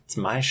It's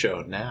my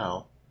show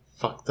now.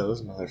 Fuck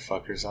those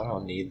motherfuckers. I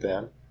don't need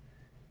them.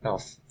 I'll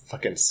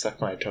fucking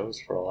suck my toes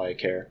for all I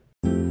care.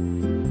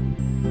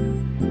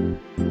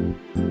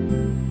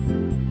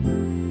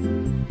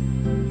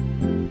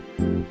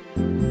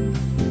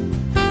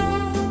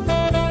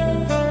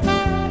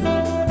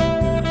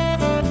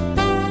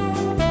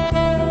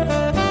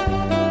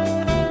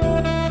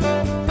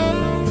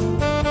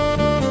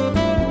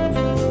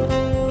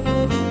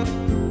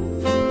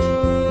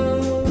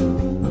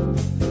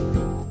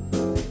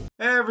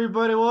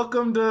 Everybody,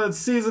 welcome to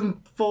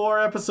Season 4,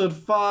 Episode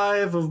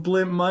 5 of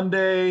Blimp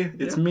Monday.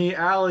 It's me,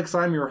 Alex.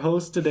 I'm your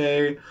host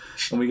today.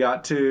 And we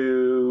got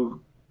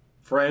two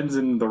friends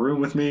in the room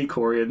with me,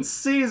 Corey and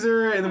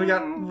Caesar. And then we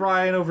got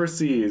Ryan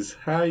overseas.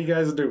 How you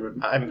guys doing?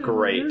 I'm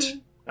great.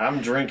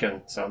 I'm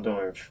drinking, so I'm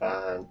doing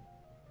fine.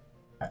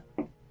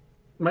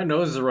 My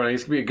nose is running.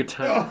 It's going to be a good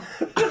time.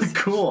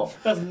 Cool.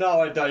 That's not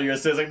what I thought you were going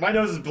to say. It's like, my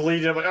nose is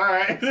bleeding. I'm like,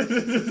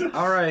 alright.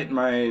 All right,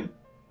 my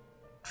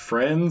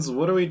friends,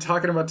 what are we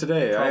talking about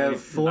today? Probably I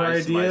have 4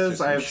 nice mice or ideas.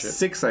 some I have shit.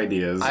 6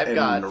 ideas. I've and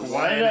got-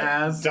 Why did Ryan I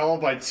has... double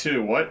by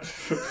 2?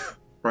 What?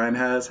 Ryan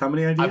has how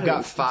many ideas? I've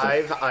got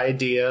 5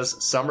 ideas.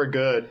 Some are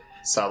good.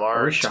 Some Are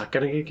we aren't.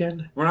 shotgunning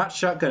again? We're not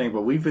shotgunning,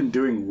 but we've been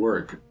doing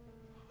work.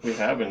 We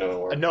have been doing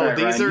work. No, Alright,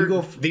 these Ryan, you go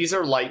are these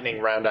are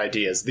lightning round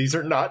ideas. These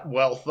are not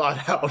well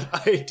thought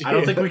out ideas. I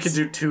don't think we can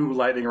do 2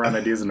 lightning round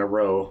ideas in a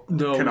row.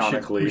 No, we should-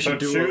 canonically. we So should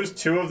do choose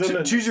 2 of them.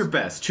 And Choose your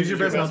best. Choose your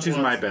best, and I'll choose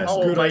my best.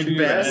 Oh, my idea,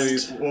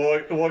 best.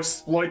 We'll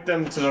exploit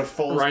them to their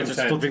fullest Ryan's just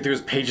content. flipping through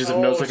his pages of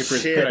Oh, notes looking for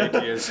his shit. good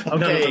ideas. None of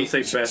them Okay.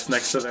 say best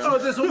next to them. Oh,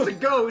 this one's a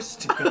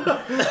ghost.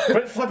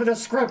 Quit flipping the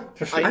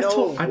script. I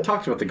know. I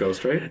talked about the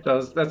ghost, right?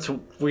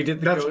 We did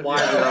the That's ghost. why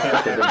we're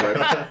off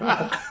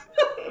the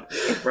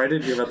Right, I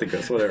didn't hear about the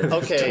ghost. Whatever.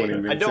 Okay, 20 I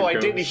minutes know I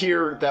ago. did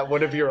hear that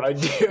one of your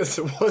ideas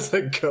was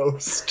a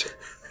ghost.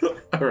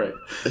 All right.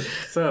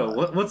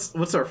 So,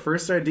 what's our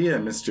first idea,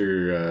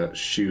 Mr.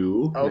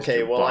 Shoe?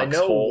 Okay, Mr. well I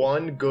know Boxhole?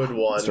 one good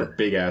one. Mr.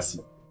 Big Ass.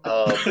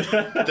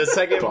 The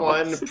second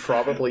Box. one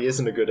probably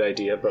isn't a good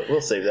idea, but we'll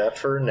save that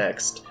for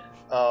next.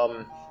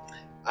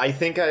 I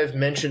think I've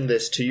mentioned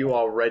this to you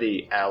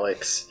already,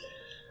 Alex,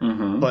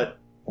 Mm-hmm. but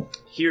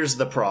here's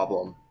the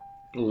problem.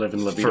 Live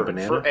and live eat a For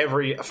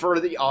banana. for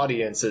the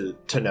audience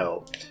to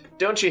know.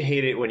 Don't you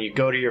hate it when you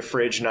go to your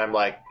fridge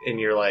and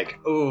you're like,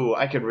 ooh,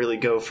 I could really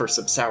go for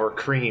some sour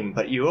cream,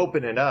 but you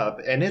open it up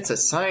and it's a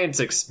science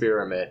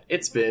experiment.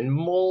 It's been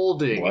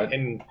molding What?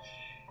 and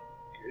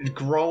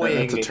growing.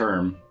 That's a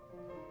term.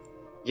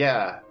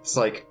 Yeah, it's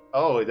like,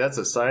 oh, that's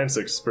a science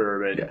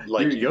experiment. Yeah.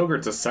 Like, Your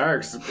yogurt's a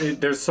sour.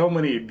 There's so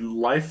many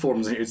life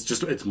forms.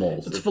 It's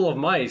mold. It's full of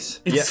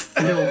mice. It's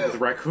filled with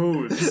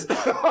raccoons.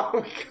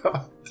 oh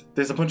god.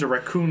 There's a bunch of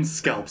raccoon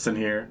scalps in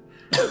here.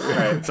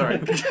 Alright, sorry.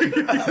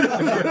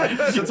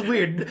 That's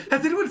weird.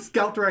 Has anyone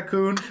scalped a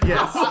raccoon?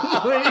 Yes.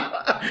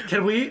 Wait.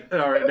 Can we?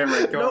 Alright, never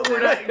mind. Go. No,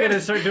 we're not going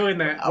to start doing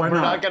that. Why We're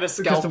not? not gonna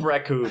scalp Because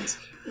raccoons.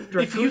 If you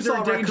Raccoons saw are a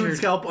raccoon endangered.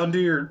 scalp under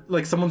your...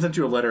 Like, someone sent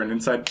you a letter and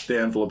inside the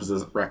envelope is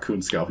a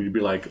raccoon scalp, you'd be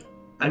like,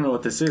 I don't know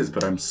what this is,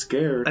 but I'm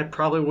scared. I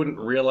probably wouldn't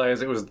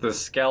realize it was the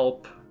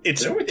scalp.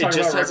 It's Didn't we it talk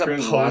just about has a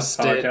raccoons last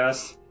post-it.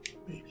 podcast?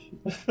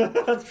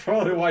 That's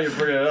probably why you're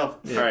bringing it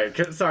up.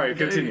 Alright, sorry,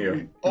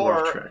 continue.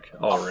 Or Off track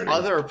already.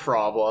 other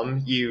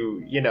problem,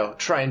 you know,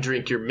 try and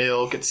drink your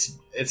milk,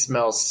 it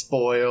smells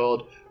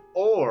spoiled,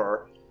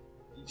 or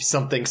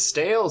something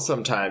stale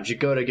sometimes. You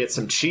go to get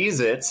some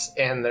Cheez-Its,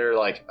 and they're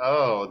like,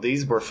 oh,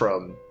 these were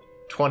from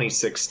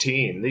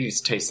 2016.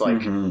 These taste like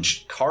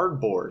Mhm.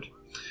 cardboard.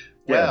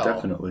 Yeah, Well,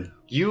 definitely.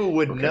 You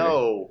would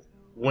know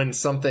when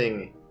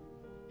something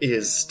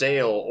is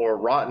stale or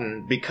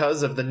rotten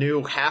because of the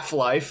new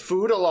Half-Life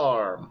food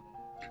alarm.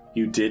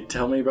 You did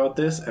tell me about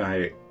this, and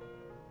I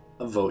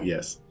vote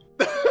yes.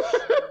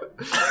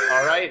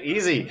 All right,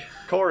 easy.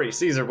 Corey,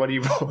 Caesar, what do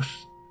you vote?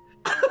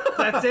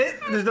 That's it?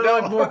 There's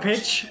no more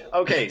pitch?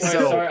 Okay, Wait,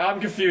 so sorry, I'm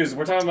confused.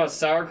 We're talking about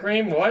sour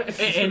cream? What?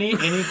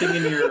 Anything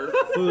in your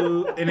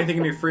food, anything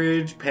in your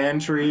fridge,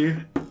 pantry.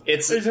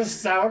 it's It's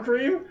just sour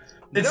cream?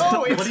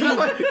 no, it's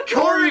not.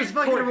 Corey,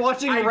 fucking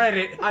watching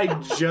Reddit. I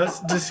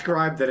just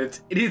described that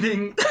it's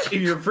anything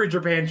in your fridge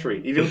or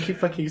pantry. You don't keep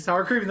fucking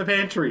sour cream in the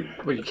pantry.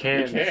 Well, you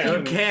can.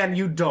 You can,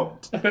 you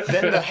don't.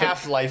 then the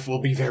half-life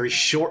will be very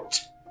short.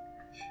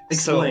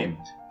 Explain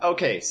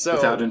Okay, so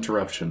without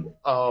interruption.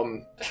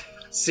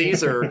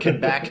 Caesar can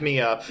back me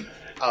up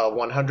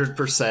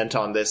 100%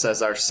 on this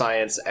as our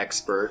science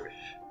expert.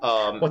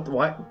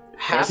 What?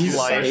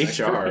 Half-Life,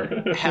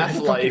 HR.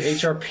 Half-Life,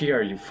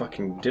 HRPR, you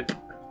fucking dip.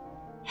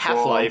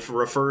 Half-Life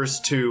refers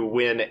to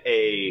when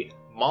a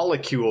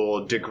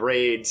molecule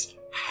degrades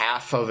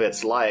half of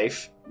its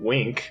life,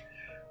 wink,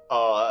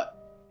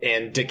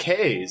 and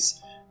decays.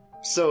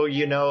 So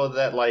you know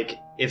that, like,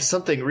 if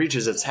something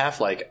reaches its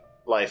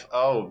half-life,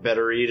 oh,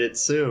 better eat it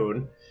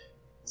soon.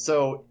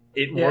 So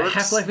it Yeah, works.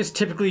 Half-Life is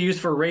typically used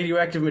for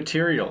radioactive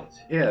material.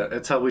 Yeah,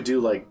 that's how we do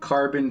like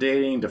carbon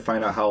dating to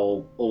find out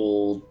how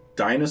old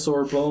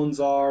dinosaur bones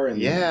are and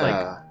Yeah.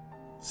 like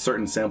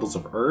certain samples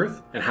of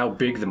Earth. And how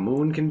big the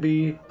moon can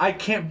be. I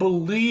can't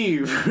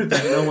believe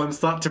that no one's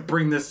thought to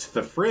bring this to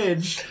the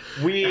fridge.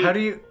 How do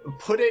you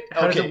put it.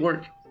 How okay, does it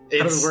work?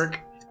 How does it work?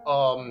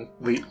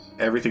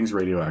 Everything's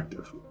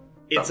radioactive.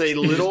 It's a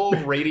little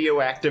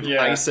radioactive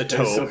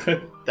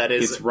isotope that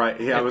is It's right.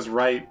 Yeah, I was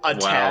right.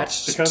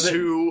 attached Because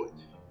to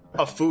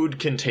a food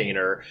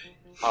container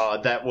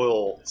that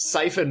will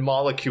siphon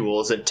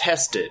molecules and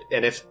test it.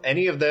 And if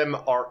any of them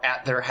are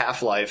at their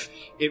half-life,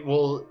 it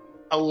will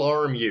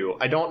alarm you.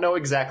 I don't know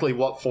exactly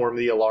what form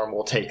the alarm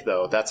will take,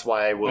 though. That's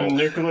why I A will...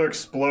 nuclear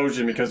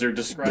explosion because you're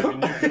describing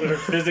nuclear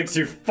physics,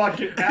 you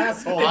fucking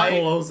asshole.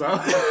 It blows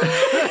up.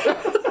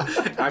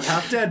 I'm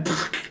half dead.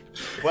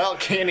 Well,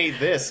 can't eat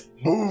this.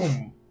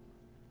 Boom!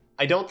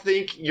 I don't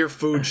think your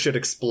food should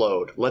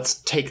explode. Let's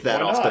take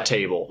that Why off the not?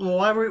 table.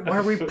 Why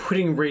are we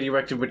putting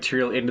radioactive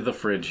material into the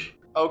fridge?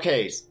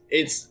 Okay,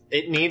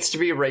 it needs to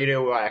be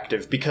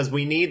radioactive because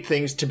we need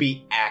things to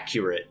be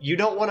accurate. You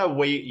don't want to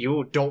wait.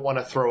 You don't want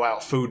to throw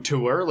out food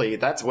too early.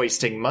 That's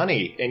wasting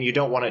money, and you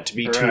don't want it to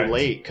be too Correct.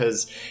 late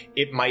because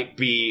it might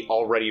be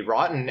already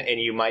rotten, and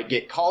you might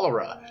get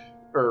cholera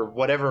or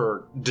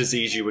whatever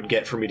disease you would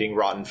get from eating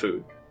rotten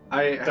food.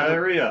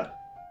 Diarrhea.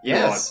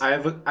 Yes. I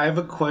have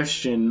a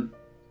question.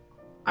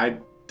 I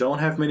don't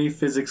have many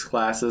physics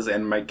classes,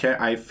 and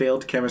I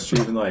failed chemistry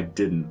even though I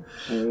didn't.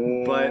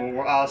 But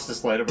I'll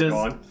just later. We're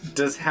going.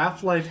 does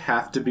Half-Life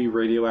have to be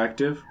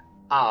radioactive?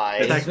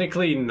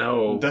 Technically,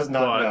 no. Does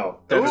not but know.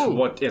 That's Ooh.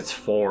 what it's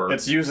for.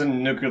 It's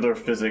using nuclear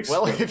physics.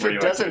 Well, with if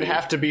it doesn't radioactivity.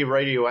 have to be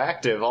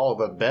radioactive, all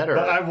the better.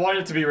 But I want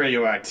it to be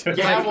radioactive.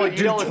 Yeah, well, you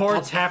Do don't.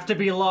 torts have to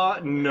be law?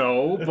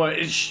 No, but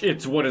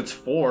it's what it's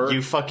for.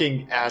 You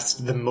fucking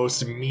asked the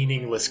most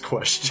meaningless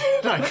question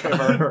I've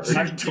ever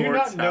heard. Do you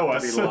not know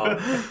us?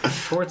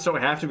 Torts don't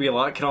have to be a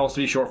law. It can also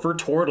be short for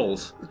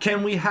tortles.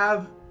 Can we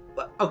have?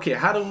 Okay,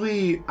 how do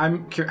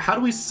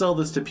we sell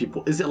this to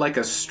people? Is it like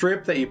a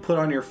strip that you put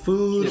on your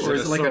food, Is or it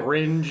is a it like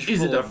syringe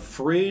Is it full a of-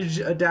 fridge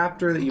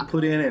adapter that you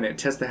put in and it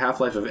tests the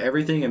half-life of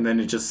everything, and then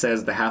it just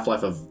says the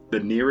half-life of the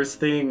nearest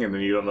thing, and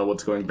then you don't know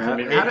what's going back?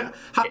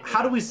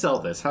 How do we sell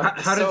this? How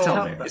does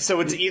tell it- me?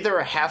 So it's either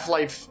a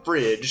Half-Life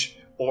fridge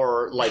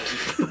or like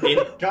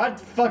God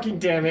fucking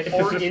damn it.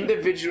 or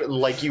individual,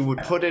 like you would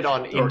put it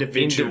on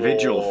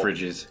individual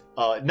fridges.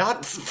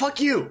 Not fuck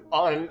you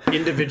on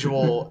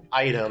individual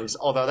items.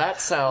 Although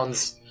that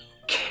sounds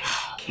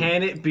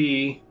Can it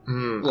be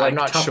I'm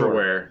not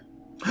Tupperware?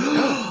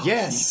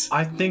 yes.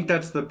 I think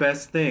that's the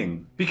best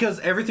thing because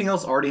everything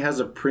else already has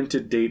a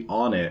printed date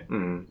on it.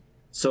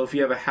 So if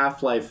you have a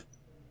Half-Life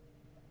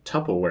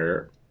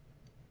Tupperware,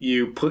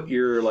 you put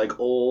your like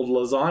old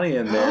lasagna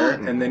in there,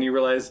 and then you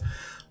realize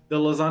the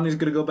lasagna is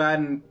going to go bad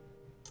in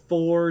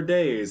 4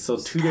 days. So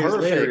 2 days later,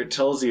 Perfect. it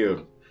tells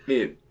you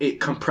it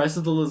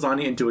compresses the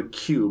lasagna into a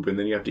cube, and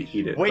then you have to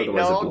eat it. Wait,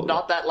 otherwise it no, blows not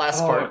up. that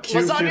last Oh, part.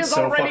 cube Lasagna's feels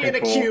so already in a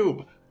fucking cool.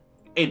 cube.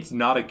 It's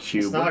not a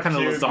cube. not What a kind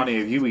cube. of lasagna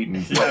have you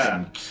eaten,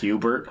 fucking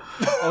Cubert?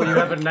 Oh, you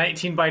have a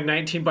 19 by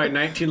 19 by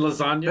 19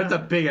 lasagna? That's a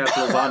big ass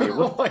lasagna.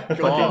 What my fucking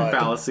God.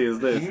 fallacy is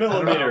this? I don't know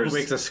who Millimeters.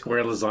 makes a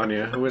square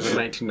lasagna. Who has a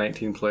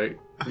 1919 plate?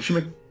 We should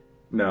make.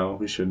 No,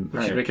 we shouldn't.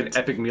 We should make an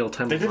epic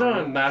mealtime They did it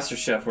lasagna. on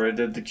MasterChef where they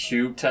did the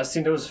cube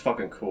testing. It was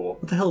fucking cool.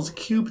 What the hell is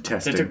cube They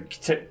testing?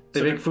 took.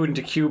 They make food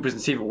into cubes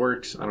and see if it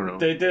works. I don't know.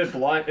 They did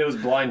blind. It was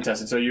blind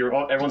testing. So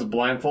everyone's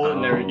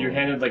blindfolded, and you're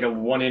handed like a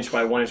 1 inch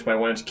by 1 inch by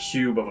 1 inch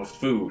cube of a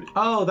food.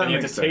 Oh, that And you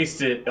have makes to sense.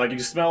 taste it. Like you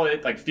can smell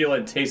it, like feel it,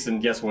 and taste it,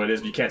 and guess what it is.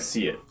 But you can't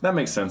see it. That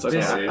makes sense. Okay,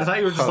 Yeah. I thought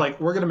you were just like,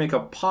 we're gonna make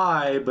a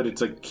pie, but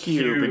it's a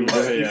cube, and you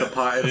just eat yeah. the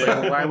pie. It's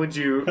like, why would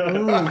you?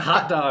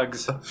 Hot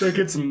dogs. Like,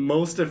 it's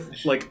most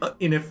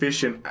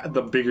inefficient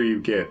the bigger you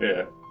get,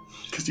 Yeah.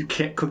 because you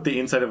can't cook the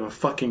inside of a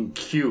fucking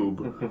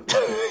cube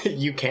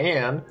You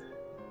can.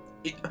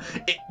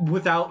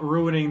 without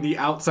ruining the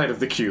outside of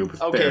the cube.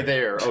 Okay,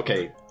 there.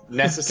 Okay.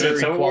 Necessary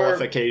So we're-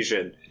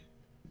 qualification.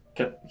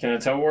 Can a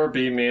Tupperware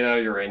be made out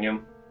of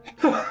uranium?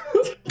 The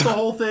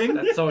whole thing.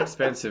 That's so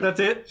expensive. That's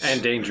it.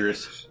 And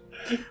dangerous.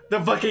 The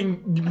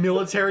fucking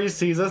military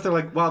sees us. They're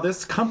like, "Wow,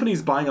 this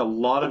company's buying a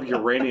lot of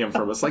uranium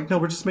from us." Like, no,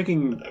 we're just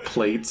making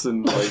plates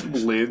and like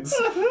lids.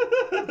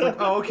 It's like,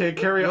 oh, okay,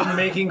 carry on.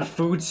 Making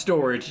food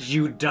storage,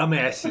 you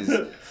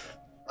dumbasses.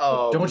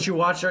 Don't you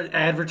watch our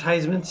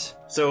advertisements?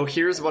 So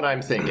here's what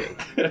I'm thinking.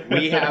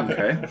 We have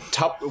Okay.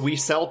 we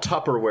sell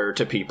Tupperware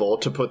to people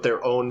to put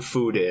their own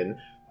food in,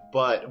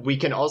 but we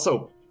can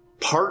also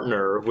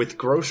partner with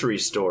grocery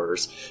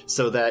stores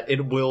so that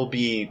it will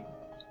be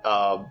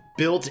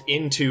built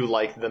into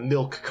like the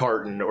milk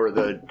carton or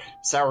the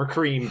sour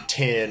cream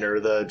tin or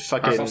the So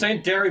I'm fucking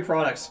saying dairy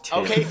products.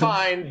 okay,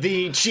 fine,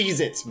 the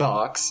Cheez-Its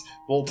box.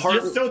 We'll It's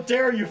partner. still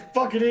dairy, you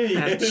fucking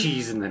idiot. Has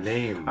cheese in the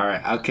name. All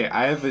right. Okay,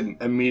 I have an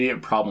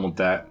immediate problem with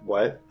that.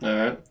 What?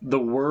 Alright. The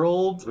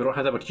world. We don't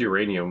have that much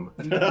uranium.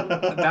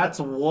 That's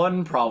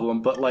one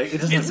problem, but like, it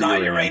doesn't It's have to not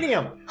be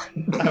uranium.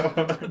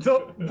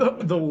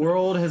 The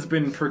world has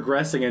been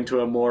progressing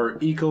into a more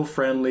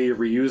eco-friendly,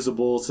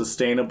 reusable,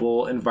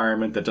 sustainable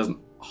environment that doesn't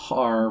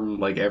harm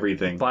like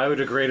everything.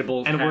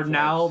 Biodegradable. And we're half-lives.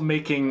 now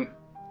making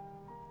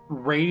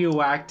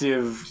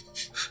radioactive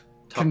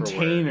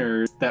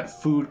containers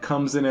that food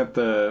comes in at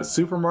the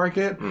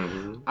supermarket.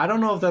 I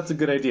don't know if that's a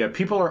good idea.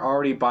 People are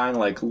already buying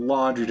like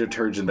laundry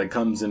detergent that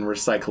comes in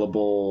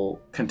recyclable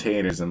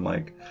containers and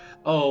like,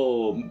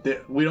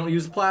 we don't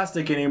use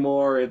plastic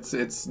anymore.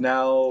 It's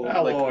now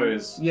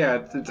alloys.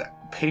 It's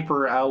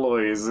paper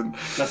alloys and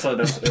That's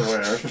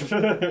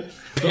where.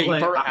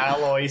 Paper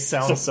alloy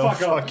sounds so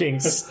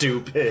fucking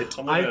stupid.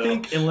 I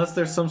think unless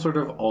there's some sort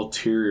of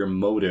ulterior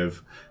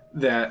motive,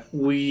 that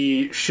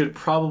we should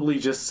probably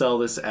just sell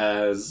this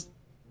as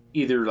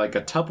either like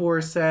a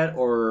Tupperware set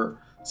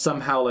or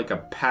somehow like a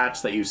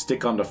patch that you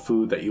stick onto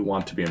food that you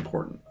want to be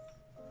important.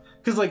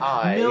 Because like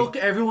milk,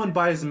 everyone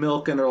buys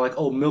milk and they're like,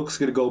 oh, milk's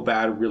gonna go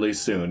bad really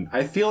soon.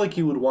 I feel like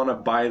you would want to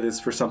buy this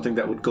for something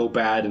that would go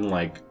bad in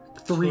like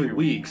 3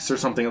 weeks or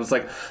something. And it's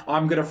like,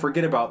 I'm gonna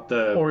forget about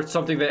the Or it's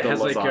something that has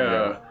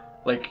lasagna.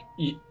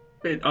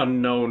 an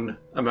unknown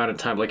amount of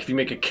time. Like if you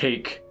make a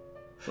cake,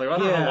 like I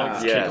don't know how long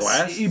this cake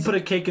lasts. You put a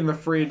cake in the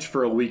fridge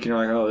for a week and you're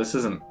like, oh, this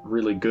isn't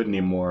really good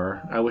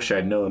anymore. I wish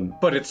I'd known.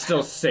 But it's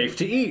still safe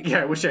to eat.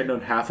 Yeah, I wish I'd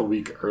known half a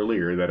week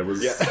earlier that it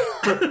was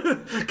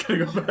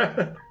gonna go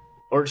bad.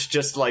 Or it's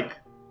just like,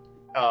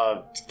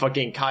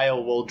 fucking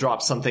Kyle will drop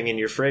something in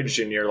your fridge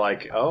and you're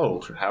like,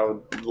 oh,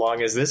 how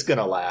long is this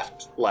gonna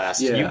last?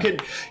 Yeah.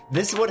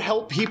 This would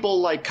help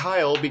people like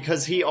Kyle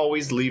because he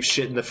always leaves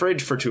shit in the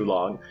fridge for too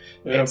long.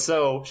 Yep. And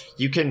so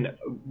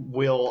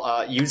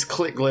we'll use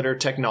Click Glitter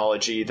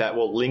technology that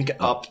will link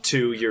up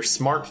to your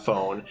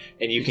smartphone,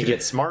 and you can get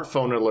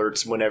smartphone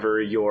alerts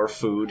whenever your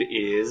food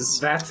is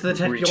That's the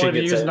tech you reaching want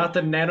to its use, end. not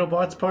the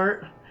nanobots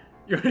part?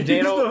 You're going to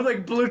use the,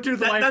 like, Bluetooth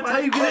Wi-Fi? That's how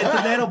you get it. It's the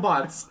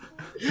nanobots.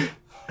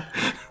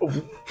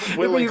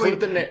 We'll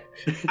include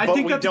I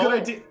think that's a good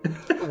idea.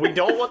 We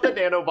don't want the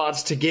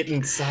nanobots to get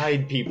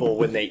inside people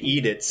when they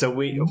eat it, so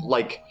we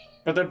like.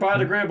 But they're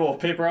biodegradable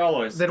with paper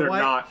alloys. They're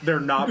not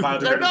biodegradable.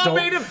 They're not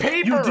made of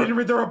paper. You didn't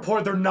read the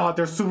report. They're not.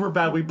 They're super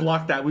bad. We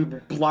blocked that. We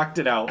blocked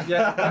it out.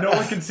 Yeah. No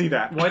one can see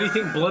that. Why do you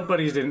think Blood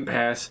Buddies didn't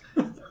pass?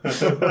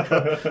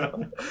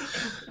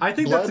 I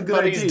think that's a Blood good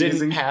Buddies idea.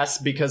 didn't pass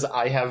because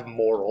I have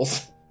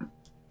morals.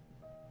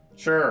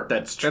 Sure.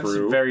 That's That's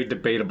true. very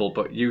debatable,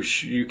 but you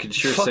could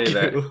sure Fuck say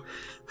that. you.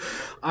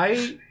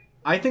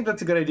 I think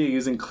that's a good idea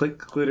using Click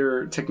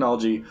Glitter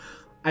technology.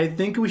 I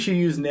think we should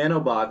use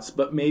nanobots,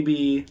 but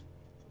maybe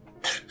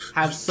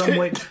have some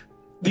way.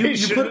 They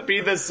shouldn't be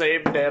the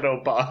same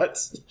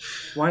nanobots.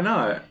 Why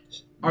not?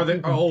 Are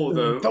they? Oh,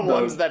 The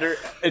ones that are.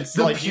 It's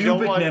the like you don't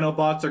pubic want.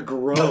 nanobots are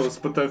gross,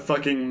 but the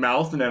fucking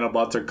mouth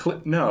nanobots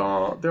are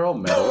no, they're all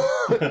metal.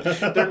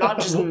 They're not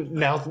just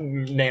mouth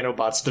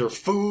nanobots. They're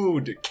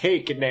food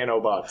cake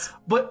nanobots.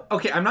 But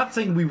okay, I'm not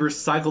saying we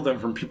recycle them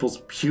from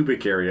people's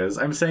pubic areas.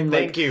 I'm saying like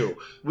Thank you.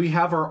 we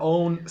have our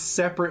own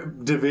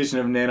separate division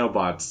of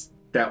nanobots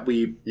that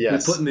we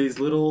put in these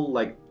little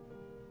like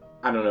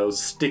I don't know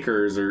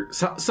stickers or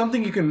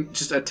something you can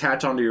just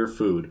attach onto your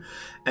food,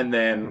 and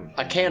then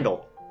A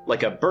candle.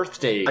 Like a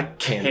birthday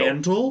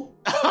candle.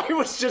 I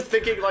was just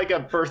thinking like a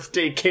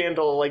birthday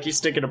candle, like you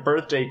stick in a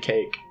birthday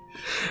cake.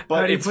 But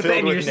How do you it's put filled that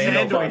in your with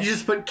sandwich? nanobots. You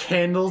just put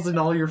candles in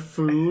all your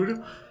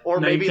food, Or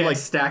now you maybe can't like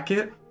stack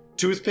it.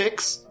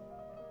 toothpicks.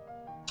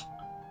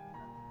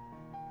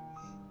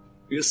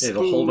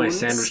 It'll hold my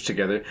sandwich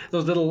together.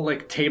 Those little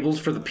like tables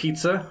for the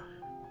pizza.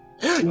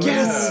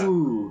 Yes!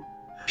 Ooh.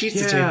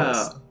 Pizza Yeah.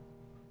 tables.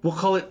 We'll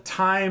call it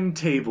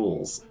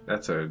timetables.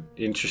 That's a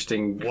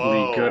interestingly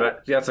Whoa. good.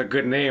 That's a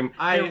good name.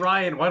 I- Hey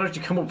Ryan, why don't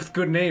you come up with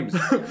good names?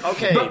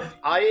 Okay,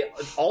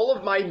 all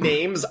of my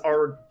names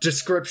are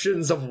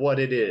descriptions of what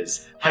it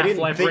is. I didn't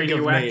Half-Life think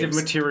radioactive of names.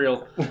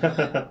 material.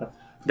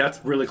 That's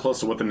really close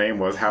to what the name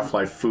was.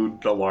 Half-Life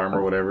food alarm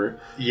or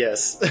whatever.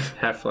 Yes.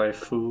 Half-Life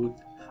food.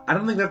 I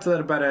don't think that's that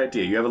a bad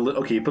idea. You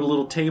have you put a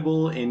little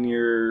table in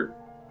your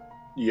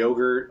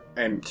yogurt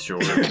and Sure.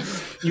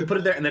 you put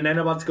it there, and the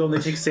nanobots go and they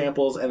take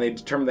samples and they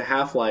determine the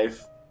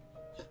half-life.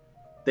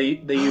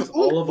 They use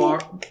all of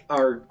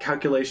our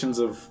calculations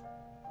of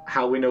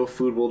how we know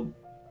food will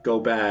go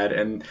bad,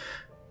 and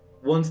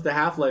once the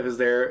half-life is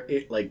there,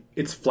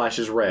 it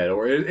flashes red,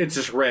 or it's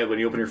just red when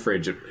you open your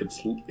fridge.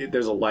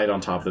 There's a light on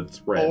top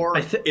that's red. Or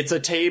it's a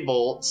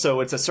table,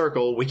 so it's a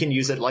circle. We can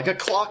use it like a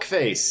clock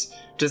face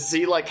to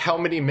see like how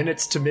many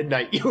minutes to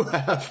midnight you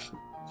have.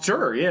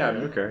 Sure, yeah.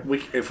 okay.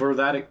 If we're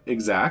that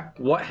exact.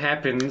 What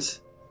happens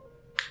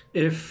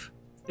if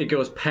it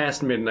goes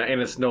past midnight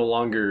and it's no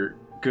longer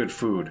good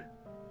food?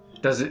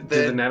 Do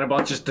the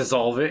nanobots just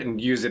dissolve it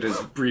and use it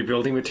as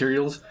rebuilding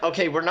materials?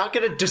 Okay, we're not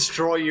gonna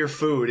destroy your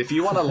food. If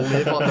you want to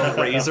live on the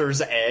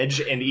razor's edge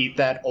and eat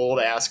that old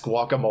ass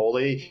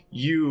guacamole,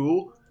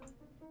 you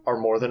are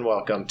more than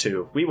welcome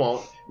to. We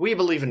won't. We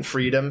believe in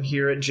freedom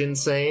here at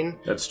Ginsane.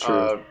 That's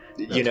true.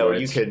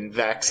 You can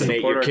vaccinate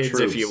Support your our kids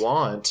troops. if you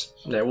want.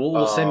 Yeah,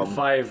 we'll send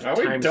 5 are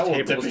we times done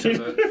with tables this?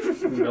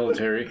 to the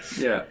military.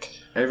 Yeah.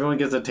 Everyone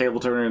gets a table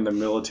turner in the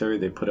military.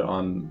 They put it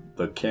on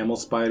the camel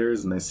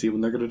spiders, and they see when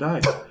they're going to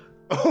die.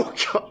 Oh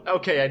god.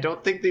 Okay, I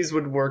don't think these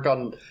would work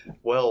on.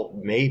 Well,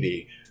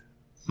 maybe.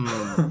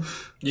 You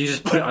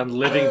just put it on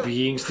living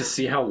beings to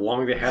see how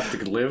long they have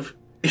to live.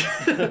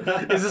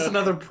 Is this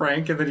another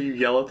prank? And then you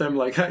yell at them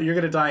like, "You're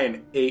gonna die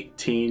in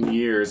 18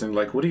 years," and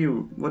like, what do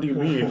you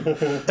mean?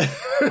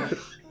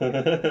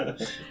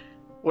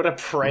 What a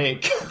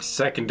prank.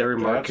 Secondary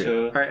market.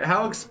 Gotcha. All right,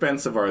 how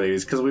expensive are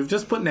these? Because we've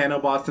just put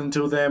nanobots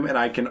into them, and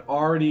I can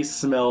already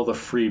smell the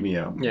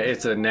freemium. Yeah,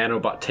 it's a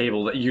nanobot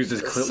table that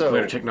uses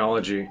clear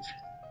technology.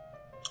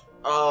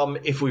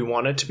 If we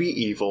want it to be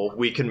evil,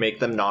 we can make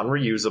them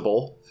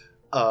non-reusable.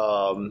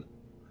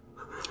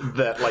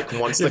 That like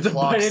once You the have to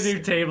buy clock's... a new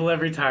table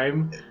every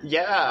time.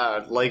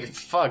 Yeah, like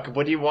fuck,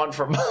 what do you want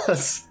from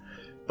us?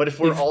 But if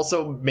we're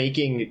also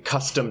making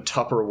custom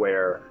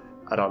Tupperware,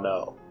 I don't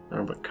know.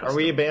 Are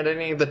we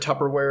abandoning the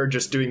Tupperware,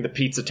 just doing the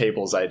pizza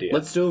tables idea?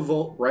 Let's do a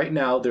vote right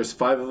now. There's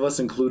 5 of us,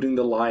 including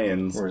the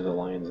lions. Where are the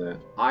lions at?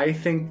 I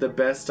think the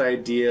best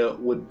idea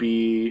would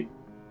be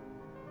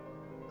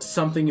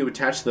something you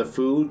attach to the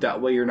food.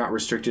 That way you're not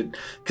restricted.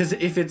 Because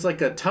if it's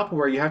like a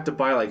Tupperware, you have to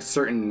buy like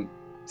certain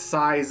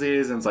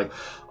sizes, and it's like,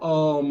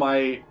 oh,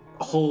 my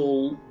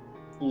whole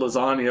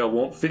lasagna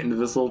won't fit into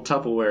this little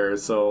Tupperware,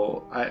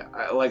 so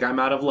I'm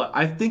out of luck.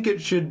 I think it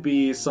should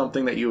be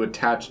something that you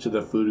attach to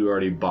the food you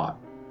already bought.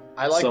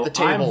 I like So the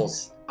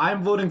tables.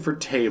 I'm voting for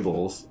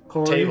tables.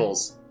 Corey?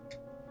 Tables.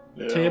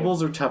 Yeah.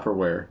 Tables or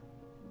Tupperware?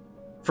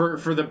 For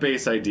the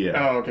base idea.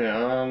 Oh, okay.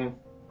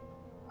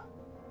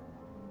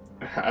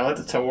 I like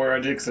the Tupperware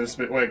idea because it's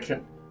wait.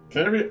 Can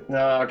it be?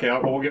 No. Okay.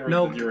 We'll get rid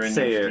No, of the uranium.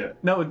 say it. Yeah.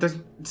 No, it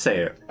doesn't say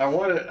it. I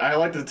want it. I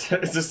like the.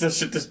 It's just this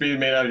shit just being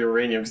made out of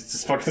uranium because it's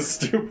just fucking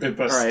stupid.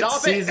 But All right,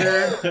 Stop it!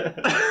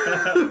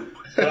 Caesar.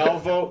 but I'll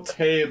vote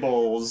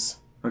tables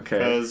Okay.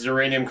 because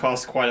uranium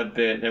costs quite a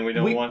bit, and we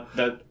don't We- want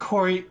that.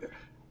 Corey,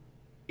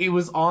 it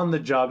was on the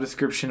job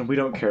description. We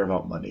don't care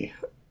about money.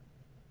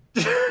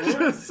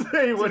 Just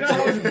say what You know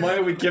how you... much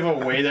money we give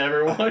away to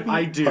everyone?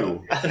 I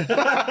do.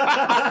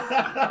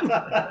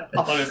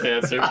 Honest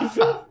answer.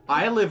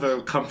 I live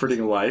a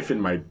comforting life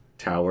in my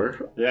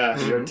tower. Yeah,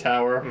 your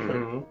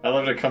tower. I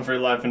lived a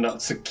comfortable life in a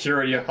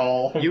security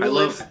hall. You I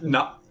live live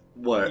not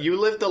what? You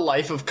live the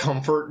life of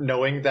comfort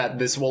knowing that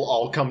this will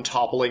all come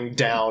toppling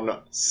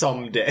down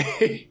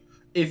someday.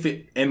 If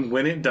it and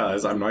when it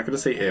does, I'm not going to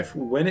say if.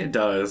 When it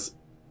does,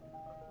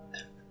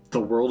 the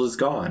world is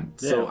gone.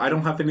 So Yeah. I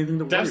don't have anything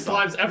to worry Death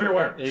about. slimes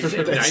everywhere. It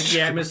ignites the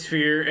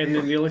atmosphere, and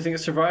then the only thing that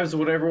survives is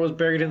whatever was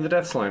buried in the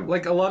death slime.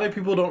 Like a lot of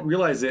people don't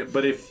realize it,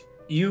 but if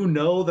you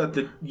know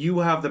that you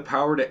have the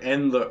power to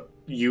end the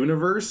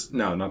universe,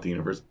 no, not the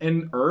universe,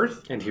 end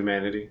Earth And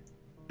humanity.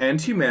 and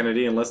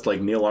humanity, unless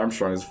like Neil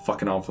Armstrong is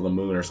fucking off of the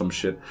moon or some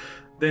shit,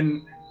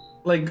 then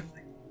like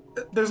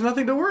there's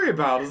nothing to worry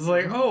about. It's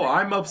like, oh,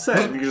 I'm upset.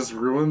 And you just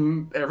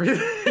ruin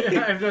everything.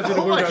 I have nothing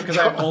to Oh worry my about because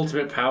I have God.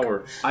 ultimate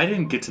power. I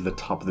didn't get to the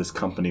top of this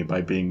company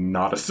by being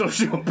not a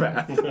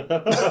sociopath.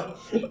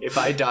 If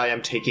I die,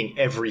 I'm taking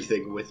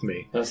everything with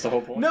me. That's the whole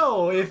point.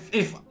 No,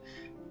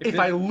 if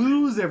I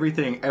lose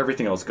everything,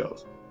 everything else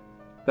goes.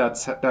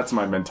 That's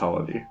my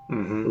mentality.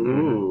 Mm-hmm.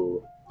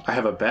 Ooh. I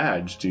have a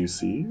badge. Do you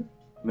see?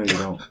 No, you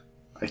don't.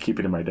 I keep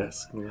it in my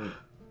desk.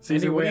 So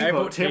Anyway, I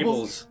vote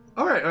tables.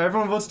 All right,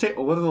 everyone votes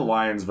table. What do the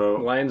Lions vote?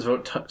 Lions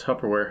vote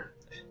Tupperware.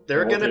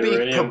 They're Well, gonna the be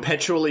uranium.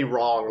 perpetually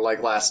wrong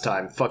like last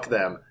time. Fuck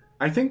them.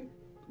 I think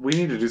we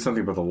need to do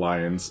something about the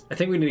Lions. I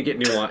think we need to get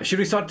new lions. Should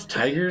we start to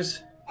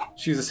tigers?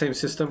 Should use the same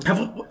system.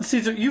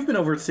 Caesar, you've been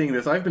overseeing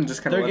this. I've been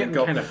just kind of They're letting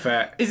getting it go. kind of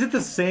fat. Is it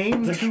the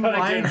same They're two kinda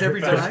lions getting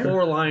every fat. There's time?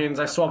 4 lions.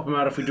 I swap them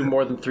out if we do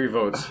more than 3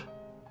 votes.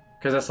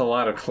 Because that's a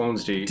lot of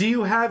clones to eat. Do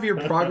you have your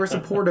progress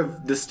report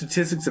of the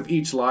statistics of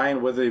each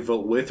lion, whether they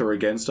vote with or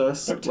against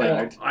us?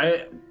 tagged.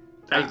 I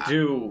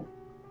do.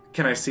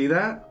 Can I see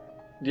that?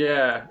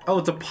 Yeah. Oh,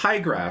 it's a pie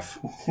graph.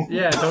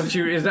 Yeah, don't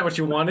you? Is that what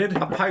you wanted?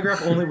 A pie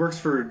graph only works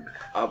for,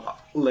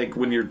 like,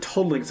 when you're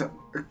totaling something.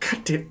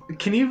 God damn,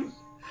 can you...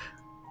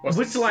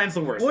 Which line's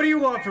the worst? What do you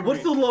want from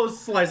What's me? the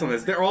lowest slice on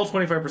this? They're all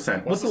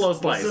 25%. What's the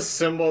lowest What's this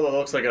slice? symbol that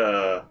looks like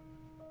a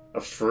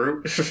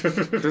fruit?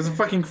 There's a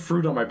fucking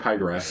fruit on my pie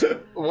graph.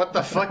 What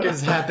the fuck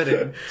is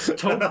happening?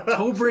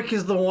 Tobrick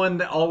is the one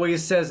that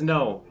always says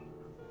no.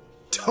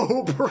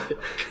 Tobrick.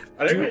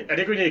 I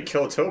think we need to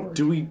kill Tober.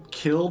 Do we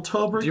kill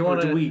Tobrick, Do you or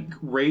wanna- do we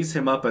raise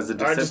him up as a I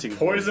just dissenting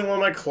poison one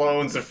of my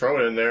clones and throw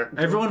it in there.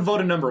 Everyone vote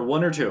a number,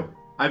 1 or 2.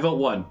 I vote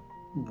 1.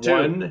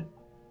 1.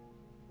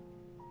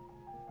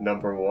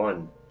 Number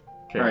 1.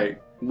 Okay.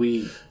 Alright,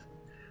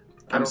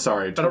 I'm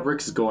sorry, don't- Tobrick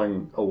is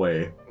going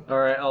away. All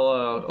right.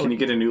 I'll. Can you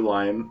get a new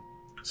lion?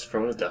 It's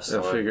from the Death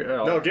I'll Slime. figure.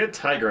 No, get a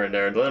tiger in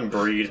there and let him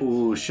breed.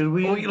 Ooh, should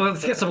we?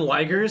 Let's get some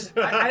ligers.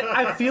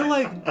 I feel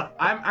like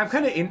I'm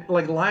kind of in,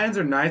 like, lions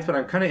are nice, but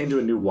I'm kind of into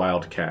a new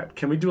wildcat.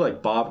 Can we do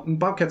like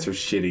bobcats are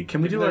shitty?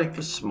 Can we do They're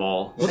like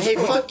small. Hey,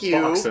 fuck you.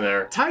 Fox in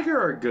there. tiger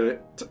are good?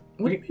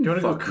 What do you mean? You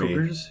want to go fuck me?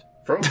 cougars?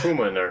 Throw a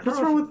puma in there. What's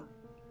wrong with?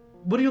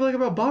 What do you like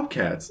about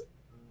bobcats?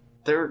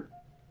 They're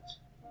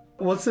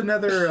What's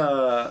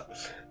another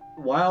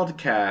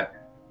wildcat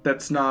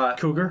that's not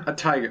Cougar? a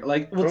tiger?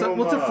 Like what's a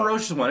Puma.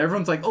 ferocious one?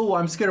 Everyone's like, oh,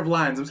 I'm scared of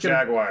lions. I'm scared.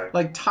 Jaguar. Of,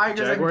 like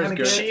tigers, Jaguar's I can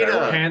good. kind of get.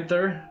 Cheetah.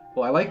 Panther.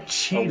 Well, I like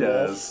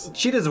cheetahs.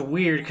 Cheetahs are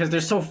weird because they're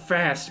so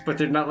fast, but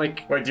they're not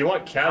like. Wait, do you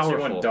want cats or you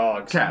Powerful. want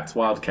dogs? Cats,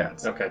 wild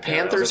cats. Okay.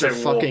 Panthers I are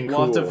was gonna say fucking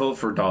We'll have to cool. vote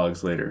for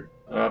dogs later.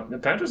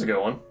 wolf. Panthers a good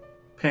one.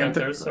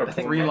 Panthers are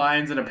Panther. 3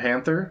 lions and a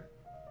panther.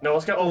 No,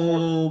 let's go.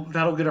 Oh,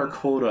 that'll get our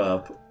quota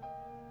up.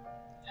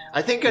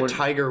 I think a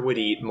tiger would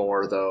eat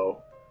more,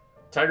 though.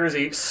 Tigers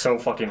eat so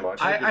fucking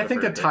much. I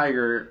think a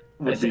tiger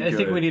would be good. I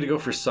think we need to go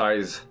for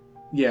size.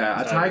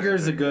 Yeah, a tiger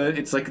is a good.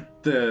 It's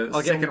like the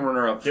I'll get- second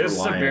runner-up for Get a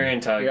lion. Siberian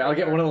tiger. Yeah, I'll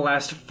get one of the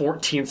last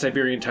 14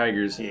 Siberian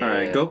tigers. Yeah. All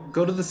right,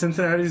 go to the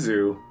Cincinnati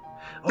Zoo.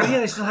 Oh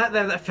yeah, they still have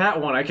that fat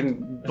one. I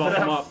can buff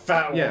them up.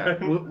 Fat Yeah,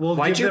 one. we'll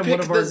Why'd give you them pick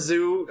one of the our.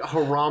 zoo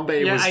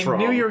Harambe Yeah, was I from?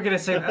 knew you were gonna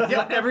say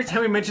that. Every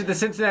time we mentioned the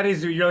Cincinnati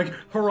Zoo, you're like,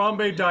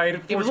 Harambe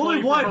died. It was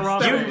only 420 for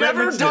once. Harambe. You've You've never never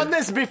mentioned done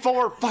this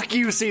before. Fuck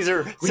you,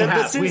 Caesar. We Said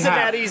have, the we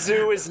Cincinnati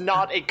Zoo is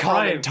not a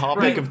common Ryan,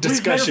 topic Ryan, of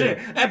discussion.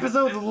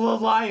 Episode of the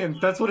Lions.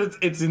 That's what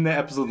it's in the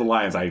episode of the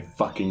Lions. I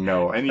fucking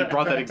know. And you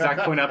brought that exact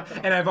point up,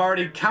 and I've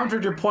already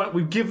countered your point.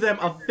 We give them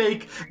a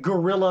fake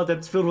gorilla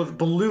that's filled with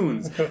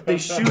balloons. They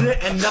shoot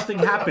it, and nothing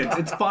happens.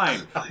 It's fine.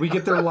 We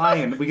get their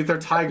lion. We get their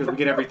tigers. We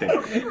get everything.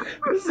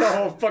 This is a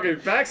whole fucking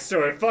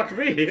backstory. Fuck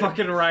me.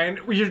 Fucking Ryan,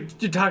 you're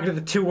talking to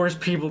the two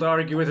worst people to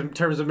argue with in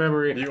terms of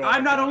memory. You are.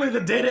 I'm not only the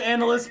data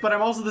analyst, but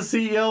I'm also the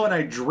CEO, and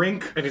I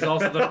drink. And he's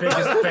also the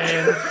biggest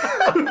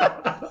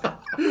fan.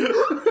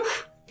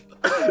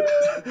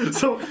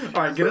 So,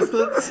 all right, get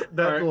us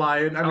that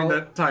lion. I mean,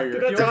 that tiger.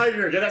 Get that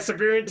tiger. Get that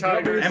Siberian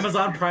tiger.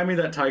 Amazon Prime me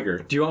that tiger.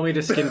 Do you want me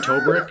to skin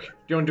Tobruk? Do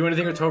you want to do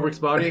anything with Tobruk's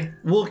body?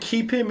 We'll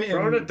keep him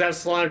Throw in a in. death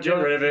slime. Get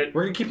rid of it.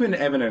 We're gonna keep him in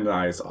Evan and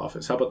I's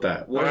office. How about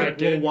that? We'll, Alright,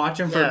 we'll dude. watch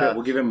him for a Yeah. bit.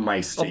 We'll give him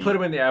Meisty. I'll put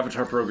him in the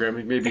Avatar program.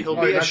 Maybe. He'll Oh,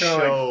 be you're a not gonna,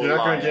 show you're not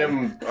gonna lion. give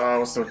him.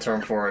 What's the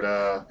term for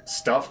it?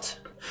 Stuffed.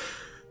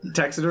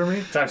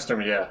 Taxidermy?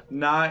 Taxidermy. Yeah.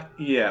 Not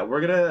yet.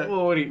 We're gonna.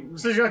 Well, what do you?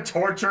 So you're gonna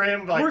torture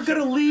him? Like We're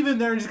gonna leave him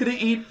there and he's gonna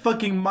eat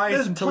fucking mice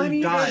There's until he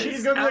plenty of dies.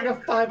 He's gonna be like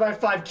a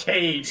 5x5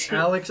 cage.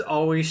 Alex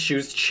always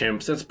shoots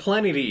chimps. That's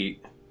plenty to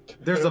eat.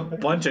 There's a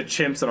bunch of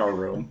chimps in our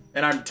room,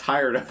 and I'm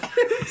tired of it.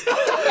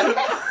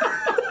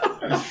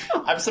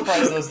 I'm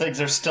surprised those things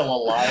are still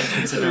alive,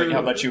 considering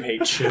how much you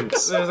hate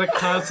chimps. There's a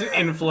constant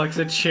influx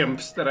of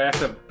chimps that I have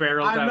to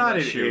barrel down. I'm not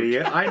and an shoot.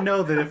 idiot. I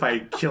know that if I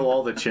kill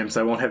all the chimps,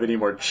 I won't have any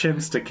more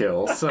chimps to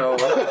kill. So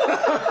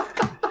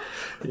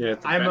Yeah,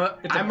 it's I'm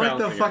like the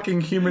balancing act.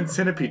 fucking human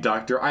centipede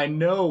doctor. I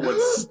know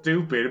what's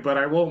stupid, but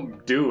I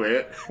won't do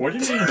it. What do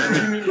you mean? What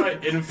do you mean by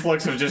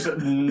influx of just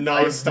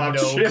non-stop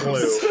no chips?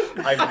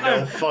 clue. I have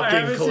no I fucking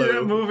haven't seen that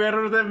clue. movie. I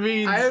don't know what that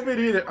means. I haven't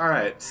either. All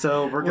right,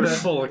 so we're We're gonna.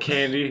 full of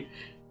candy.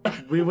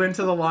 We went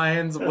to the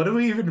Lions. What do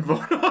we even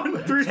vote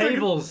on? 3 seconds.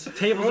 Tables.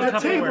 Tables They're and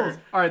tables. Tupperware.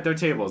 All right, they're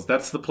tables.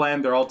 That's the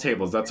plan. They're all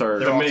tables. That's our.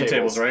 They're all mini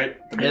tables. tables, right?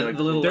 Yeah,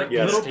 the little, They're like,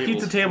 Yes. little tables.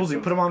 pizza tables. You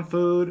put them on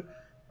food.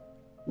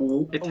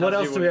 It tells What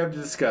else you do we when- have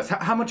to discuss?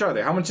 How much are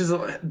they? How much is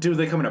it? Do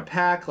they come in a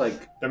pack?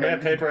 Like They're made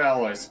of paper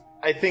alloys.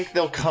 I think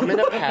they'll come in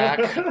a pack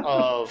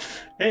of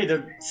Hey,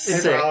 they're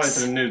Six. paper alloys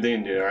is a new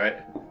thing, dude. All right.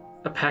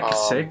 A pack of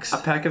 6? a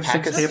pack of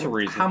Pack 6 of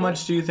tables. six. How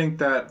much do you think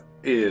that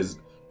is?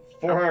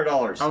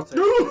 $400. I'll say-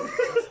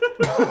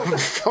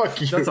 fuck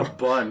you. That's a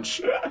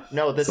bunch.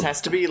 No, this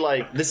has to be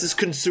like this is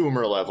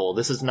consumer level.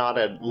 This is not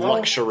a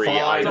luxury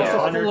fine. It's item.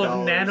 also full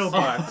of $100.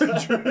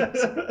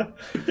 nanobots.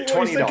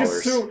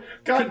 $20.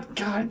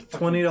 God.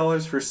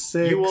 $20 for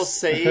 6. You will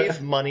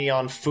save money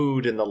on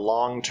food in the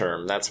long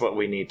term. That's what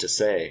we need to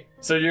say.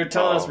 So you're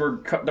telling us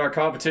Oh. our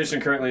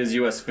competition currently is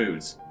U.S.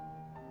 Foods.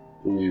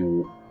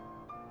 Ooh.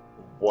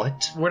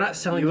 What? We're not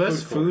selling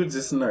U.S. food for- Foods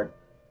isn't our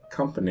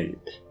company.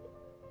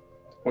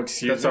 Well,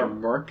 excuse That's me. our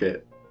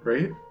market,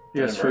 right?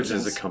 Yes, Foods is a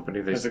Emergence.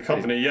 company. They, It's a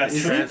company,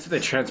 yes. They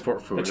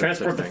transport food. They that's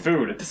their transport the thing.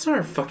 food. That's not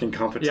our fucking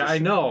competition. Yeah, I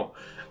know.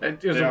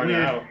 It was They a are weird.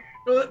 now.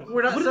 Well,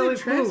 we're not What do selling they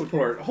food.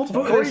 transport? Hold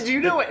on. Corey, do you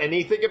know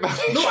anything about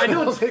it? No, I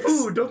know it's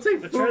food. Don't say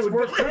They food.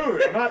 transport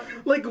food. I'm not.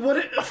 Like, what?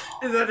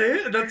 Is that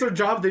it? That's their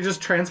job? They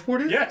just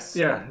transport it? Yes.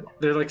 Yeah,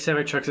 they're like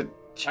semi trucks that.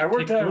 I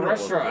worked take at a food all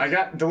restaurant. over. I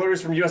got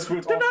deliveries from U.S.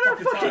 Foods. They're not our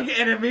fucking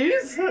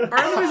enemies. Our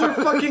enemies are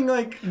fucking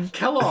like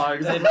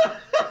Kellogg's.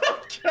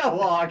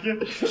 Kellogg.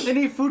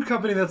 Any food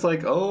company that's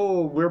like,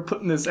 oh, we're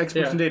putting this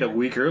expiration Yeah. date a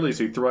week early,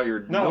 so you throw out your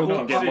No, milk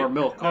and get see- more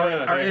milk. No, no,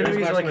 no, Our here's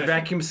enemies my are like explanation.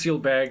 vacuum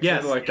sealed bags.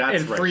 Yes, that are, like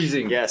that's and right.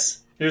 freezing.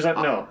 Yes. Here's that.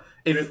 No.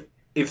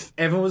 If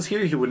Evan was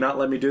here, he would not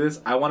let me do this.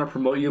 I want to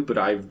promote you, but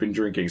I've been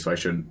drinking, so I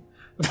shouldn't.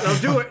 No,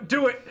 do it,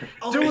 do it,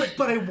 do it.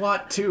 But I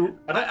want to.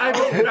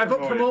 I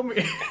vote promote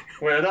me.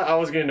 Wait, I thought I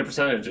was getting the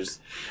percentages.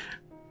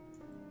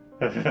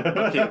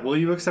 Okay, will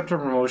you accept a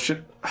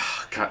promotion?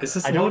 God, is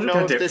this? I don't know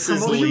if this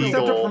is Will you accept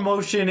a legal.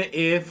 promotion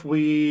if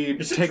we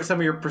take some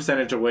of your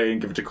percentage away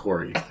and give it to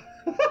Corey?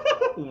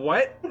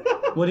 What?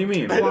 What do you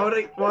mean? Why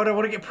would I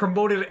want to get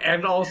promoted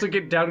and also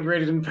get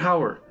downgraded in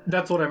power?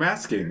 That's what I'm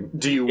asking.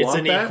 Do you It's want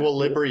an that?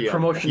 Promotion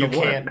Promotion you of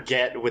what? can't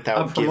get A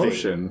without giving.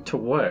 promotion, To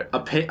what?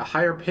 a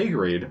higher pay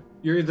grade.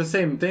 You're the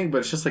same thing, but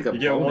it's just like a You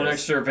get one bonus.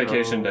 extra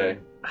vacation day.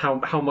 How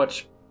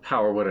much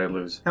power would I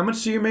lose? How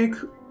much do you make?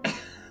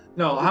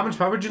 No, how much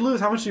power would you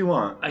lose? How much do you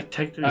want? I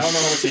technically. I don't know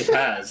how much he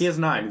has. He has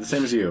 9, the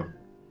same as you.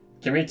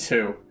 Give me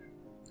 2.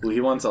 He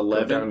wants Go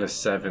 11. down to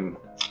 7.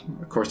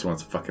 Of course he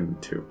wants fucking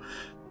 2.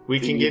 We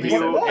can give What?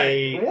 you What?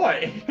 a.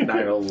 What?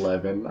 9,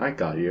 11. I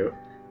got you.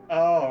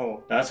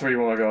 Oh, that's where you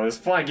want to go. It's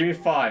fine. Give me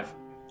 5.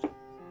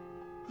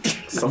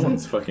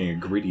 Someone's fucking a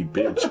greedy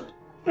bitch.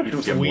 You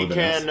don't get We more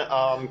than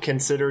us. can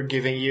consider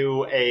giving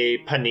you a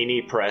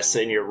panini press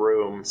in your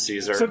room,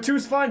 Caesar. So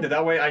 2's fine. Then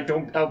that way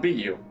I'll beat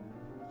you.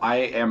 I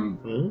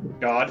am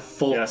God.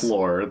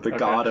 Folklore, the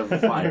god of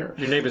fire.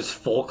 Your name is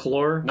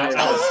Folklore? Yes.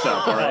 I messed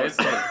up, alright?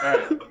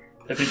 Alright.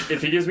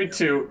 If he gives me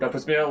 2, that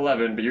puts me at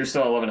 11, but you're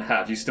still at 11 and a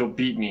half. You still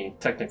beat me,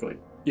 technically.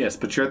 Yes,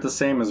 but you're at the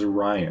same as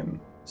Ryan.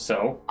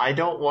 So? I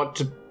don't want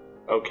to.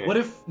 Okay.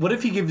 What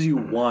if he gives you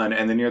 1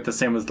 and then you're at the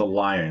same as the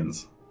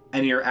Lions?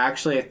 And you're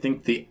actually, I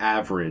think, the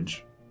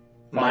average.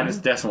 Fine. Minus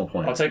decimal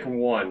I'll points. take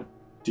 1.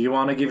 Do you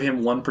want to give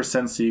him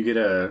 1% so you get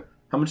a...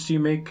 How much do you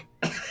make?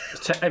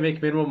 I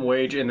make minimum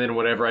wage and then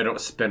whatever I don't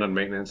spend on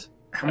maintenance.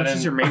 How much And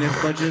is then- your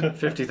maintenance budget?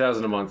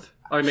 50,000 a month.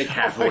 I make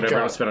half Oh of my whatever I God.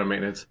 don't spend on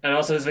maintenance. And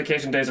also his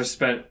vacation days are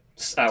spent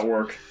at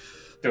work,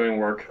 doing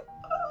work.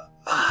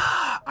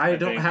 I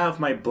don't think- have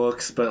my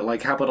books, but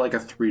like, how about like a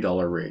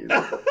 $3 raise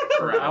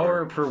Per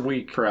hour or per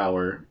week? per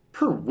hour?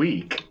 Per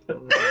week?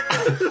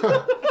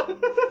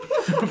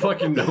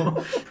 Fucking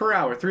no. Per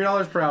hour.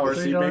 $3 per hour.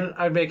 So you make...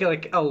 I'd make it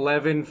like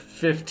 11,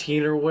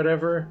 15 or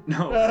whatever.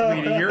 No,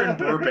 sweetie, you're in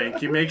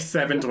Burbank. You make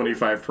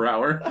 $7.25 per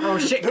hour. Oh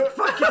shit!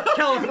 Fucking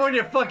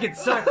California fucking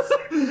sucks.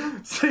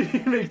 So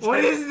you make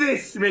What is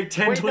this? You make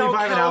 $10.25 Wait, no,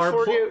 an hour.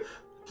 California-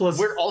 Plus,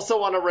 We're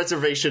also on a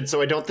reservation,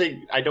 so I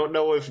don't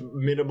know if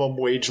minimum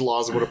wage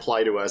laws would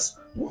apply to us.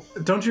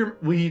 don't you?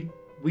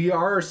 We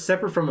are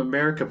separate from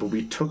America, but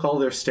we took all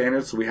their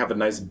standards, so we have a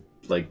nice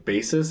like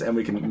basis, and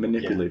we can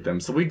manipulate them.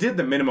 So we did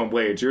the minimum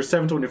wage. You're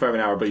 $7.25 an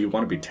hour, but you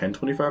want to be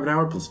 $10.25 an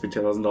hour plus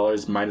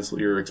 $15,000 minus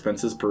your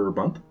expenses per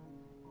month.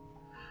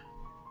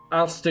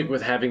 I'll stick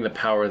with having the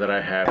power that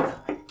I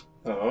have.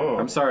 Oh.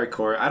 I'm sorry,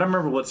 Corey. I don't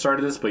remember what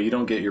started this, but you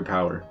don't get your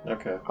power,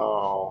 Okay.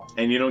 Oh.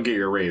 and you don't get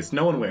your raise.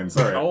 No one wins.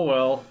 Sorry. Oh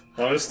well.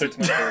 I'll just stick to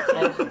my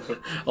character.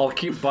 I'll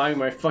keep buying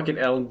my fucking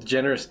Ellen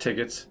DeGeneres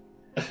tickets.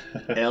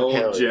 L Hell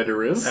yeah.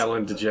 generous.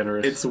 Ellen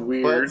DeGeneres. It's But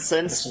weird.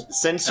 since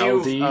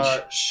LD.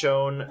 you've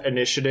shown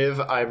initiative,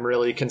 I'm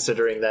really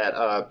considering that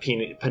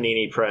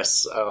panini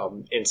press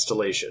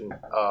installation.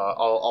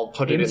 I'll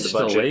put it in the budget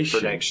for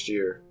Installation? next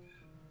year.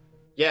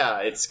 Yeah,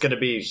 it's gonna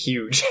be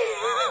huge.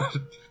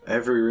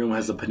 Every room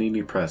has a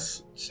panini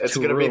press. It's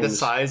two gonna be the rooms.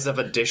 size of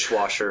a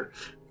dishwasher.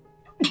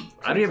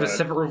 I don't have a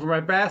separate room for my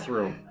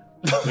bathroom.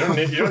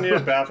 You don't need a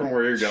bathroom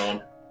where you're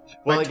going.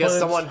 Well, My I guess toilet's-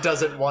 someone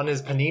doesn't want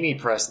his panini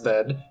press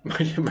then. My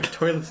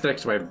toilet's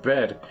next to my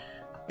bed.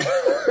 In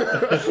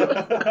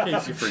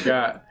case you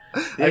forgot.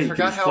 Yeah, you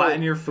forgot can how-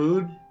 flatten your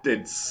food.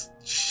 It's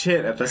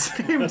shit at the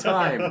same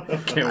time.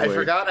 Can't I wait.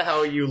 forgot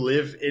how you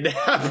live in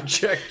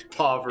abject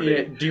poverty.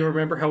 Yeah, do you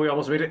remember how we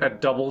almost made it a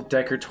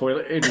double-decker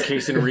toilet in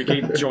case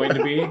Enrique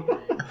joined me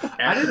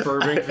at the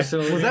Burbank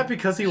facility? Was that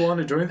because he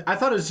wanted to join? I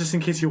thought it was just in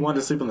case you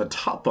wanted to sleep on the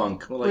top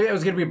bunk. Like, Oh, yeah, it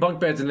was gonna be bunk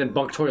beds and then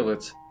bunk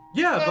toilets.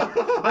 yeah,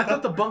 but I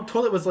thought the bunk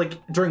toilet was like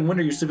during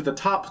winter you sleep at the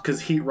top because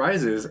heat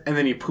rises and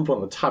then you poop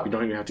on the top. You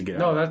don't even have to get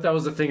No, out. that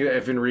was the thing that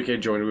if Enrique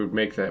joined, we would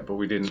make that, but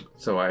we didn't.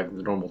 So I have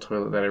the normal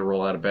toilet that I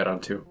roll out of bed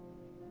onto.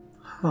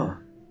 Huh.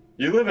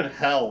 You live in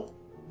hell.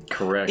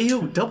 Correct.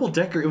 Ew, double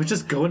decker. It would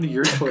just go into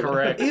your toilet.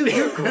 Correct. Ew,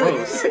 you're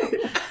gross.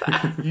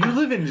 You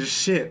live in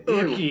shit. Ew.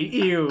 Ookie,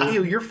 ew.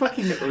 Ew, you're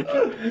fucking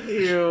ookie.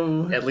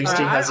 Ew. At least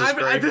he has his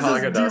great this is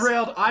Haagen-Dazs.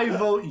 derailed. I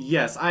vote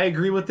yes. I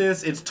agree with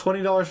this. It's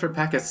 $20 for a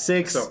pack of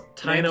 6. So,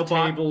 times Nanobot-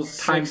 tables,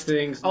 times six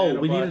things, Oh,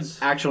 we need an nanobots.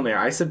 actual name.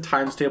 I said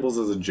times tables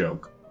as a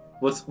joke.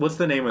 What's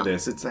the name of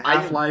this? It's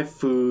Half-Life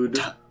food.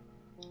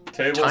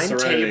 Table Serenity.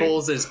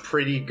 Timetables is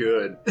pretty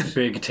good.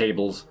 Big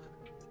tables.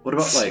 What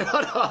about like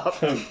Shut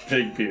up.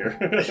 Big beer.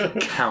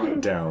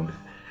 countdown?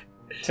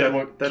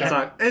 Table. That's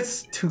not.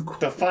 It's too cool.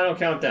 The final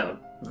countdown.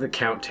 The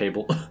count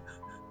table.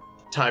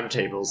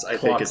 Timetables, I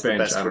Clock think, is the bench,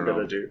 best I we're don't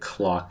gonna know. do.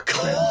 Clock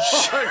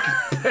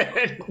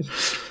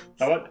bench.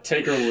 How about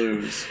take or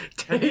lose?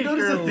 Have you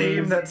noticed a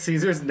theme that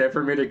Caesar's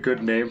never made a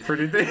good name for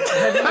anything?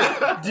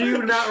 Do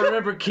you not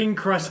remember King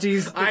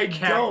Krusty's? I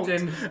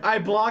Captain? don't. I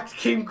blocked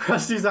King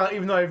Krusty's out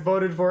even though I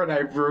voted for it and I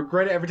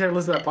regret it every time I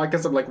listen to that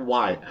podcast. I'm like,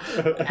 why?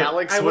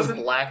 Alex I was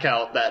wasn't-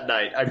 blackout that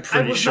night, I'm I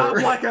pretty was sure.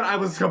 not blackout. I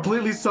was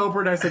completely sober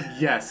and I said,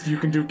 yes, you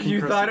can do King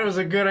You Krusty. thought it was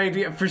a good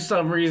idea for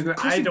some reason. I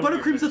Krusty don't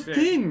Buttercream's a understand.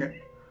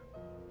 thing.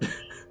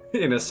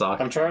 In a sock.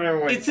 I'm trying to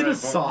remember what It's in a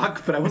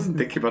sock, but I wasn't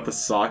thinking about the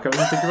sock. I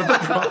was thinking about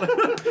the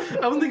product.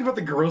 I wasn't thinking about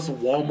the gross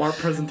Walmart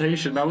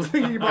presentation. I was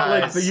thinking about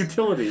like Guys. the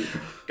utility.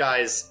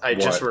 Guys, I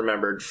just What?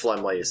 remembered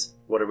Flemleys.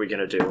 What are we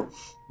gonna do?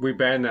 We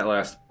banned that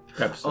last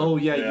episode. Oh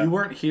yeah, Yeah. you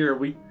weren't here.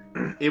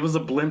 It was a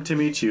blimp to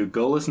meet you.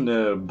 Go listen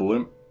to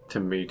Blimp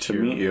to meet to you.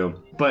 meet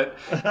you. But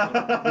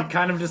we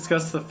kind of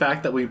discussed the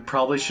fact that we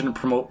probably shouldn't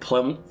promote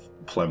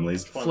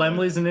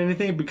Flemleys in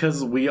anything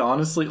because we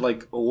honestly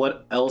like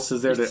what else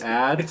is there to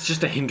add? It's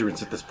just a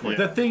hindrance at this point.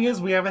 The thing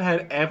is, we haven't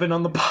had Evan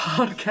on the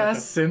podcast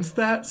since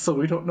that, so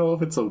we don't know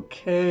if it's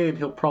okay, and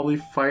he'll probably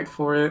fight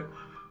for it.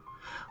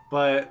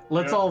 But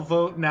let's all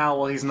vote now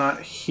while he's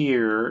not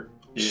here.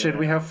 Yeah. Should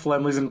we have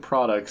Flemleys in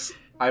products?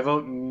 I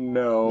vote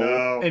no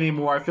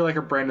anymore. I feel like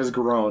our brand has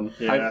grown.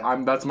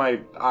 Yeah. That's my.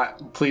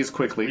 Please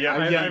quickly.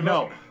 Yeah,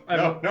 No.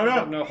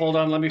 No, hold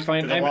on, let me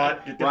find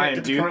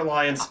Ryan, do you- current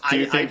alliance.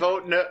 I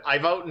vote no. I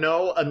vote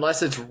no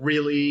unless it's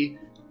really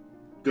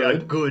a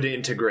good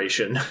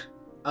integration.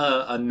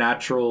 A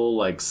natural,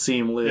 like,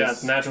 seamless. Yeah,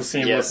 it's natural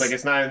seamless. Yes. Like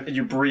it's not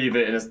you breathe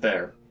it and it's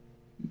there.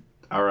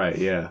 All right,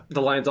 yeah.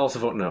 The Lions also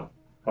vote no.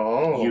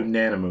 Oh.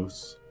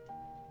 Unanimous.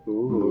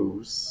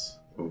 Moose.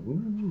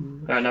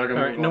 Alright, now we're gonna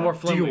All right, move no on. more Do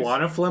Flemleys. you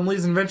want a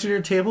Flemleys invention on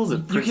your tables?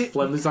 It puts can-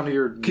 Flemleys onto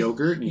your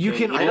yogurt. And You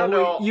can't can eat it?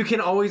 know. you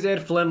can always add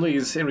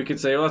Flemleys, and we could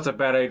say, "Oh, that's a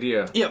bad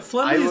idea." Yeah,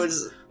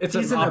 Flemleys. It's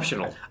he's an in a-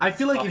 optional. I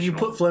feel like if you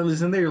put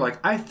Flemleys in there, you're like,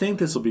 I think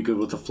this will be good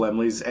with the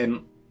Flemleys,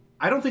 and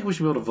I don't think we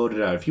should be able to vote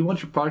it out. If you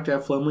want your product to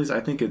have Flemleys,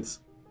 I think it's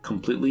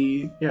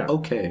completely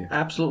okay.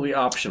 Absolutely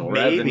optional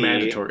rather than Maybe.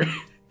 mandatory.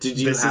 Did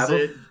you This have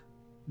is it.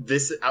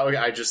 This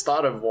I just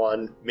thought of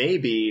one.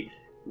 Maybe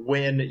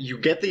when you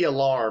get the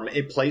alarm,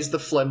 it plays the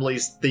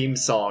Flemleys theme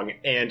song,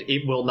 and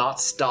it will not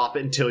stop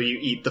until you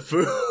eat the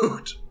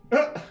food.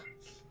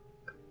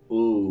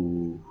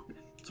 Ooh.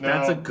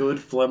 That's a good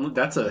Flemley.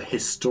 That's a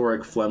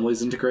historic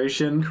Flemleys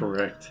integration.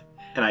 Correct.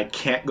 And I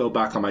can't go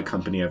back on my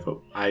company.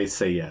 I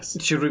say yes.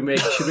 Should we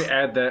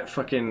add that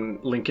fucking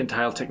Lincoln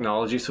tile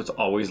technology so it's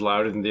always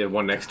louder than the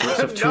one next to it?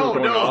 So if two are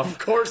going of off,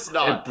 course it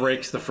not.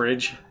 breaks the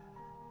fridge.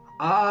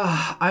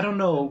 I don't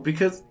know,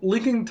 because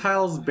Lincoln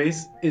Tiles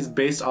is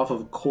based off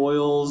of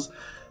coils.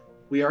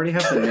 We already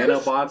have the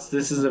nanobots.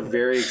 This is a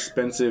very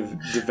expensive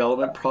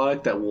development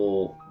product that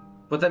will...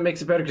 But that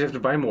makes it better because you have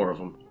to buy more of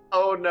them.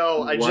 Oh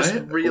no! I just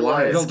What?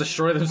 realized. They'll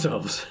destroy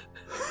themselves.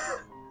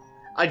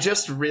 I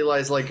just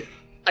realized, like,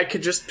 I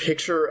could just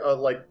picture a,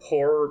 like,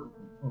 poor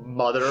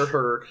mother,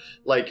 her,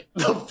 like,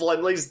 the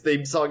Flemleys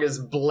theme song is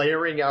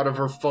blaring out of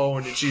her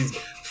phone, and she's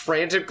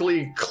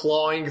frantically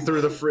clawing through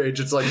the fridge.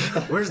 It's like,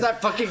 where's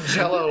that fucking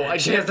Jello? I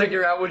can't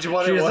figure out which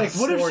one it was. Like,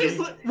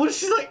 what if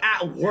she's like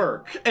at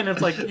work and it's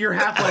like your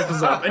half-life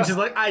is up and she's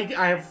like, I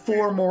have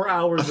 4 more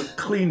hours of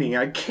cleaning.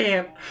 I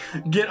can't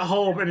get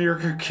home, and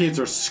your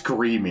kids are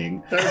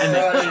screaming and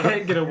they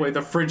can't get away.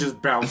 The fridge is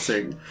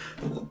bouncing.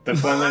 The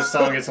Flemleys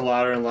song gets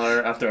louder and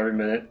louder after every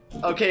minute.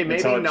 Okay, maybe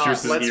Until it not.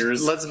 pierces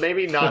ears. Let's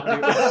maybe not do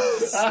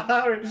this.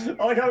 I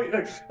like how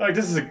like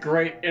this is a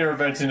great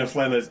intervention of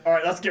Flemleys. All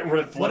right, let's get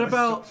rid of Flemleys. What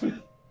about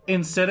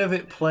instead of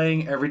it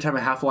playing every time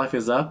a Half-Life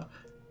is up,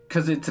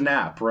 because it's an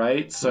app,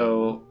 right?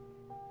 So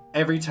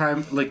every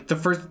time, like the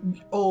first,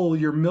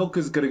 your milk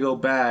is gonna go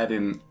bad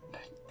in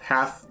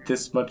half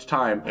this much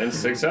time. in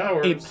 6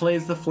 hours? It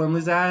plays the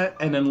Flemleys ad,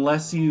 and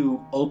unless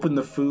you open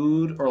the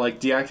food or like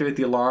deactivate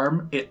the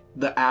alarm,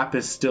 the app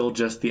is still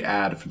just the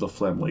ad for the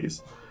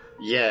Flemleys.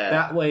 Yeah.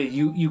 That way,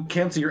 you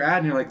cancel your ad,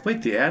 and you're like,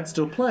 wait, the ad's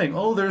still playing.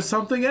 Oh, there's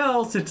something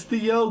else. It's the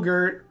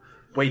yogurt.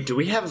 Wait, do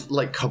we have,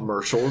 like,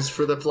 commercials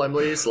for the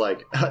Flemleys?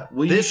 Like,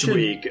 We this should-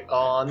 week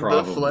on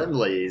Probably. the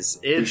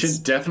Flemleys, You it's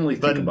should definitely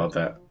think about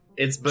that.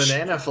 it's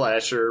Banana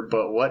Flasher,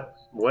 but what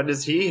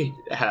does he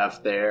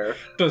have there?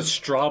 Does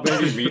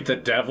Strawberry meet the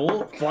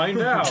devil? Find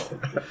out.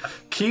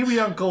 Kiwi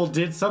Uncle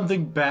did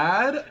something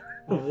bad?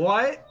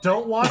 What?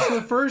 Don't watch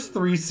the first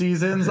 3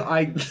 seasons.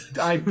 I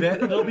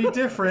bet it'll be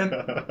different.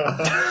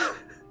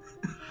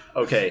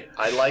 Okay,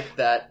 I like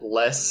that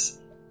less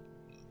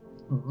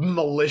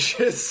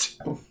malicious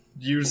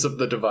use of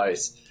the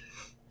device.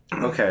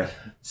 Okay,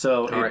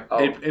 so right.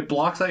 it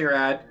blocks out your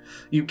ad.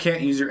 You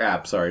can't use your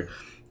app, sorry.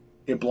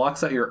 It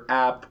blocks out your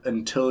app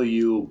until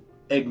you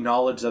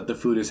acknowledge that the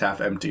food is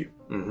half empty.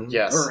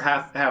 Yes, Or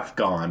half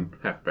gone.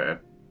 Half bad.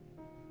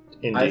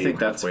 indeed. I think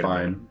that's Wait a minute.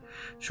 fine.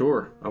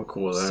 Sure, I'm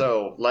cool with that.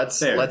 So let's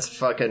There.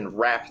 fucking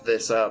wrap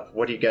this up.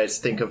 What do you guys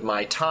think of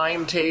my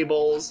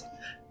timetables?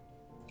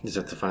 Is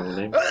that the final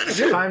name?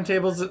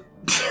 Timetables.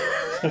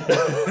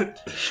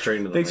 Straight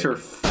into the Thanks for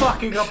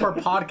fucking up our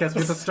podcast.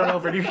 We have to start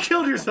over. And you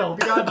killed yourself.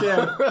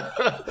 Goddamn.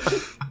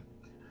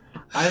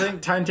 I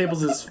think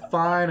timetables is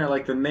fine. I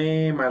like the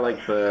name. I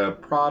like the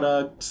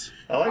product.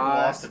 I like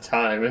Lost to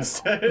Time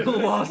instead.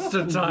 Lost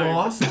to time.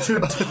 Lost to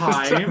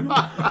time.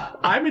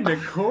 I'm into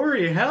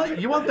Corey. Hell,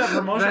 you want that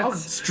promotion? I'll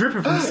strip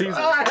it from season.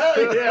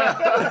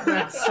 Yeah.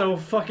 That's so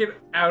fucking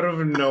out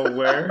of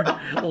nowhere.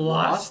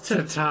 Lost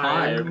to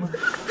time.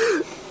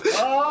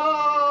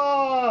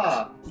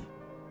 Ah!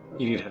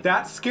 You need to have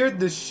That scared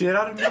the shit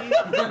out of me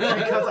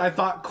because I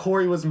thought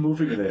Corey was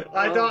moving it.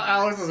 I thought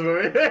Alex was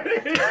moving.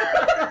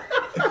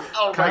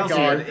 Oh my Kyle's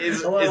god! here.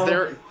 Is Hello.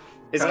 there?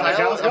 Is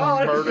Kyle's Kyle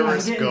gone. a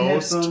murderous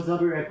ghost? I'll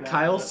be right back.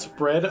 Kyle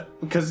spread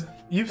because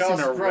you've Kyle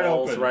seen our spread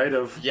walls, open. right?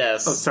 Of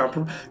Yes. of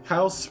soundproof.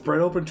 Kyle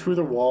spread open 2 of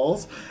the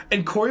walls,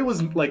 and Corey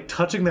was like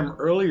touching them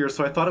earlier,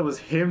 so I thought it was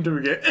him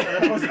doing it.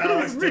 That was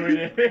Alex doing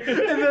it. And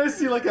then I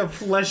see like a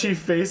fleshy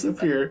face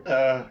appear.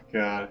 Oh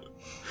god.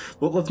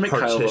 Well, let's make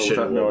Kyle vote Partition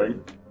without woman.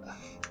 knowing.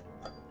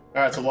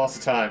 Alright, so lost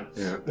of time.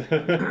 Yeah.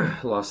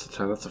 Lost the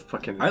time. That's a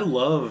fucking. I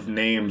love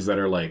names that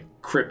are like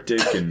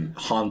cryptic and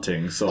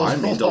haunting, so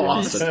I'm into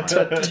Lost of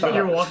Time. When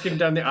you're walking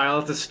down the aisle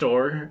at the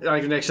store,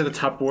 like next to the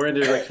Tupperware, and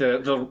there's like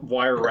the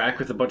wire rack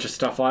with a bunch of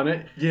stuff on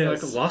it. Yes. You're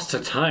like, Lost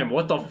to Time.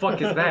 What the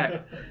fuck is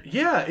that?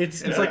 Yeah,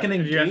 it's like an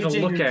You have to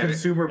engaging look at it.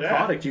 consumer Yeah.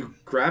 product. You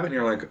grab it and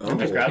you're like, oh,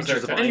 just grabs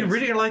their and you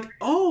read it, you're like,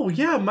 oh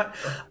yeah,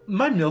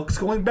 my milk's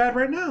going bad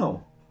right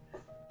now.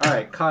 All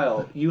right,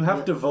 Kyle, you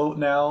have to vote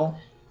now.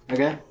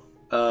 Okay.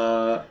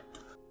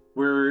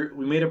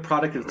 We made a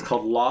product that's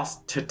called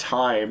Lost to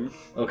Time.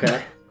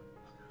 Okay.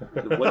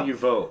 What do you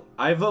vote?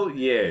 I vote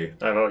yay.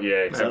 I vote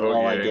yay. Is that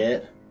all I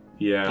get?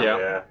 Yeah.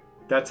 Yeah.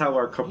 That's how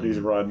our companies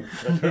run.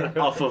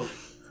 Off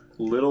of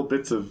little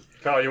bits of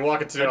Kyle, you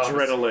walk into the office.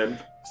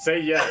 adrenaline.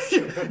 Say yes.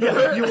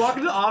 Yeah, you walk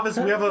into the office,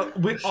 our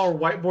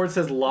whiteboard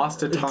says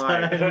Lost to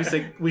Time,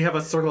 and we have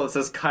a circle that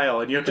says Kyle,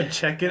 and you have to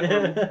check it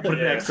or put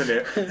an X in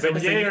it. Say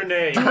yay or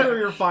nay. Do it or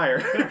you're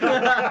fired.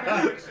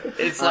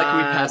 It's like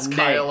we pass nay.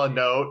 Kyle a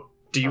note.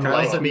 Do you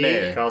Kyle's like a me?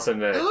 nay. Kyle said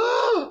nay.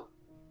 What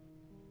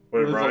What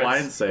did did the Ryan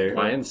lions say?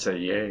 Lions say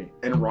yay.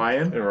 And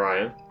Ryan? And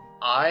Ryan.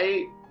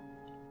 I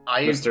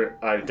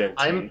Mr. Identity.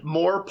 I'm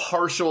more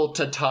partial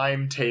to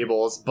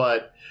timetables,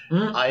 but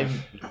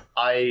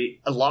I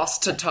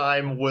Lost to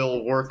Time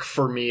will work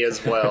for me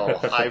as well.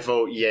 I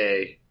vote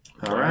yay.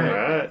 All right.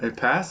 Alright. It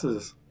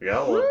passes. We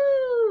got one.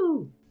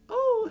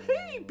 Oh,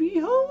 hey,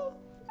 Beho.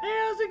 Hey,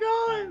 how's it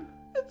going?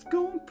 It's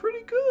going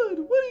pretty good.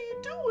 What are you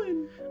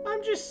doing?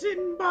 I'm just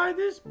sitting by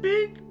this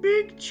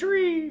big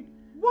tree.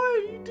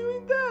 Why are you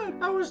doing that?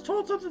 I was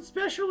told something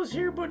special is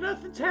here, but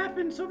nothing's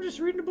happened, so I'm just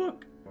reading a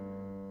book.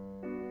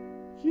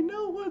 You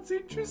know what's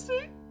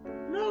interesting?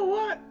 No,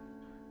 what?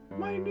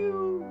 My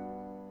new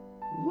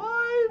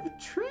live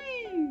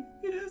tree.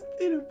 It has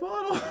in a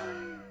bottle.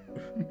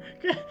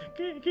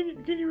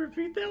 Can you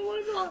repeat that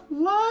one?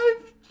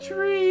 Live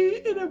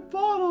tree in a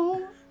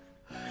bottle.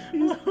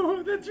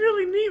 Oh, that's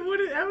really neat.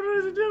 How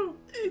does it do?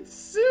 It's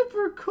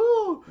super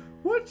cool.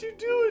 What you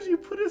do is you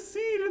put a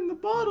seed in the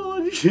bottle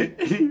and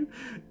it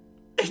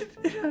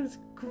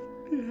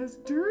has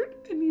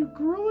dirt and you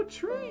grow a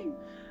tree.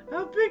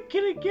 How big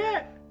can it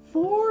get?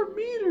 4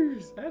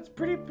 meters. That's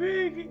pretty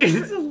big.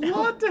 It's a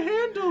lot to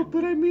handle,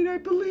 but I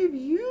believe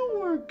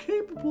you are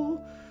capable.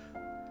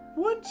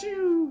 Once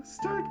you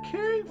start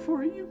caring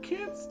for it, you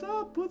can't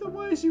stop.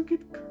 Otherwise, you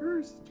get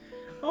cursed.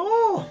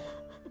 Oh!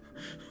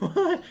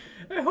 Well,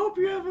 I hope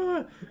you have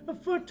a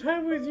fun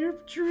time with your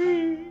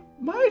tree.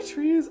 My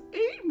tree is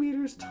 8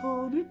 meters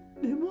tall, and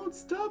it won't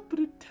stop, but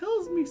it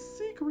tells me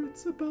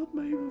secrets about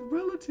my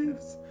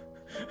relatives.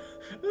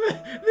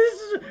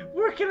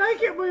 Where can I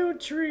get my own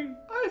tree?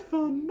 I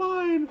found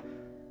mine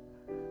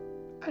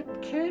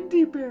at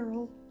Candy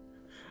Barrel.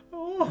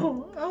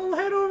 Oh, I'll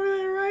head over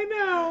there right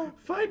now.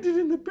 Find it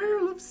in the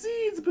barrel of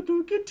seeds, but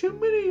don't get too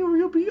many or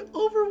you'll be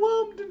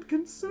overwhelmed and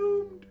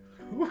consumed.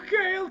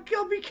 Okay,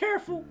 I'll be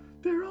careful.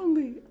 They're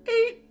only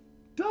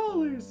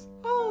 $8.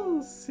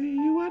 I'll see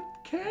you at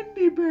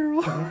Candy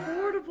Barrel.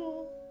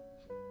 Affordable.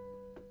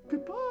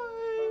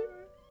 Goodbye.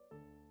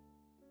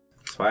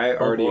 So I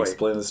already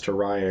explained this to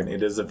Ryan.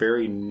 It is a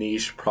very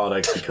niche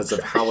product because of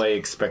how I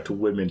expect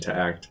women to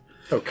act.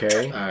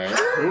 Okay. Alright.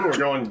 Ooh, we're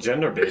going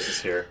gender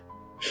basis here.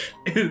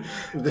 The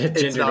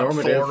It's gender not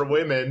normative. for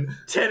women.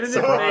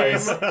 Tentative name.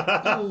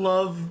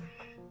 Love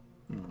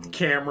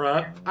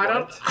camera.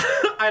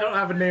 I don't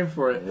have a name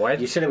for it. What?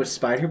 You said it was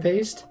spider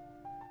paste?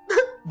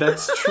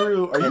 That's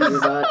true. Are you?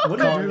 What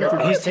are you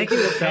doing? He's taking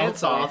the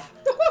pants off.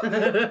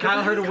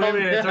 Kyle heard of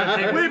women and started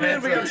taking the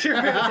Women, pants we off. got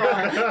your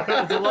pants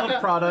on. It's a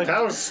love product.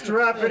 Kyle,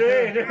 strap it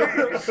in.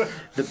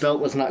 The belt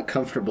was not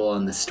comfortable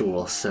on the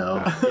stool,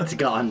 so it's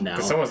gone now.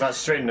 Someone's not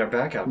straightening their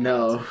back up.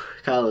 No,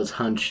 Kyle is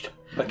hunched.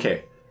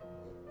 Okay.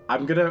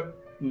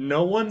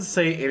 No one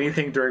say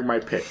anything during my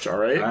pitch,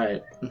 alright?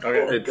 Alright.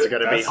 Okay, It's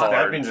gonna be That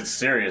hard. means it's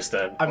serious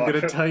then. I'm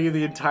gonna tell you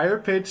the entire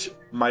pitch,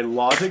 my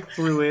logic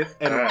through it,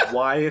 and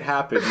why it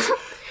happens.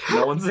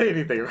 No one say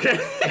anything, okay?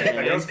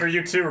 That goes for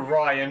you too,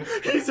 Ryan.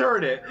 He's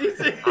heard it.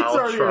 He's I'll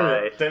already heard try.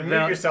 it. Then mute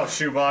Now- yourself,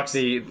 shoebox.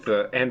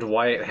 The and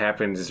why it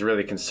happens is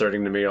really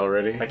concerning to me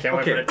already. I can't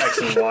Okay. wait for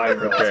the X and Y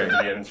relative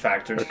to be in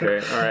factors. Okay,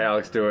 alright,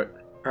 Alex, do it.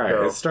 Alright,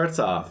 Go. it starts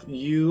off.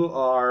 You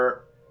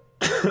are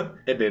an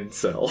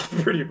incel,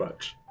 pretty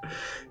much.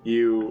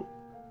 You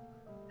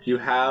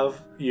have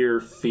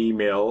your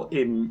female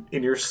in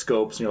your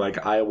scopes, and you're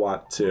like, I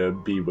want to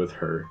be with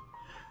her.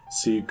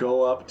 So you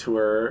go up to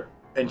her,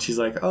 and she's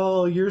like,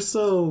 oh, you're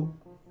so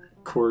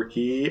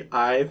quirky.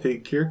 I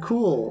think you're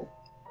cool,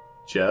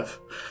 Jeff.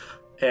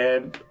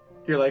 And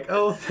you're like,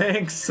 oh,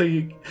 thanks. So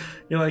you're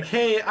like,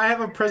 hey, I have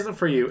a present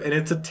for you, and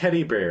it's a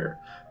teddy bear.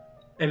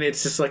 And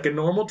it's just like a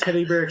normal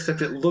teddy bear,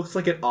 except it looks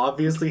like it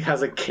obviously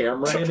has a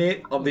camera in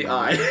it on the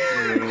eye.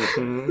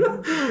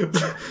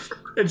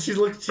 And she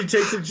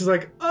takes it, she's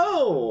like,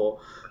 oh.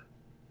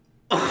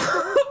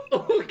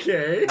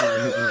 Okay.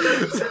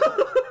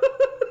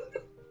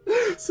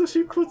 So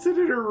she puts it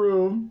in her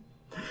room.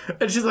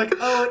 And she's like,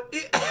 oh,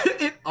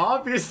 it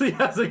obviously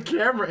has a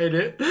camera in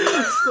it.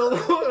 So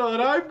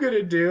what I'm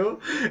gonna do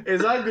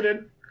is I'm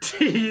gonna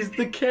tease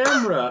the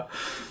camera.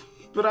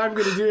 But I'm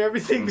gonna do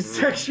everything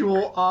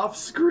sexual off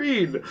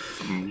screen.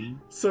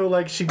 So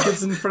like she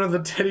gets in front of the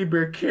teddy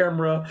bear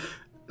camera,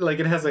 like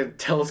it has a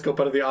telescope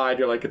out of the eye, and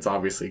you're like, it's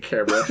obviously a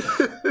camera.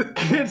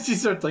 And she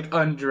starts like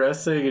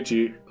undressing, and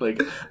she like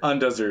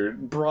undoes her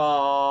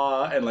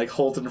bra and like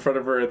holds it in front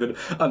of her, and then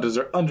undoes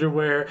her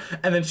underwear,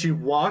 and then she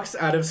walks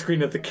out of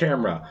screen at the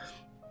camera.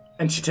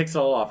 And she takes it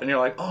all off, and you're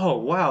like, oh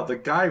wow, the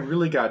guy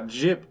really got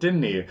gypped,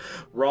 didn't he?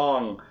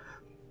 Wrong.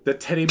 The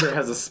teddy bear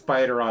has a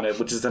spider on it,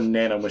 which is a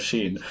nano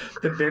machine.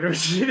 The nano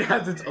machine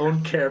has its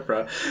own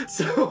camera,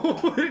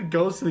 so it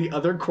goes to the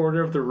other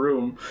corner of the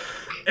room,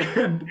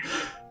 and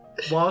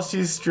while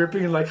she's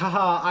stripping, like,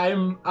 haha,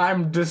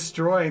 I'm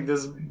destroying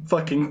this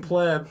fucking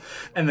pleb,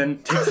 and then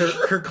takes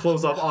her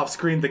clothes off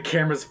screen. The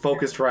camera's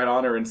focused right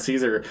on her and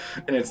sees her,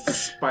 and it's the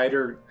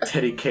spider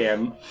teddy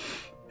cam,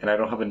 and I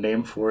don't have a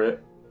name for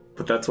it.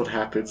 But that's what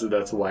happens, and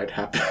that's why it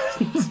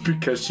happens.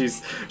 Because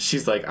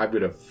she's like, I'm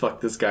gonna fuck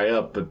this guy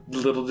up, but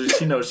little does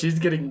she know she's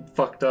getting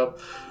fucked up.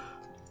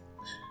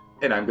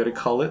 And I'm gonna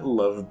call it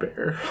Love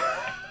Bear.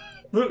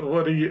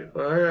 What are you?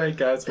 Alright,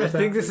 guys. I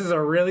think this is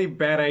a really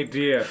bad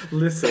idea.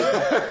 Listen.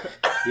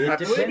 It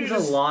depends a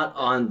lot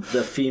on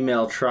the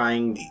female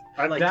trying,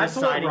 like, That's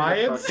what deciding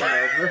Ryan to fuck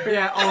her over.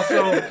 Yeah,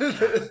 also, I think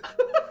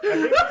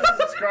this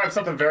describes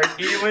something very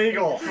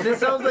illegal. this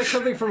sounds like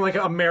something from like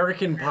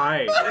American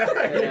Pie.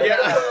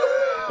 Yeah.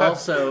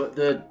 Also,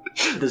 the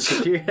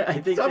superior, I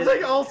think I'm that-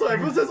 saying also.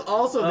 Everyone says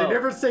also. They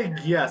never say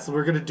yes,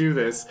 we're gonna do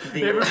this.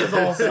 They never says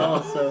also.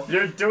 also,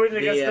 You're doing it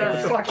against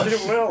their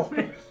fucking will.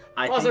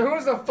 I Also, think,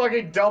 who's the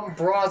fucking dumb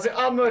bras?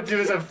 I'm gonna do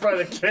this in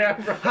front of the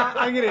camera.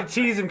 I'm gonna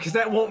tease him because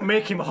that won't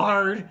make him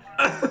hard.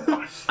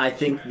 I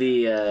think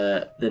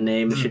the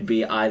name should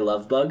be I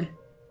Love Bug.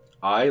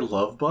 I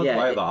love bug.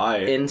 Why the I?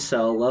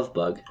 Incel Love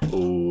Bug.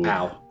 Ooh,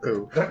 Ow.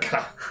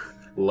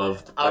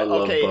 love. I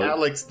love Okay, bug.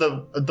 Alex,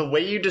 the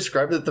way you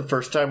described it the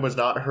first time was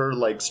not her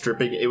like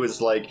stripping. It was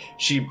like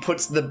she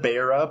puts the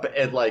bear up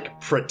and like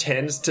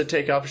pretends to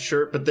take off her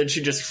shirt, but then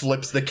she just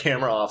flips the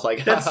camera off.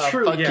 Like, That's haha,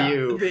 true. Fuck Yeah,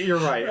 you. you're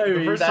right.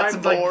 The first That's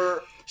time, like,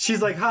 more.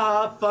 she's like,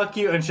 ha, fuck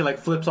you, and she like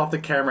flips off the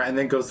camera and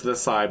then goes to the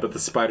side, but the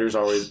spider's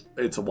always,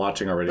 it's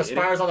watching already. The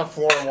spider's on the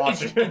floor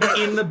watching. It's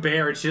in the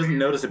bear, and she doesn't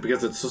notice it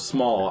because it's so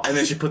small, and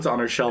then she puts it on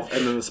her shelf,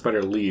 and then the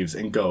spider leaves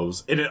and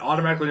goes. And it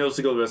automatically knows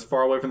to go as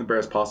far away from the bear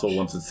as possible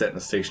once it's set in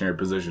a stationary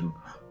position.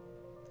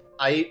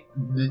 I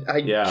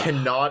Yeah.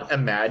 cannot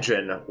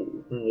imagine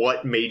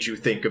what made you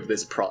think of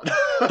this product.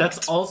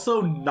 That's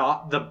also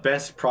not the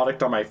best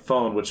product on my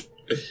phone, which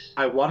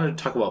I wanted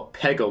to talk about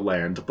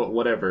Pegoland, but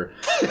whatever.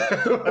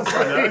 That's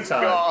for another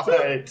time.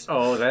 God,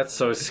 Oh, that's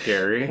so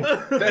scary.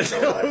 that's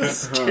so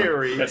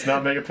scary. Let's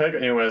not make a pig.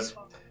 Anyways,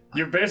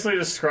 you're basically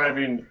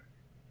describing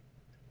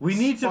We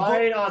need to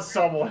spying on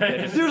someone.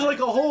 There's like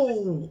a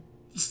whole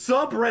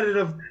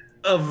subreddit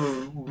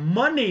of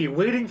money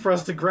waiting for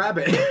us to grab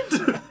it.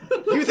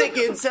 You think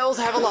incels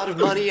have a lot of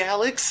money,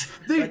 Alex?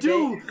 They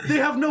do. They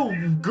have no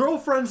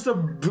girlfriends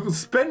to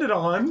spend it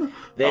on.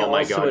 They Oh my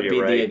also God, would be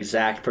you're right. the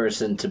exact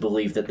person to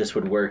believe that this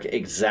would work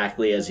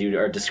exactly as you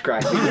are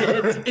describing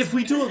it. If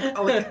we do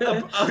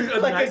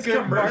a nice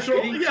good commercial,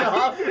 marketing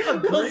job.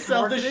 They'll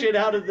sell the shit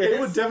out of this. it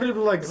would definitely be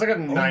like, It's like a oh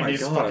my 90s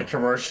God. fucking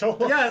commercial.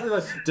 Yeah, they're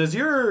like, does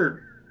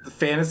your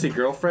fantasy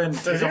girlfriend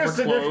Does take your off her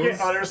significant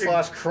clothes?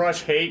 other /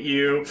 crush hate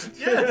you?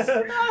 Yes.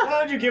 Why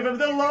don't you give him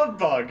the love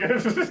bug?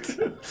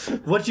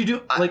 What you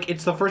do, like,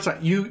 it's the first time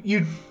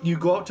you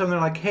go up to them,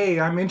 they're like, hey,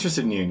 I'm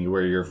interested in you, and you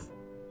wear your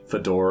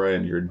fedora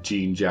and your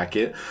jean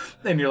jacket,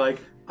 and you're like,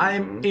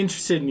 I'm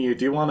interested in you,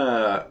 do you want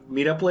to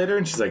meet up later?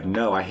 And she's like,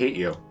 no, I hate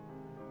you.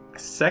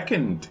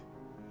 Second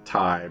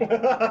time,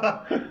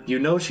 you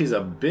know she's a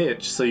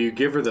bitch, so you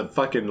give her the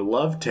fucking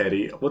love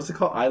teddy. What's it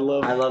called? I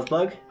love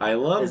Bug.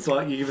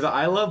 bug. You give her the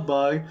I love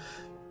bug,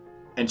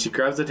 and she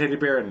grabs the teddy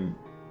bear, and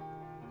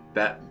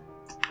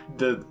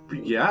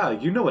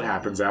you know what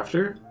happens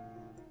after.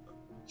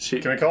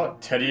 Can we call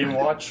it Teddy and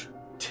Watch?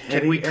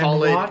 Teddy we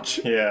call and it- Watch?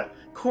 Yeah.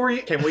 Corey,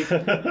 Can we?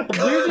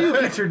 where do you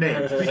get your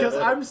names? Because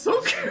I'm so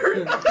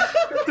curious.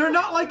 They're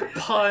not like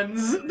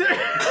puns.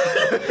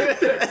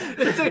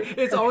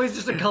 It's always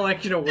just a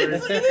collection of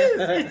words. It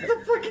is. It's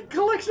the fucking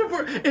collection of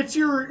words. It's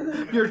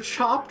your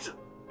chopped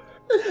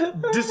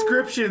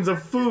descriptions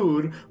of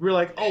food. We're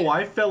like, oh,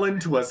 I fell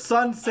into a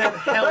sunset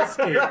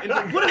hellscape. It's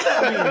like, what does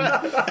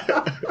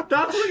that mean?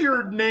 That's what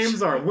your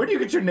names are. Where do you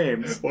get your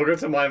names? Welcome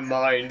to my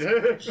mind.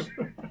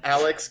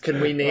 Alex,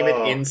 can we name it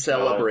In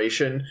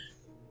Celebration?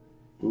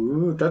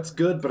 Ooh, that's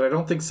good, but I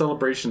don't think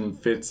celebration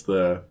fits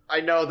the. I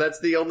know, that's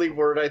the only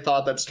word I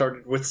thought that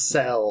started with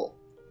cell.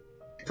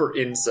 For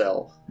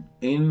incel.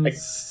 In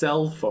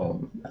cell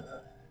phone.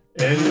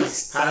 How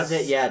does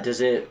it? Yeah.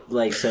 Does it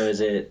like? So is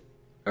it?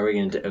 Are we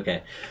gonna do?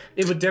 Okay.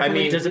 It would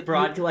definitely. Does it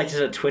broadcast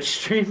a Twitch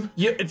stream?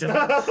 Yeah, it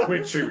just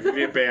Twitch stream could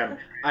be a ban.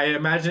 I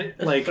imagine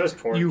like There's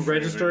porn you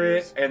streamers register we it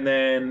use. and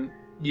then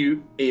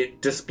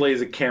it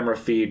displays a camera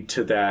feed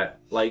to that.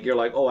 Like you're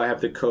like, oh, I have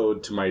the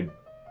code to my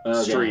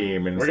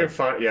stream, and We're it's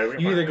gonna like, find. Yeah, we can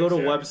you find either go to a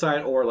links, yeah.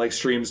 website or like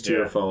streams to Yeah.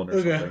 your phone or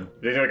Okay. something.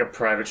 They do like a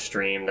private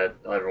stream that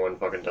everyone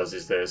fucking does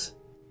these days.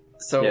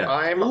 So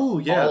I'm Ooh,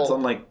 yeah, all, it's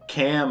on like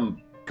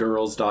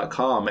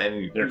camgirls.com, and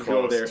you You're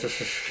go there. close.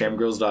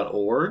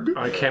 Camgirls.org.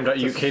 On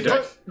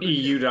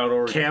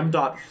cam.uk.eu.org.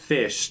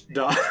 Cam.fish.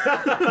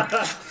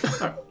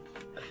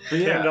 But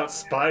Yeah. yeah,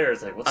 Spire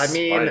is like, what's I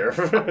mean,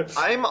 Spire?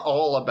 I'm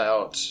all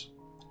about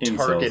Incels.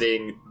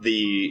 targeting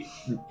the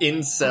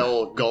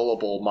incel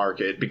gullible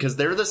market because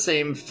they're the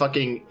same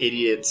fucking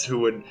idiots who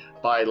would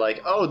buy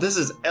like, oh, this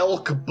is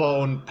elk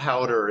bone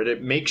powder and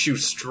it makes you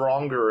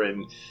stronger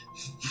and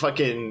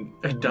fucking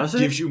Does it?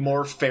 gives you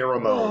more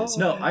pheromones.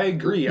 No, I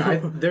agree.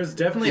 There's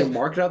definitely a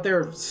market out there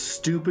of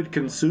stupid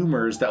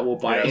consumers that will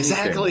buy Yeah. anything.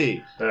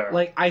 Exactly. There.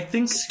 Like, I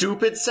think,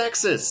 Stupid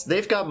sexists.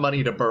 They've got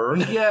money to burn.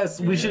 yes,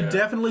 we should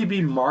definitely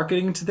be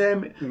marketing to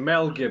them.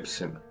 Mel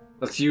Gibson.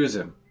 Let's use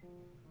him.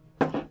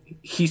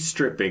 He's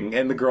stripping,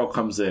 and the girl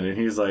comes in, and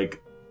he's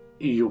like,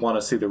 "You want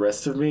to see the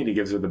rest of me?" And he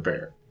gives her the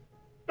bear.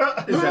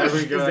 Is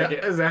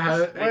that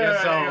how? I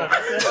guess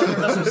so.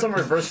 That's some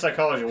reverse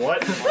psychology.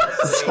 What?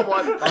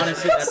 Someone,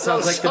 Honestly, that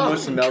sounds like the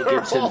most Mel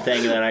Gibson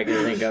thing that I can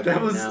think of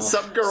right now.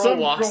 some girl Some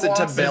walks girl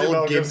into walks into Mel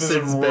Mel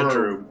Gibson's Gibson's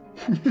bedroom.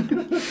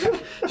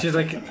 She's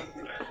like,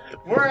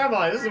 Where am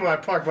I? This is where I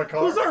park my car.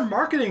 Who's our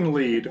marketing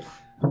lead?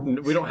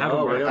 we don't have Oh,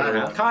 a we marketing.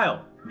 don't have-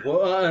 Kyle.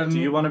 What? Do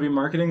you want to be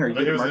marketing? Are you I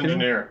think good it at was marketing?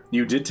 engineer.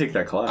 You did take that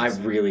I class.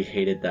 really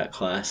hated that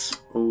class.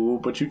 Ooh,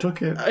 but you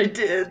took it. I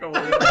did.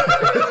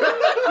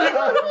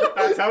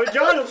 That's how we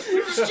got him.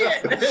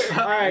 Shit.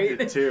 All I did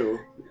right. too.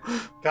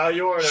 Kyle,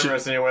 you weren't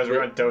interested anyways. We're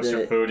gonna dose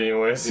your food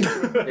anyways.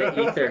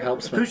 The ether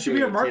helps my Who should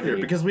be a marketer?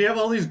 creativity. Because we have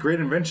all these great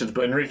inventions,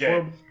 but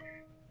Enrique.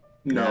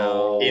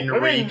 No. I mean,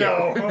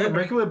 Enrico. no.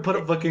 Enrique would put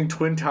up fucking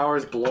twin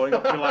towers blowing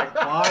up. You're like,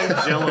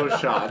 buy Jello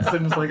shots,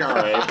 and it's like, all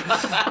right.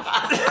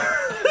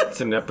 It's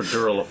an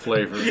epidural of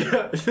flavor.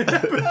 Yeah,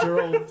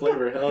 epidural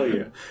flavor. Hell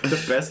yeah.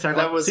 The best tagline.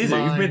 That was Caesar,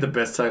 you've mine. made the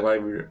best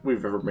tagline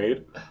we've ever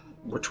made.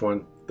 Which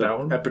one? The That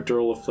one?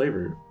 epidural of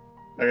flavor.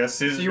 I guess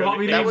Caesar's Do you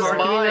want me to That be was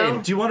marketing mine.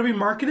 now? Do you want to be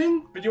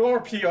marketing? But you are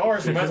PR, so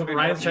you might as well be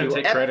Ryan's trying to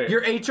take Ep- credit.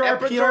 Your HR,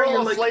 PR, Epidural you're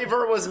of like,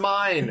 flavor was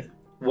mine.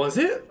 was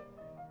it?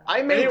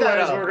 I made that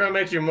Anyways, up. we're gonna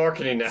make you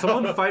marketing now.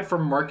 Someone fight for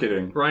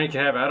marketing. Ryan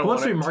can have it. I don't Who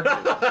wants want to be it.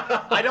 marketing?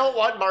 I don't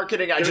want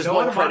marketing. I just No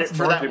want one credit wants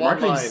for that marketing. one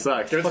Marketing line.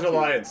 sucks. Give it to Fuck the you.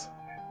 Lions.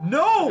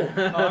 No!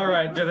 All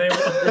right, do they?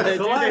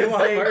 The Lions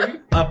say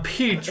a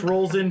peach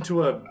rolls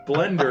into a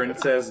blender and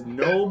says,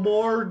 "No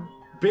more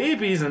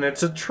babies," and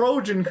it's a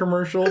Trojan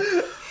commercial.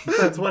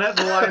 That's what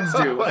the Lions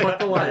do. Fuck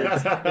the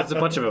Lions. It's a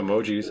bunch of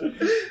emojis.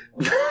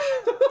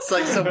 It's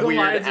like some The weird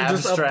Lions are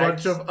just a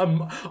abstract. bunch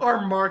of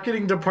our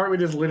marketing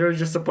department is literally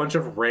just a bunch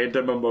of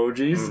random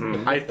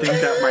emojis. I think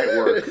that might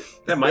work.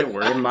 That might It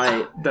work.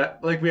 might.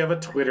 That like we have a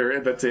Twitter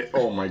and that's it.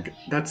 Oh my god,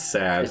 that's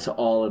sad. It's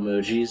all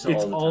emojis.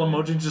 It's the all time.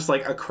 emojis, just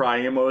like a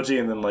crying emoji,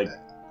 and then like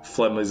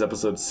Flemley's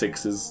episode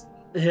 6 is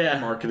Yeah.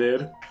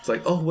 marketed. It's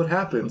like, oh, what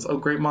happens? Oh,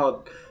 Great Maw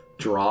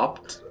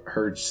dropped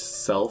her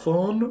cell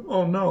phone.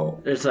 Oh no.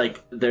 There's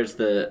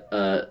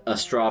the a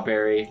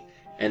strawberry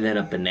and then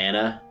a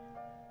banana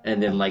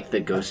and then like the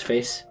ghost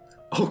face.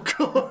 Oh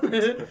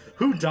god.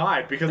 Who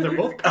died? Because they're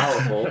both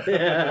powerful.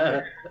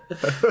 Yeah.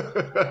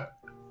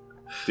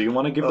 Do you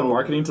want to give the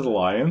marketing to the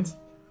Lions?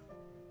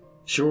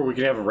 Sure, we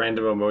can have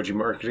random emoji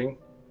marketing.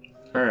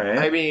 All right.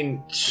 I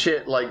mean,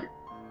 shit, like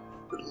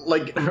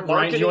Ryan, do you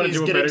marketing wanna is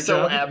do a getting better so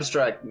job?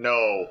 abstract.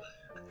 No.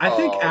 I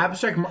think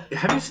abstract.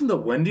 Have you seen the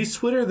Wendy's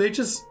Twitter? They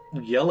just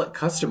yell at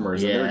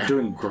customers, and Yeah. they're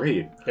doing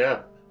great.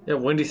 Yeah. Yeah,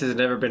 Wendy's has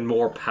never been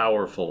more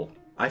powerful.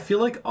 I feel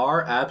like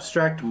our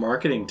abstract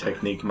marketing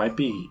technique might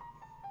be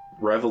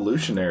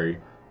revolutionary,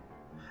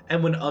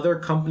 and when other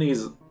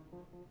companies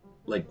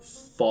like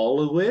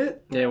follow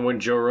it, Yeah, when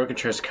Joe Rogan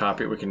tries to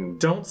copy it, we can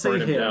don't say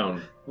burn him. him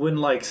down. When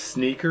like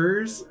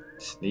sneakers,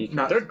 Sneak.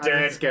 not They're I mean,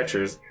 dead.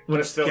 Skechers. When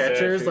They're still dead,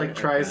 Skechers too. like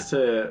tries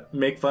to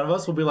make fun of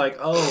us, we'll be like,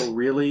 "Oh,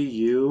 really?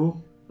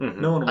 You?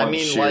 No one wants I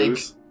mean, like,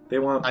 shoes. They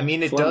want. I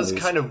mean, it does Flemleys."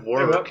 kind of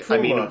What about work. I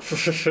mean,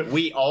 Puma?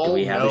 we all Do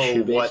we have a know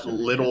shoe what basement?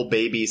 Little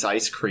Baby's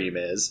ice cream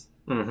is.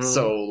 Mhm.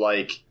 So,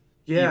 like,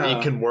 Yeah,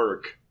 it can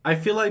work. I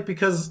feel like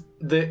because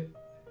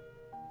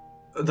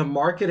the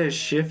market has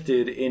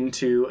shifted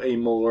into a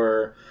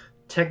more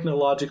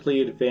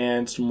technologically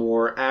advanced,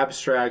 more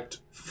abstract,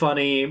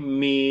 funny,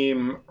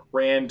 meme,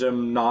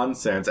 random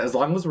nonsense. As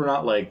long as we're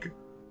not like,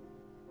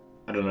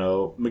 I don't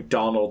know,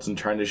 McDonald's and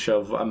trying to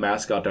shove a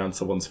mascot down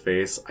someone's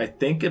face, I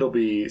think it'll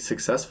be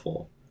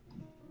successful.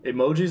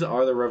 Emojis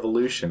are the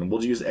revolution.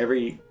 We'll use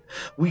every.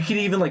 We could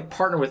even like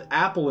partner with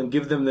Apple and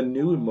give them the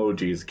new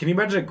emojis. Can you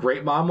imagine a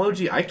Great Mom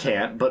emoji? I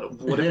can't, but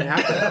what if it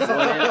happens?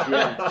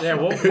 Yeah. Yeah,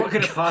 what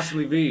could it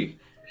possibly be?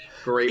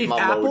 Great If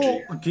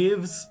Momoji. Apple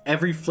gives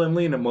every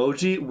Flimley an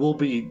emoji, we'll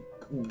be.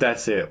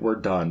 That's it. We're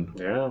done.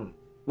 Yeah.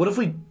 What if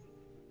we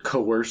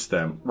coerce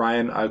them,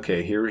 Ryan?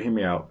 Okay, hear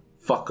me out.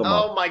 Fuck them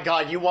up. Oh my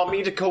god, you want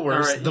me to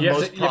coerce All right, the you have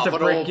most to- you have to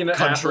break profitable into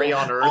country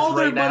Apple. on earth All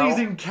their right now? money's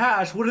in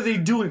cash. What are they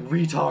doing,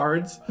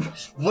 retards?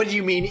 What do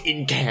you mean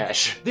in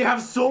cash? They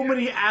have so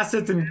many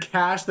assets in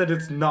cash that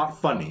it's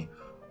not funny.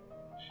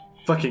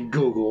 fucking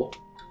Google.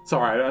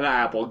 Sorry, not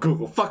Apple.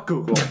 Google. Fuck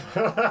Google.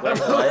 Wait,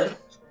 what?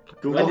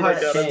 Google When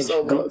did has. that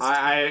change?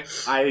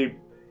 I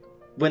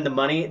When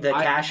the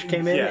cash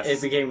came in, yes.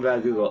 it became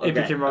about Google. Okay, it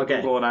became on okay.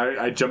 Google, and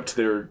I jumped to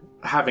their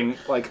having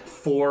like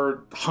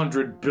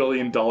 $400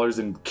 billion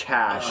in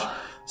cash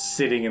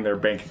sitting in their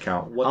bank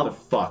account. What the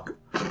fuck?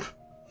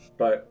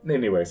 But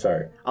anyway,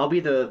 sorry. I'll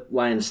be the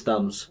lion's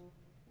thumbs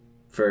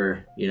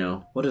for,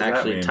 What does that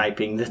actually mean?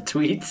 typing the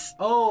tweets.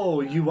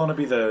 Oh, you want to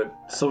be the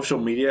social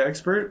media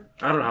expert?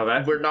 I don't know how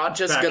that. We're not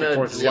just back and gonna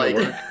forth is gonna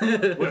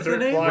work. What's the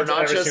name? We're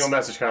not every just- single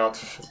message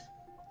count.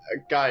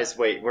 Guys,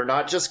 wait, we're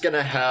not just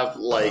gonna have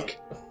like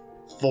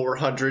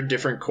 400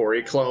 different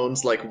Corey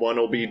clones. Like one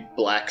will be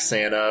Black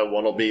Santa,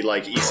 one will be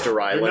like Easter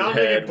You're Island not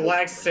head, making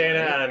Black Santa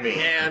out of me.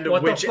 and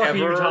What the whichever. fuck are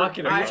you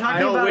talking about? Are you talking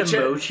No, about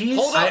whichever- emojis?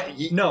 Hold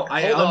on.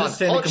 I Hold on.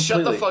 understand it Shut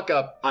the completely. fuck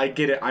up. I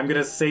get it. I'm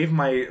gonna save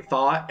my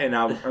thought, and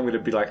I'm gonna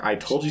be like, "I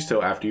told you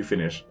so." After you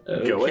finish, go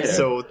Okay. ahead.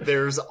 So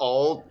there's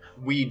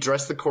we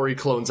dress the Corey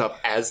clones up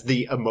as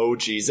the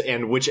emojis,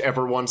 and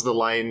whichever ones the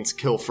lions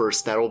kill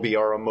first, that'll be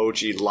our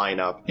emoji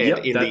lineup, and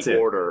Yep, in that's the it.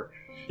 order.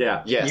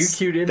 yeah, Yes, You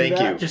cued into thank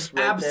that? you. Just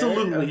right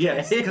absolutely there?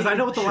 yes. Okay. Because I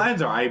know what the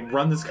lines are. I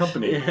run this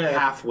company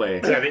halfway.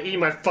 Yeah, they eat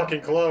my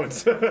fucking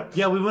clones.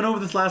 Yeah, we went over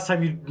this last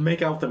time. You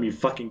make out with them. You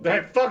fucking.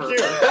 Hey, fuck you,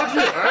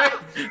 alright?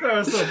 That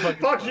was so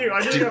fucking. Fuck you,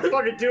 I didn't even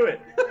fucking do it.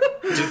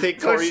 Do you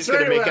think Like, Corey's gonna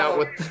straight make out out.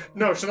 with?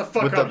 No, shut the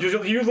fuck With up.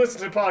 the- You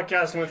listen to the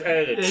podcast when it's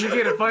edited.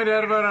 You're gonna find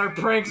out about our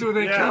pranks when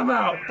they Yeah, come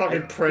out.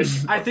 Fucking prick.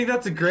 I think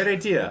that's a great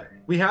idea.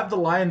 We have the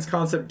Lions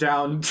concept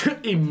down.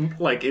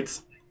 Like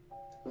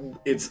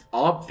it's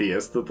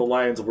obvious that the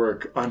Lions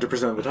work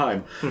 100% of the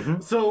time.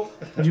 So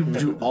you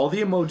do all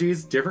the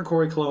emojis, different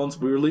Corey clones.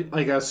 We really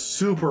like a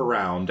super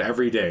round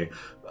every day.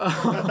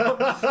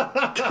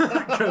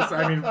 Because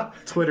I mean,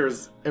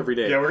 Twitter's every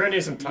day. Yeah, we're gonna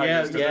need some time.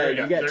 Yeah,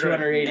 you got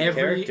 280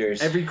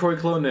 characters. Every Corey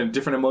clone in a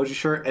different emoji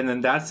shirt, and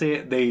then that's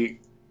it.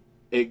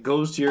 It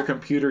goes to your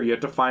computer. You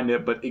have to find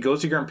it, but it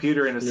goes to your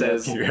computer and it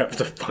says You have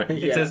to find.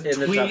 yeah, says in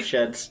the tough tweet-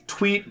 sheds.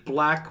 tweet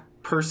black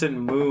person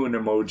moon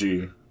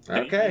emoji.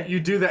 And Okay. you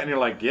do that, and you're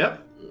like,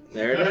 yep.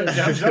 There it is.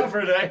 That's done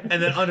for today.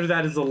 And then under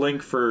that is a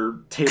link for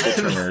table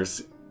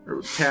turners,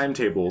 or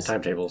timetables.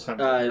 Timetables. Oh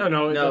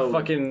No, the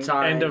fucking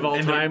end of all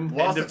time.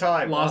 Lost the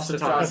time. Lost the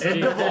time.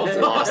 End of all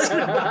time. Lost.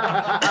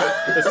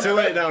 It's too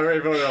late now. We're already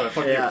voted on it.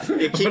 Fuck Yeah. you.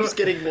 It keeps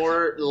getting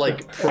more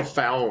like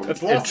profound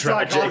It's and lost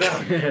time. Calm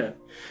tragic. down.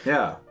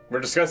 Yeah. We're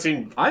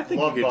discussing. I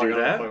think love you could do bug.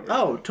 I that. don't know.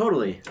 Oh,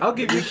 totally. I'll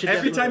give you should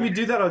every definitely- time you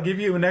do that. I'll give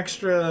you an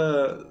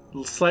extra,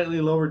 slightly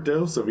lower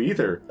dose of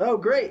either. Oh,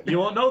 great. You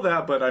won't know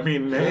that, but I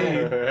mean,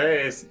 hey,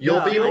 Hey, You'll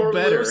Yeah, be feel more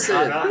better. lucid.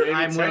 maybe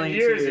I'm 10 willing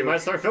years, to- you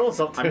might start feeling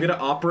something. I'm gonna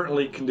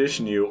operantly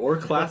condition you, or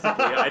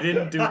classically, I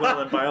didn't do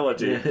well in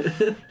biology.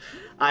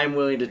 I'm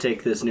willing to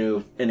take this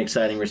new and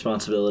exciting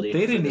responsibility.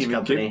 They for didn't this even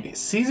company. give.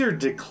 Caesar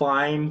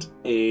declined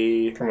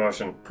a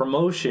promotion.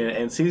 promotion,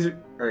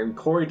 and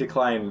Corey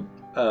declined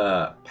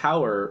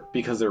power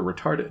because they're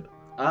retarded.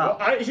 Oh,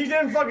 He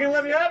didn't fucking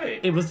let me have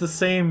it. It was the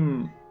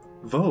same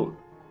vote.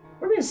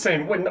 What do you mean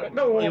same? Wait,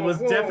 no, It was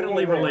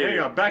definitely related. Hang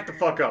on, back the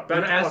fuck up. Back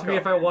You the asked fuck me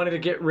up. if I wanted to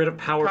get rid of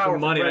power Power for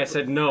money, for and I bread-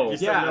 said no. He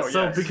said Yeah, no,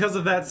 so yes. because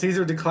of that,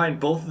 Caesar declined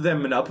both of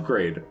them an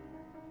upgrade.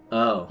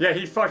 oh. Yeah,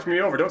 he fucked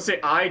me over. Don't say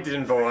I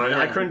didn't vote on it.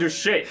 I couldn't do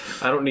shit.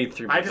 I don't need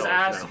 $3 I just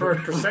asked for a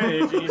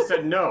percentage and he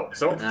said no.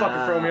 So don't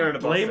fucking throw me under the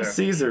bus Blame there.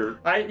 Caesar.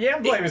 I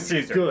am blaming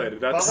Caesar. Good.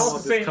 But I'm That's also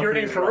this saying you're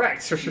company is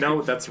incorrect. wrong.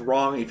 No, that's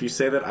wrong. If you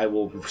say that, I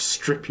will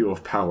strip you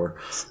of power.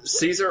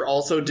 Caesar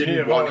also Yeah,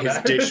 didn't well, want his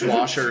that-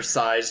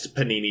 dishwasher-sized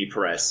panini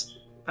press.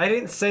 I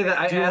didn't say that.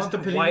 I Do you asked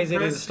want the why panini is it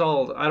press?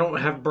 installed. I don't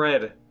have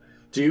bread.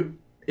 Do you?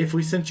 If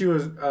we sent you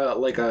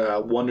like a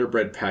Wonder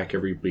Bread pack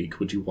every week,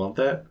 would you want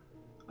that?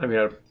 I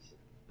mean,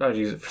 I'd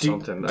use it for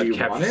something. Do I'd you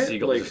capture want it?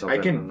 seagulls or Like, something.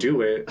 I can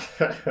do it.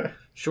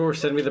 Sure,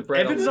 send me the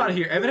bread. Evan's I'll- not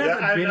here. Evan Yeah,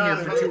 hasn't I been know, here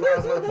that's for what 2 I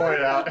was going to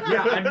point out.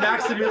 Yeah, I'm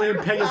Maximilian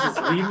Pegasus.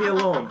 Leave me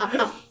alone.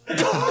 This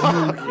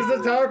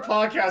entire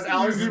podcast,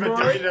 Alex has been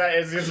doing that.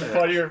 It's just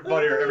funnier and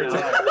funnier every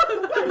time.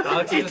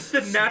 Alex It's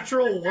is the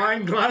natural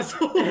wine glass.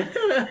 Do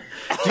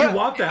you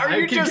want that? Are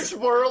you just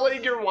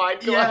swirling your wine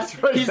Yeah,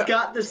 glass right he's now?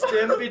 got the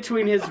stem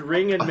between his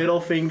ring and middle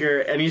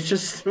finger, and he's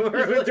just He's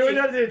been doing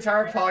that the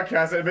entire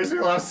podcast, and it makes me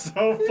laugh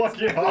so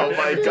fucking hard. Oh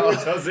my every time God.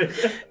 he does it.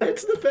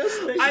 It's the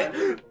best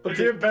thing. But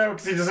even better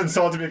because he just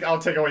insulted me. I'll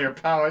take away your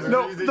powers.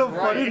 No, He's the right.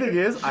 funny thing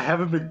is, I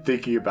haven't been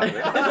thinking about it.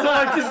 So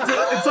I just do,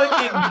 it's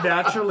like it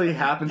naturally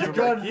happens. I'm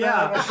gone like,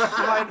 yeah,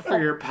 fight for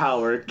your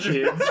power,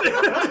 kids.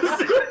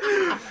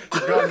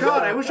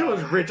 God, I wish I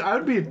was rich. I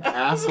would be an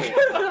asshole.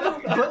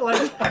 But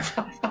like,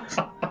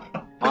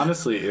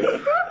 honestly,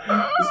 if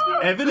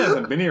Evan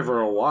hasn't been here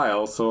for a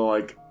while, so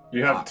like,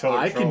 You have total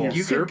I can control. You can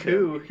usurp him.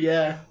 coo,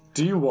 yeah.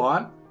 Do you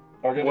want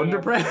Wonder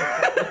Bread?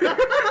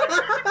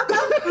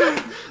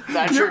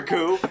 That's your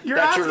coup. You're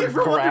That's asking your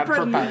for Wonder grab Bread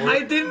for and power.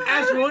 I didn't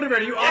ask for Wonder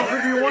Bread. You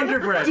offered me Wonder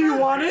Bread. Do you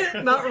want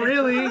it? Not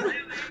really.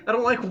 I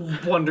don't like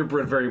Wonder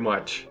Bread very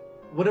much.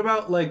 What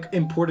about like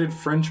imported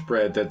French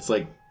bread that's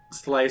like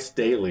sliced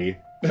daily?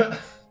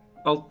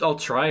 I'll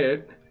try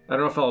it. I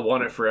don't know if I'll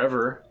want it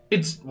forever.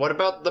 It's What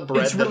about the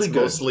bread It's really that's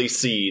good. mostly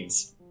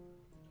seeds?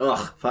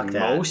 Ugh, fuck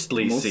that.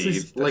 Mostly mostly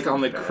seeds. like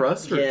on the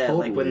crust or Yeah,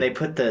 totally? like when they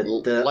put the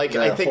Like,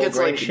 the I think whole it's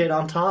grain like- shit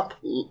on top.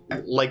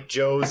 Like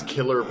Joe's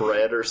Killer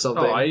Bread or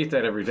something? Oh, I eat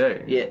that every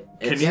day. Yeah,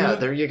 Can it's, Yeah, you-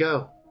 there you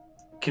go.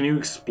 Can you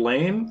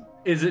explain?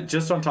 Is it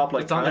just on top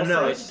like It's on crust? the no,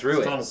 crust. it's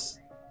through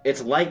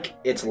it.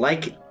 It's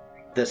like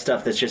the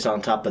stuff that's just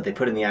on top, but they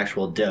put in the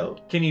actual dough.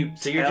 Can you?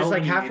 So you're tell just like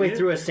when you halfway eat it?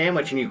 through a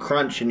sandwich and you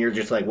crunch and you're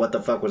just like, what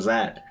the fuck was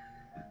that?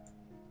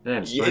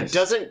 Man, it's It nice.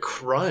 doesn't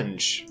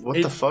crunch. What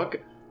It- the fuck?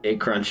 It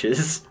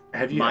crunches.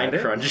 Have you Mine had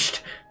it?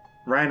 crunched.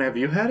 Ryan, have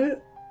you had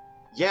it?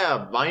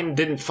 Yeah, mine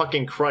didn't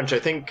fucking crunch. I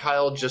think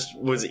Kyle just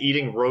was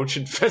eating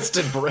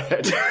roach-infested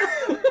bread.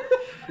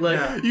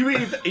 Like, You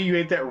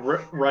ate that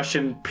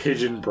Russian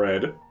pigeon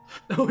bread.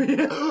 Oh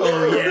yeah.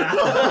 oh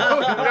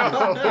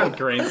yeah.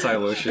 Grain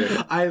silo shit.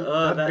 That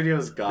that-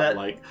 video's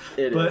godlike.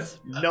 It But is.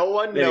 No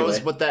one knows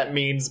Anyway. what that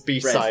means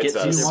Bread, besides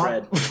get you us.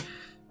 want- bread.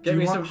 Do Get you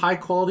me want some. high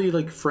quality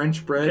like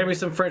French bread? Get me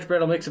some French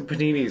bread. I'll make some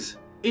paninis.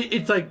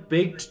 It's like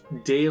baked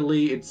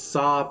daily. It's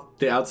soft.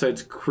 The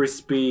outside's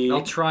crispy.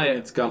 I'll try and it.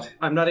 It's got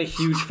I'm not a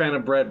huge fan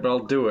of bread, but I'll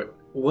do it.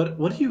 what?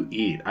 What do you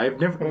eat? I've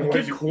never.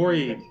 Give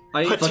Corey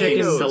I eat Potatoes.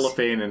 fucking fucking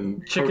cellophane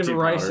and chicken, protein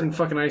rice, powder. and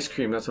fucking ice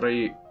cream. That's what I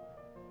eat.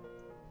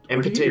 And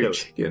Where do you get your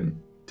potatoes.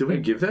 chicken. Did we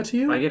give that to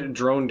you? I get it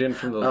droned in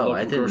from the Oh, I local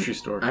didn't. grocery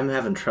store. I'm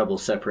having trouble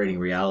separating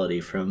reality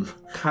from.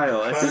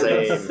 Kyle, I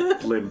think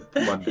that's Blimp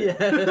Monday.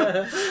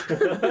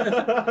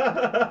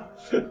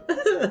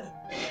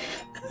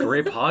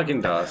 Grape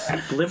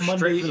Haagen-Dazs. Blimp Straight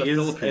Monday from the is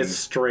a Philippines.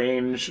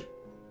 strange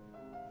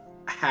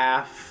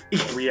half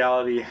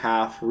reality,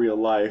 half real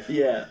life.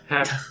 Yeah.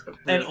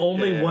 And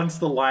only Yeah. once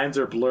the lines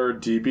are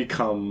blurred do you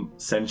become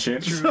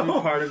sentient.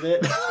 Truly part of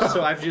it.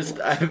 So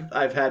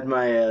I've had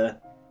my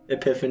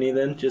epiphany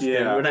then, just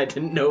Yeah. then when I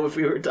didn't know if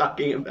we were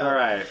talking about. All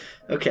right.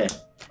 Okay.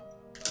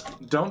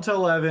 Don't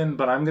tell Evan,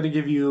 but I'm gonna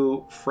give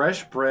you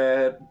fresh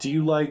bread. Do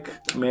you like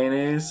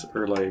mayonnaise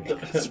or like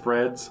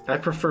spreads? I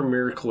prefer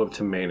Miracle Whip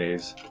to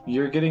mayonnaise.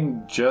 You're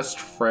getting just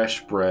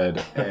fresh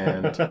bread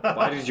and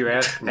Why did you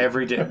ask me?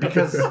 every day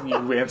because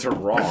you answered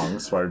wrong,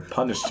 so I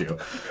punished you.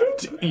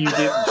 You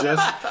get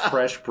just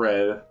fresh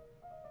bread.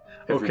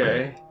 every day.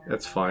 Okay,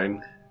 that's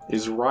fine.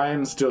 Is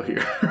Ryan still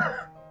here?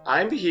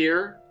 I'm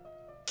here.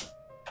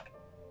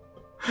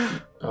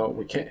 Oh,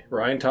 we can't.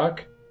 Ryan,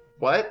 talk?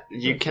 What?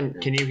 You can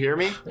you hear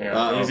me? Yeah,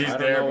 Uh-oh. he's I don't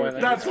there. know why But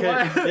that- That's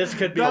why. This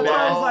could be That's why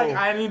I was Hello? like,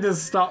 I need to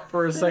stop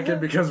for a second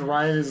because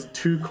Ryan is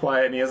too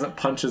quiet and he hasn't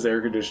punched his air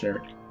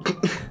conditioner.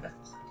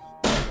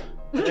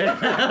 He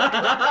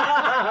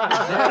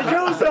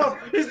killed himself.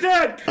 He's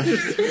dead.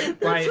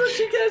 Ryan, what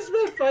you guys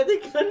meant by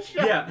the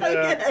gunshot. Yeah.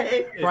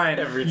 Okay. Ryan,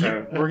 every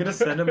time we're gonna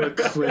send him a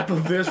clip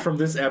of this from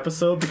this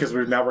episode because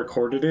we've now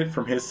recorded it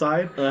from his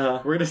side.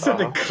 Uh-huh. We're gonna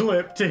send a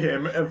clip to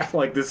him of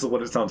like this is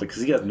what it sounds like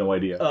because he has no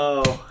idea.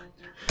 Oh.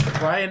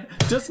 Ryan,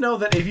 just know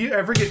that if you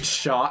ever get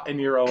shot in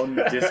your own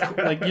Discord,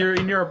 like you're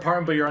in your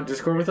apartment but you're on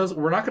Discord with us,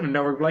 we're not gonna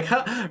know. We're like,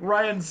 huh,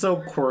 Ryan's so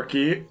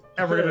quirky,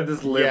 and we're gonna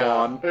just live Yeah.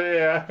 on.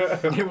 yeah.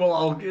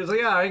 Well, it's like,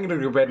 yeah, I'm gonna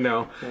go to bed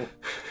now.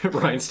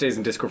 Ryan stays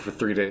in Discord for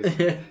 3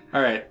 days.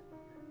 All right.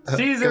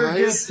 Caesar Guys?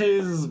 gets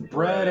his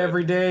bread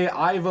every day.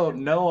 I vote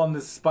no on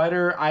this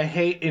spider. I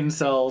hate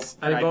incels.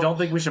 And I vote- don't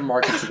think we should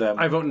market to them.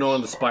 I vote no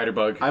on the spider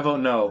bug. I vote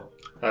no.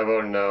 I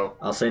vote no.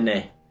 I'll say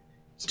nay.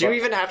 Do you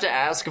even have to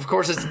ask? Of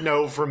course, it's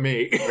no from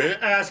me. We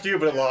didn't ask you,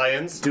 but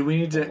lions. Do we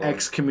need to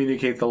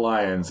excommunicate the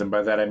lions? And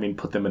by that I mean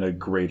put them in a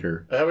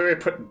grater. I thought we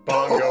would put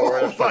Bongo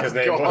where the fuck his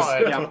name was.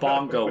 God. Yeah,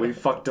 bongo. We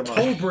fucked them up.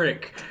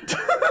 Toebrick.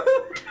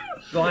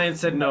 The lion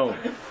said no.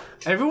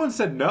 Everyone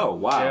said no.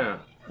 Wow.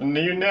 Yeah.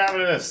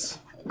 Unanimous.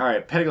 All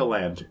right,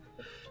 Pegoland.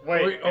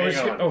 Wait,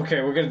 hang on.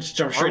 Okay, we're gonna just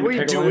jump Are straight we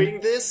into Peggle doing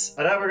this?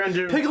 I thought we were gonna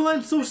do.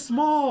 Pegoland's so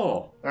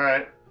small. All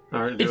right.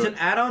 All right, do It's it. an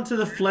add-on to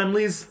the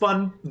Flemley's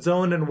Fun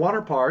Zone and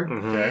Water Park,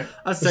 Okay.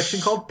 a section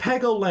called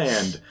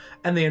Pegoland,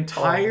 and the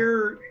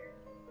entire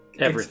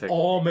Everything. it's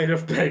all made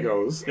of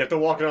Pegos. You have to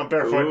walk it on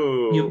barefoot.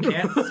 Ooh. You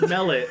can't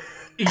smell it.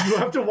 You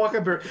have to walk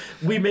up.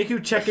 We make you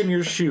check in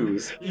your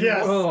shoes.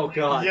 Yes. Oh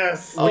god.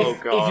 Yes. Oh,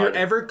 If God. you're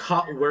ever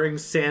caught wearing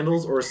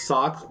sandals or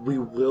socks, we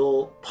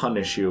will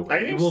punish you. I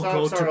You think will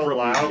socks are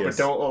allowed, but Prometheus.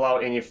 don't allow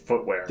any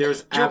footwear.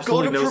 There's You'll go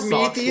absolutely to no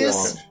Prometheus?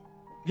 socks allowed.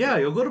 Yeah,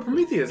 you'll go to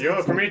Prometheus. You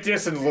know,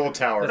 Prometheus and Little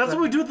Tower. That's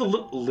what we do at the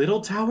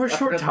little tower,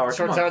 short tower.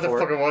 Short Come Tower, on, the Ford.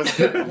 fuck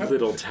it was.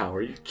 Little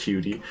tower, you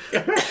cutie.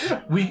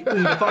 we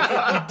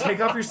fucking you take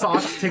off your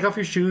socks, take off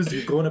your shoes,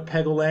 you go into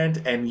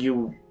Pegoland, and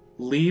you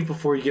leave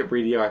before you get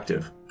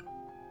radioactive.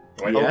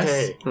 Wait, Yes.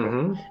 Okay.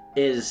 Mm-hmm.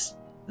 Is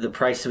the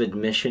price of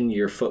admission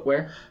your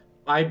footwear?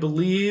 I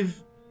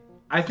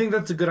think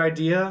that's a good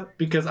idea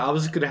because I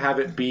was going to have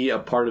it be a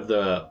part of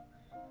the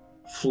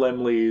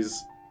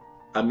Flemley's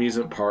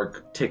amusement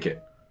park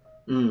ticket.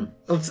 Mm.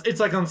 It's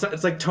like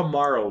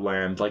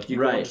Tomorrowland. Like you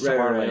Right, go into right,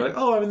 Tomorrowland, right. you're like,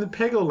 oh, I'm in the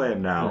Pegoland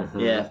now.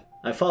 Yeah,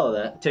 I follow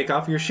that. Take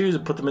off your shoes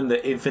and put them in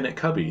the infinite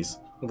cubbies.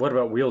 What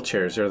about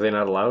wheelchairs? Are they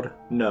not allowed?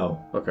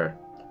 No. Okay.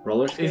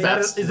 Roller Is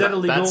skates? that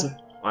illegal?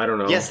 I don't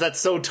know. Yes, that's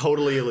so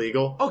totally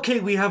illegal. Okay,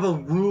 we have a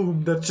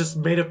room that's just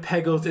made of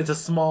Pegos. It's a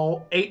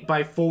small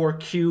 8x4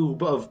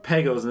 cube of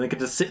Pegos, and they get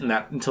to sit in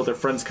that until their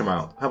friends come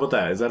out. How about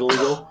that? Is that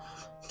illegal?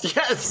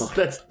 Yes,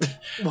 that's.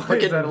 Why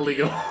is that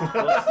illegal?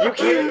 You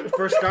can't.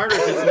 For starters,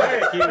 it's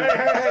not cute.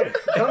 Hey,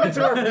 come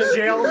into our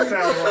jail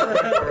cell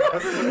for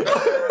us.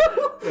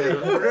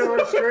 We're going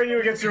to restrain you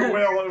against your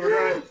will, and we're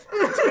going to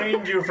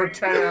detain you for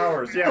 10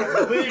 hours. Yeah,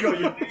 it's illegal,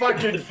 you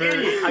fucking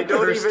idiot. I don't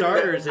For even.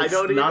 starters, I it's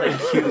don't not even.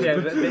 a cube. Yeah,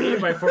 the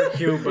 8x4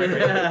 cube.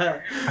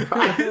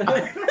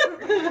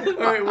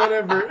 Alright,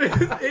 whatever.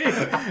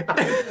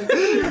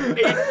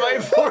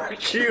 8x4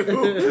 cube.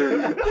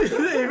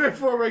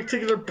 8x4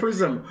 rectangular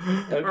prism.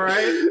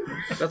 Alright?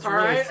 That's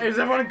Alright? Is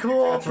everyone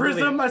cool?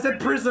 Prism? I said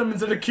prism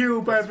instead of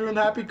cube. Everyone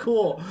happy?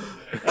 Cool.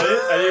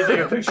 I need to take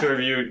a picture of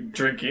you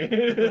drinking.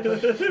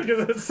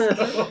 Because it's so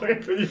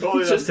you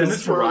hold it Just up. send it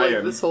to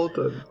Ryan. This whole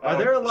time. Are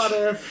there a lot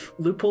of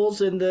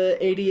loopholes in the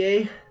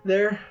ADA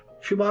there,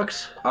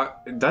 Shoebox?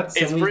 That's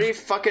It's pretty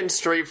fucking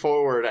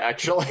straightforward,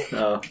 actually.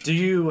 Oh. Do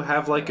you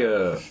have like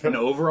an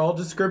overall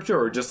description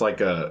or just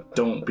like a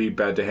don't be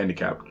bad to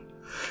handicapped?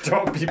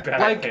 Don't be bad.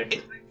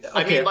 Like,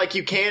 I mean, like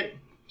you can't.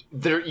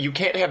 You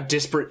can't have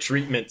disparate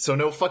treatment, so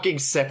no fucking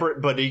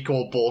separate but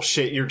equal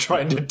bullshit you're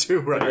trying to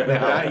do right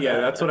now. yeah,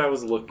 that's what I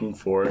was looking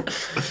for.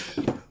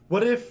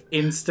 What if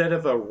instead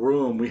of a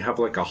room we have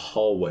like a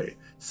hallway?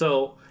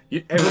 So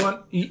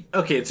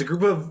okay, it's a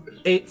group of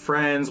 8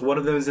 friends. One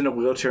of them is in a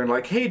wheelchair and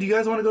like, hey, do you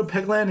guys want to go to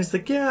Pegland? He's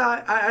like,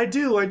 yeah, I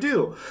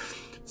do.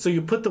 So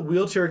you put the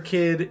wheelchair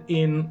kid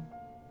in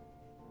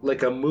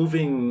like a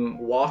moving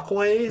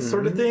walkway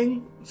sort of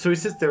thing. So he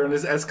sits there on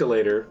his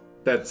escalator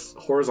that's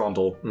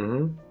horizontal.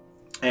 Mm-hmm.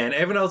 And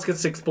everyone else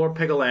gets to explore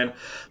Pegaland,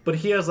 but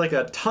he has like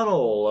a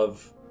tunnel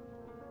of,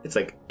 it's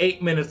like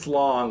 8 minutes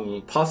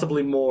long,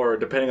 possibly more,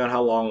 depending on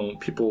how long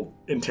people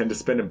intend to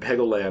spend in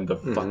Pegaland, the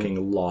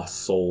fucking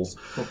lost souls.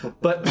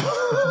 But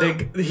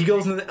he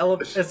goes into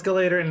the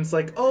escalator and it's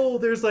like, oh,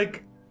 there's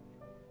like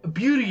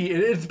beauty.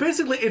 It's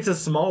basically, it's a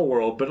small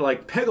world, but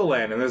like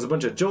Pegaland, and there's a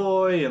bunch of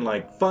joy and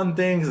like fun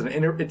things, and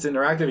it's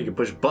interactive. You can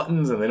push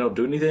buttons and they don't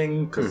do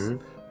anything, because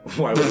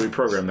why would we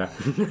program that?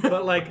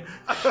 But like,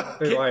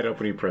 They light up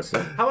when you press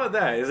it. how about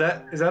that? Is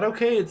that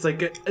okay? It's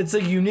like it's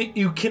a unique.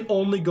 You can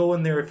only go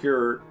in there if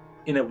you're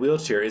in a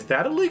wheelchair. Is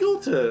that illegal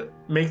to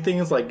make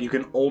things like you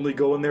can only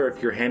go in there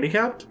if you're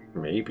handicapped?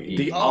 Maybe.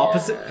 The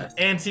opposite,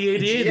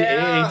 anti-ADA,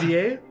 Yeah. the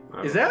AADA.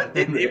 Is that?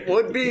 It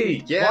would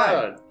be,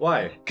 yeah.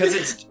 Why?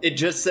 Because it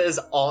just says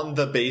on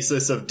the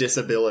basis of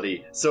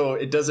disability, so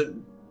it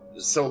doesn't.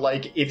 So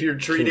like, if you're Can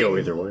treating go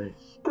either way.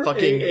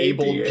 fucking AADA.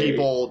 abled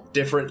people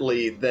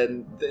differently,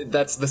 then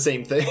that's the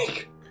same thing.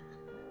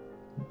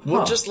 We'll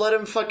Huh. just let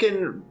him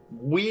fucking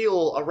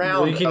wheel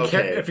around. Well, you can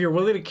okay. if you're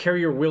willing to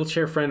carry your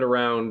wheelchair friend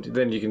around,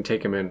 then you can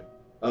take him in.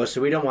 Oh, so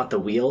we don't want the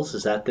wheels?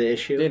 Is that the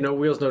issue? Yeah, no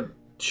wheels, no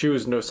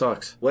shoes, no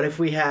socks. What if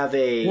we have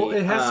a... Well,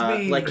 it has to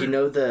be- like, you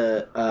know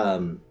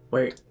the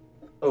Wait,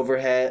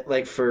 overhead...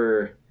 Like,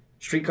 for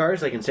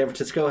streetcars, like in San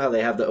Francisco, how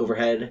they have the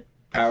overhead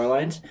power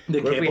lines? The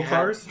What if we cable had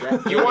cars?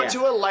 that- You yeah. want to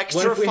What if we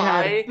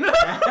electrify had-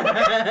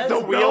 the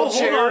No, hold on. He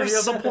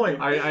has wheelchairs? a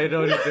point. I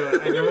know what he's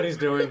doing. I know what he's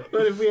doing.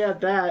 What if we had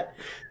that?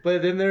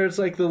 But then there's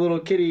like the little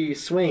kiddie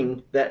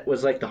swing that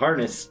was like the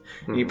harness.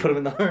 And you put them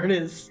in the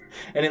harness,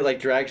 and it like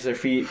drags their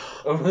feet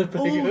over the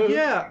Oh Pegos.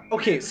 yeah.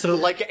 Okay, so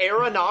Like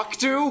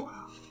Aeronoctu?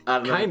 I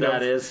don't know Kind what of.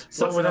 that is.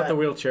 So What's without that? the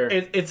wheelchair.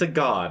 it's a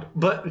god.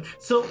 But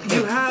so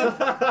you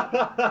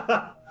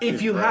have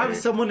if you have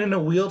someone in a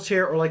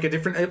wheelchair or like a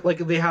different like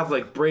they have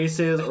like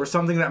braces or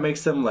something that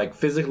makes them like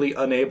physically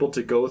unable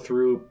to go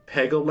through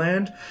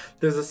Pegaland,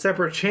 there's a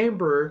separate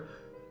chamber.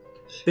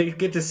 They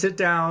get to sit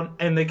down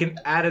and they can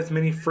add as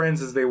many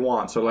friends as they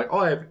want. So like, oh,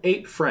 I have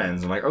 8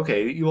 friends. I'm like,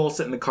 okay, you all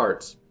sit in the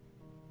carts.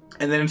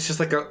 And then it's just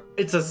like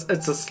it's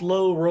a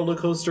slow roller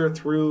coaster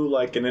through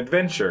like an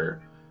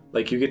adventure.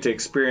 Like you get to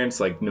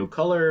experience like new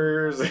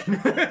colors.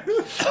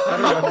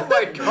 Oh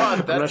my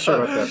god, I'm not that's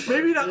sure about that.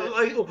 Maybe not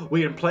like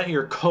we implant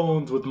your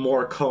cones with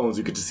more cones.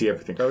 You get to see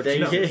everything.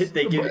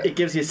 It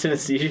gives you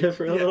synesthesia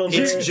for a little bit.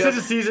 It's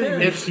just-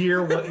 season. You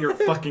hear what your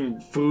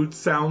fucking food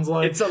sounds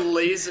like. It's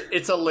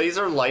a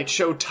laser light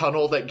show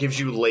tunnel that gives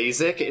you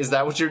LASIK. Is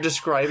that what you're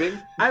describing?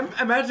 I'm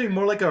imagining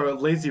more like a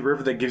lazy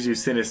river that gives you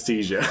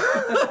synesthesia.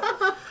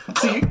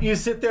 So you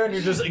sit there and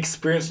you just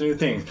experience new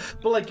things.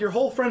 But like your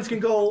whole friends can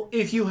go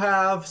if you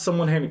have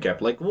someone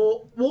handicapped. Like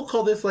we'll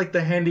call this like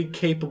the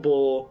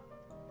handy-capable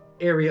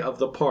area of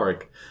the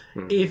park.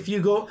 If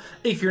you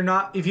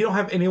don't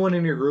have anyone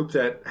in your group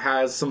that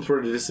has some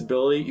sort of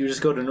disability, you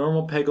just go to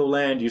normal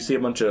Pegaland. You see a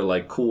bunch of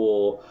like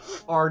cool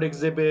art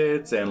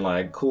exhibits and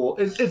like cool.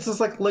 It's just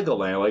like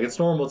Legoland. Like it's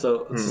normal. It's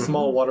a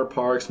small water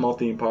park, small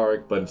theme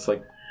park, but it's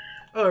like.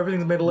 Oh,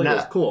 everything's made of Legos.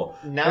 Now- cool.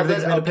 now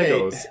Everything's that- made okay.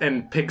 of Pegos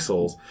and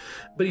pixels.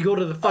 But you go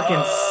to the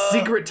fucking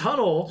secret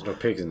tunnel. No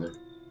pigs in there.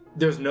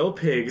 There's no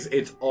pigs.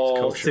 It's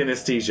all kosher.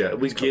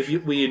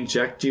 synesthesia. We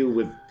inject you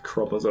with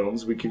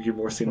chromosomes. We give you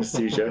more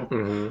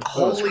synesthesia.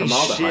 Holy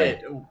formaldehyde.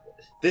 shit.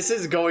 This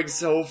is going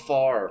so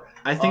far.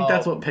 I think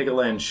that's what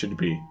Pegaland should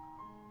be.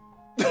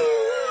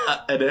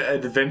 an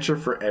adventure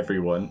for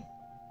everyone.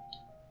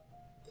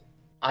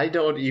 I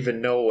don't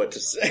even know what to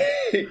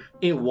say.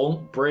 It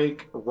won't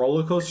break.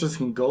 Roller coasters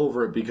can go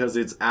over it because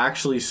it's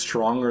actually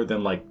stronger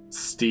than like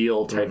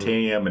steel,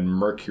 titanium, and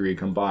mercury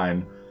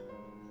combined.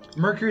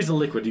 Mercury's a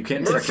liquid. You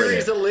can't separate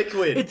Mercury's it. a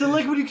liquid. It's a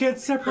liquid. You can't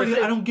separate it.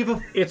 I don't give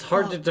a. It's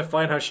hard to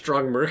define how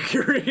strong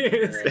mercury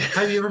is.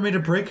 Have you ever made a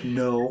brick?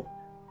 No.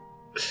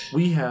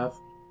 We have.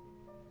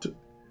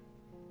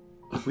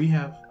 We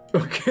have.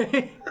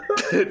 Okay.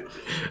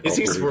 Is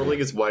he swirling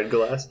his wine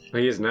glass?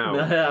 He is now.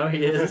 No,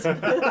 he is.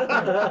 I'm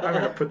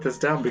gonna put this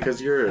down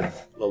because you're a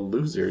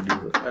loser.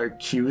 You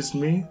accused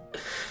me.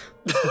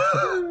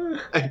 I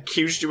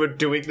accused you of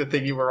doing the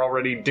thing you were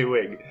already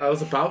doing. I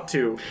was about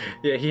to.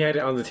 Yeah, he had it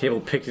on the table,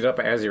 picked it up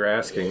as you're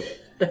asking.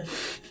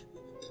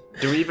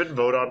 Do we even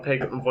vote on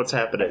what's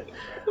happening?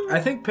 I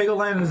think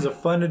Pegoland is a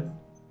fun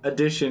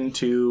addition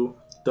to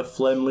the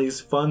Flemley's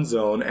Fun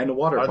Zone and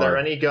water Are park. there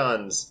any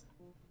guns?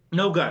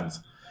 No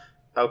guns.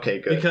 Okay,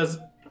 good. Because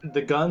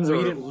the guns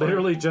are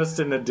literally just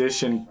an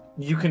addition.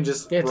 You can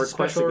just Yeah, it's a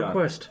request special a gun.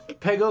 request.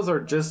 Pegos are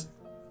just,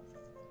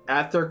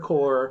 at their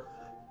core,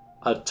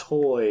 a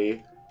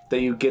toy that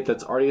you get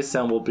that's already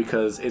assembled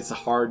because it's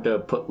hard to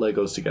put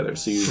Legos together.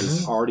 So you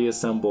just already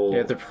assemble.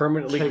 Yeah, they're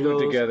permanently glued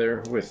Pegos.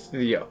 together with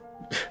the...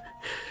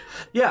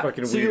 Yeah,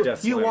 fucking so weird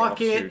Death you Slide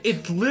walk in, offshoots.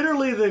 it's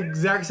literally the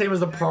exact same as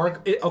the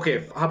park.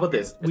 Okay, how about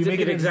this? We It's make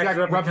it an exact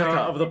replica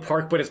of the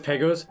park, but it's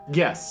Pegos?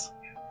 Yes.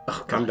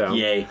 Oh, calm down.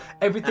 Yay.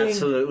 Everything.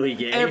 Absolutely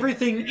yay.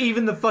 Everything,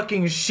 even the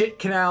fucking shit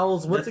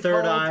canals. What's The it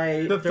third called?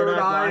 eye- The third third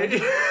eye eye.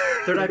 blind?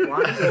 Third Eye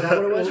Blind? Is that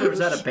what it was? Or was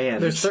that a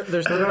band? There's Third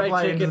Third Eye Eye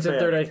Blind tickets is a at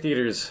Third band. Eye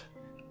theaters.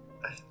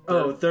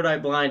 Oh, Third Eye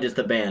Blind is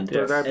the band.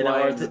 Third Eye And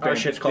Blind is the our band.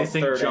 shit's They called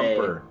sing Third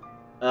Jumper.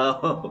 A.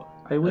 Oh.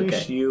 I wish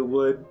Okay. you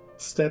would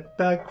step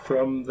back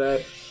from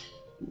that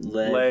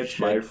ledge,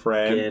 my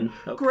friend. Again.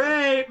 Okay.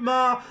 Great,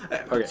 Ma.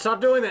 Okay,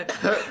 Stop doing that!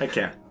 I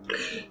can't.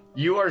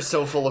 You are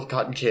so full of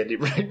cotton candy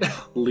right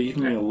now. Leave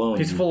me alone.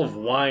 He's you- full of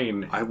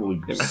wine. I will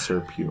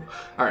usurp you.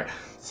 All right,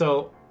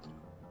 so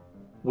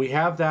we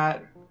have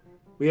that.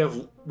 We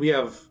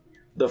have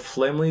the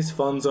Flemley's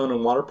Fun Zone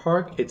and Water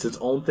Park. It's its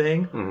own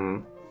thing.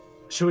 Mm-hmm.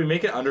 Should we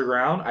make it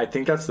underground? I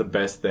think that's the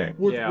best thing.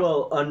 Yeah.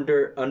 Well,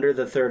 under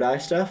the Third Eye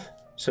stuff?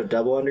 So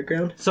double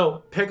underground?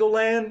 So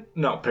Pegoland,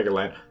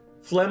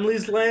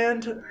 Flemley's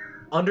Land.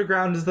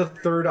 Underground is the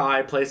Third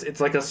Eye place.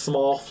 It's like a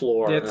small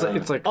floor. Yeah,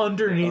 it's like...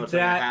 Underneath it's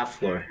like a that half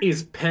floor.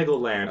 is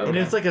Pegoland, and Okay.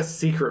 it's like a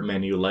secret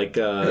menu, like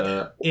in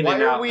Why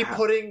and are out. we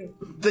putting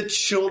the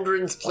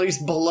children's place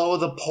below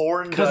the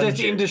porn Because dungeon? it's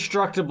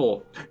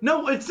indestructible.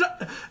 No, it's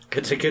not.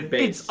 It's a good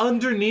base. It's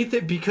underneath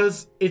it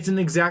because it's an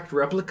exact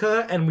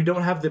replica, and we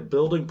don't have the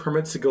building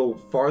permits to go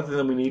farther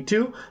than we need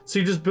to. So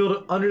you just build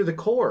it under the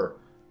core.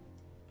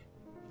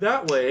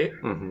 That way,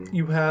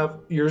 you have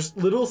your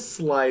little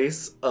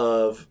slice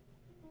of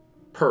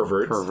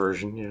perverts.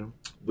 Perversion, yeah.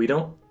 We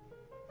don't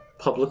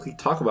publicly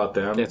talk about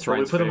them. That's but we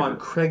Ryan's put them on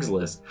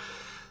Craigslist.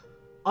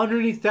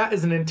 Underneath that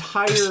is an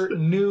entire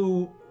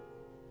new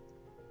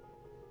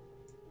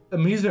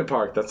amusement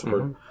park. That's the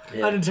word.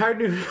 Yeah. An entire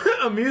new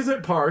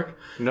amusement park.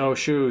 No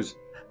shoes.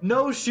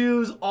 No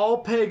shoes,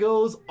 all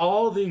Pegos,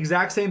 all the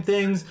exact same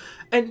things.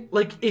 And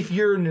like, if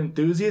you're an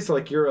enthusiast,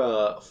 like you're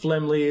a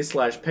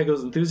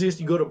Flemley/Pegos enthusiast,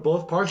 you go to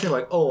both parks and you're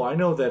like, oh, I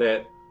know that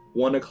at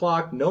 1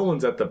 o'clock, no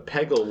one's at the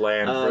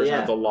Pegoland version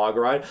yeah. of the log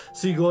ride.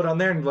 So you go down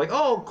there and you're like,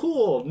 oh,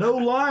 cool, no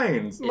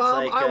lines.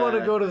 Mom, like, I want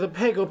to go to the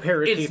Pego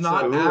Parakeets. It's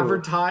not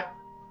advertised.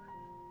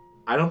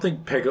 I don't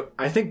think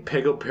I think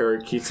Pego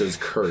Parakeets is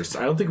cursed.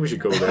 I don't think we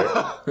should go there.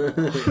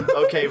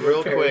 Okay,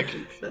 real quick.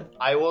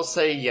 I will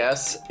say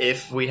yes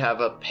if we have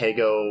a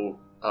Pego,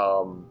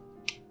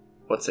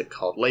 what's it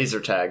called? Laser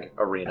tag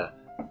arena.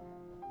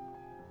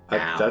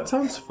 That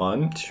sounds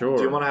fun. Sure.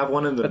 Do you want to have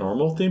one in the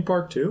normal theme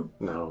park too?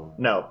 No.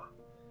 No.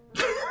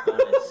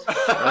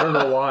 I don't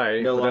know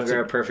why. No but that's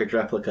longer a perfect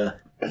replica.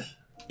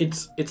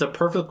 It's a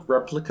perfect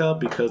replica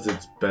because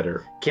it's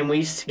better. Can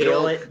we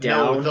scale it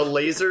down? No, the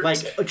laser. like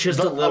just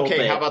a little okay,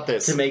 bit. how about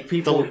this? To make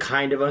people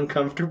kind of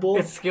uncomfortable.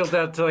 It's scaled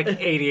down to like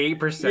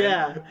 88%.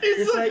 Yeah.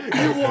 It's like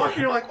You walk,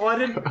 you're like, oh, I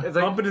didn't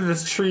bump into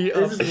this tree.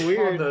 This is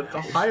weird. On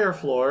the higher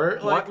floor.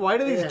 Why, why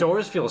do these Yeah.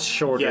 doors feel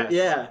shorter? Yes.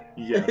 yeah.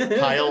 Yeah.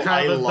 Kyle, I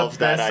Kind of love the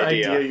that best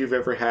idea. you've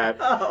ever had.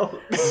 Oh.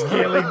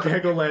 Scaling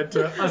Pegoland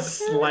to a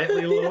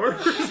slightly lower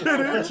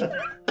percentage.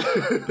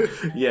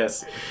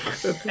 Yes.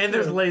 And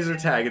there's laser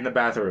tag in the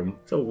bathroom.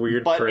 It's a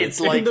weird But print. it's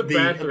like in the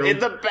bathroom. in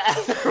the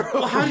bathroom.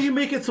 Well, how do you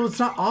make it so it's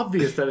not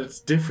obvious that it's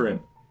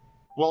different?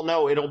 Well,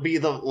 no, it'll be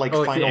the like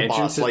Oh, like the final entrance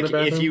boss. is in Like the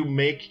if bathroom?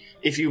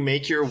 you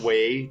make your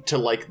way to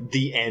like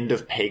the end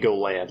of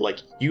Pegoland, like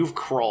you've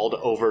crawled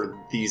over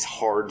these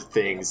hard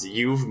things,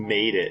 you've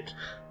made it.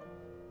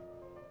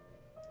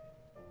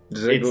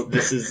 Does it It's, go-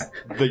 this is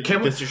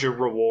this is your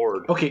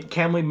reward. Okay,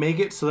 can we make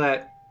it so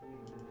that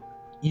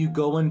you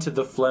go into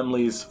the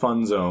Flemley's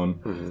Fun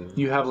Zone,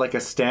 you have like a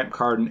stamp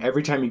card, and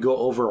every time you go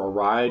over a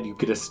ride, you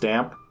get a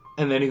stamp,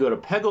 and then you go to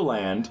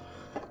Pegoland,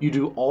 you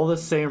do all the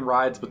same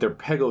rides, but they're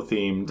Pego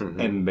themed,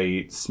 and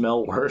they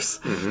smell worse.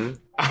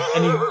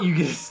 and you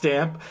get a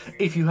stamp.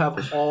 If you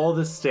have all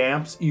the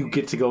stamps, you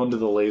get to go into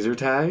the laser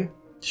tag.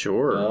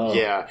 Sure. Oh.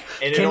 Yeah,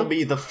 and it'll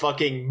be the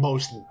fucking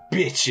most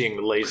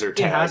bitching laser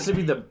tag. It has to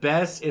be the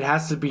best. It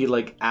has to be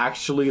like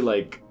actually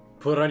like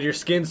Put on your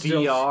skin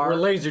stills. VR. We're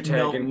laser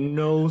tagging.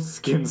 No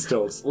skin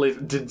stills.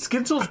 Did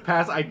skin stills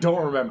pass? I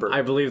don't remember.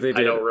 I believe they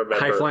did. I don't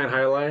remember. High fly and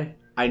high lie.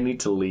 I need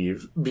to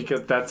leave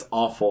because that's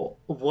awful.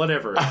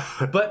 Whatever.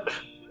 But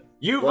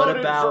You What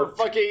voted about-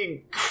 for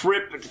fucking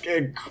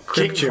King chimps.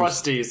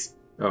 Krusties.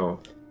 Oh,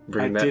 I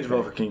bring that did back.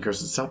 vote for King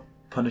Kirsten. Stop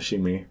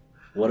punishing me.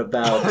 What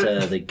about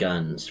the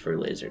guns for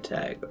laser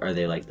tag? Are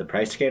they like the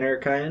price scanner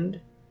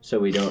kind? So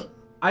we don't.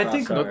 I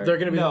think Cross No, they're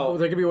gonna be. No.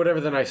 They're gonna be whatever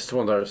the nicest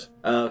ones are.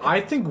 Okay. I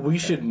think we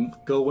should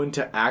go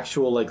into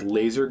actual like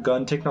laser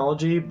gun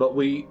technology, but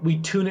we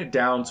tune it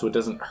down so it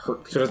doesn't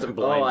hurt. So it doesn't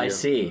blind Oh, I you.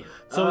 see.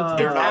 So it's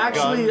They're not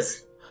actually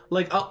guns.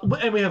 like,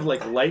 and we have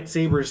like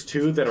lightsabers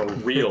too that are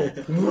real.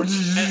 And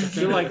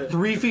they're like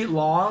 3 feet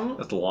long,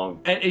 That's long.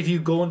 and if you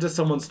go into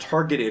someone's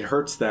target, it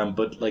hurts them,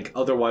 but like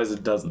otherwise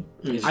it doesn't.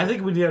 I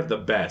think we need to have the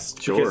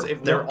best because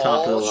if They're they're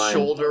top of the all line.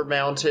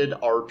 shoulder-mounted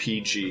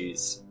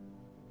RPGs.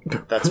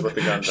 That's what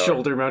the guns are.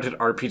 Shoulder-mounted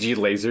RPG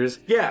lasers.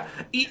 yeah,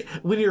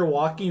 when you're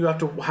walking, you have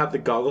to have the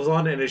goggles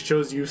on, and it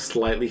shows you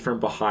slightly from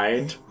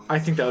behind. I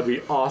think that would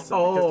be awesome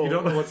because you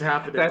don't know what's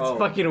happening. That's Oh.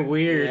 fucking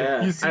weird.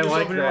 Yeah. You see I yourself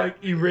like and you're that. like,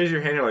 you raise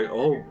your hand, you're like,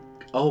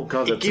 oh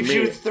god, It that's gives me.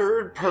 you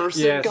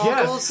third-person Yes.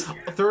 goggles.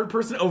 Yes, third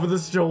person over the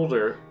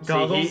shoulder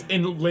goggles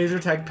in laser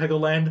tag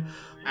Pegoland.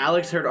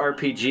 Alex heard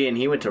RPG and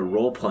he went to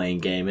role playing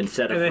game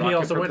instead of And then he rocket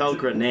also went propelled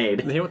to- grenade.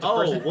 And he went to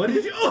Oh, first. what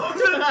did you?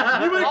 Oh,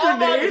 you went Oh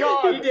my grenade?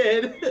 god! He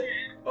did.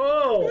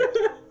 Oh,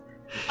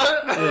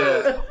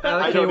 Yeah. I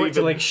like how he went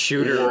to like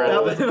shooter. That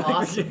rather was than,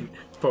 awesome.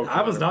 Pokemon.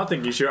 I was not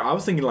thinking sure. I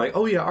was thinking like,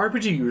 oh yeah,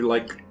 RPG. You're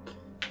like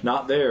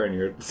not there, and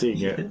you're seeing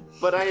it.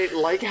 But I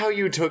like how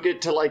you took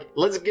it to like,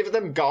 let's give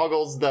them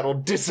goggles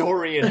that'll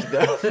disorient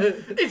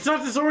them. It's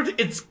not disorient.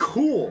 It's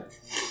cool.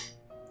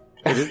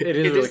 It is It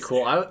really is-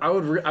 cool. I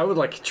would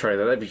like to try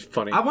that. That'd be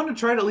funny. I want to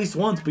try it at least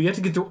once, but you have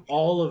to get through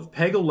all of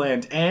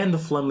Pegoland and the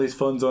Flemley's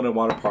Fun Zone and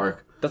Water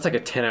Park. That's like a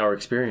 10-hour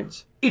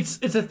experience. It's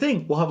a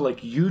thing. We'll have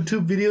like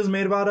YouTube videos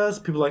made about us.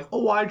 People are like,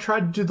 oh, I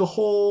tried to do the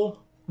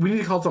whole. We need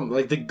to call it something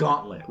like the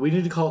Gauntlet. We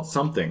need to call it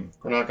something.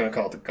 We're not gonna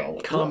call it the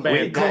gauntlet. Combat.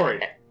 Wait,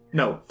 Corey.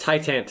 No,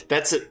 Titan.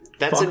 That's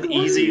Fuck, what an are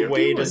easy you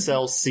way to doing?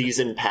 sell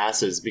season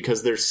passes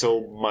because there's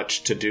so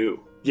much to do.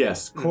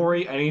 yes,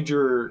 Corey. I need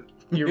your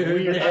Your weird.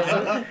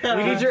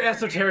 We need your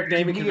esoteric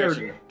naming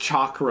convention. your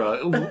chakra.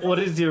 What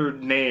is your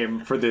name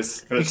for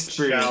this This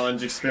experience? challenge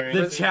The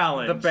experience.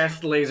 challenge. The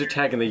best laser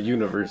tag in the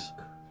universe.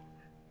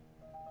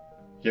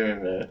 Give me a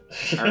minute.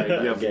 All right,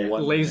 you have Okay.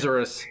 one.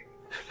 Lazarus.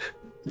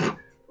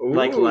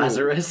 Like Ooh.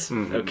 Lazarus.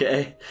 Mm-hmm.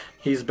 Okay.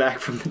 He's back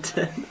from the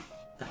dead.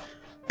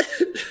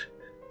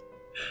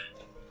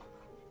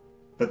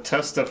 The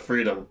test of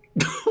freedom.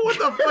 What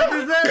the fuck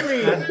does that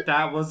mean?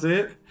 That was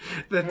it.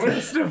 The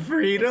test of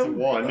freedom.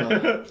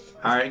 One.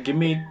 All right, give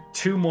me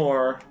two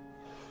more.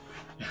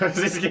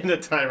 He's getting the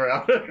timer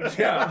out.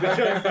 Yeah,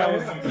 because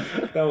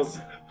that was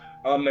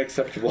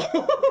unacceptable.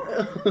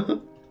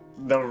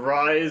 The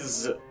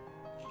rise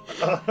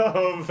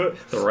of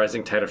The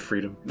rising tide of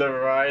freedom.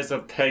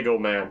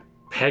 Pegoman.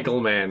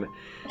 Peggleman.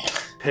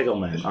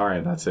 Piggleman. All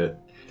right, that's it.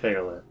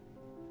 Pegoman.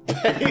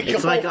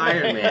 It's like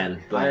Iron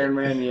Man. But Iron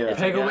Man, yeah.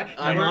 Peggleman.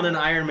 I'm on an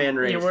Iron Man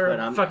race, wear but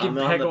I'm fucking on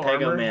the Peggle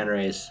Pego armor? Man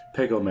race.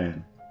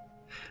 Piggleman.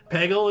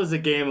 Peggle is a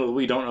game that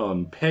we don't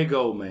own.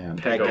 Peggoman.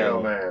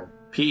 Pegoman.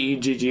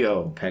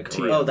 Peggo.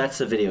 Pego. Oh,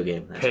 that's a video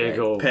game. That's right.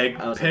 Peggle. Peg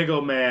I was-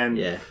 Peggoman.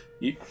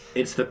 Yeah.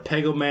 It's the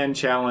Peggleman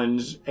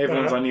challenge.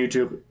 Everyone's on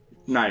YouTube.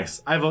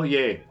 Nice. I vote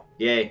yay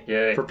Yay.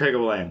 Yay. for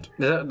Peggleland.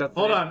 That's the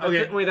Hold name- on,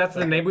 okay. Wait, that's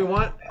the name we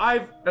want?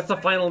 That's the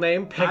final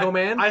name?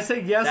 Pegoman? I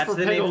say yes That's for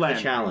the name of the Peggleland.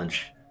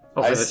 challenge.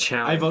 Oh, for I the s-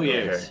 challenge. I vote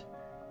yay. Okay.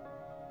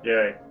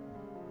 Yay.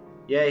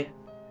 Yay.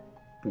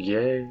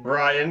 Yay.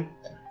 Ryan.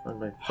 Oh,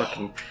 my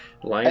fucking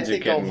I lines are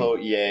think I'll getting...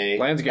 vote yay.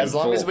 Lions are getting As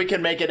long full. as we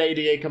can make it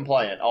ADA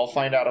compliant, I'll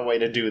find out a way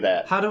to do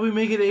that. How do we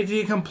make it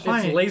ADA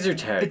compliant? It's laser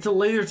tag. It's a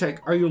laser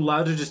tag. Are you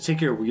allowed to just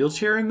take your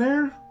wheelchair in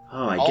there?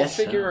 Oh, I I'll guess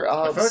so. figure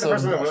out feel like the some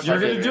person that looks You're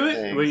Okay. gonna do it?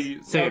 things.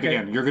 Wait, say it Okay.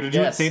 again. You're gonna do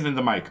Yes. it? Say it in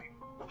the mic.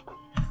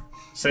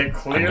 Say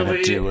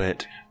clearly.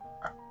 it.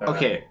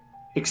 Okay.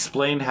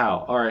 Explain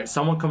how. Alright,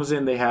 someone comes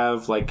in, they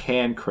have like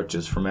hand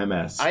crutches from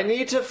MS. I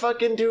need to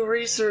fucking do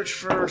research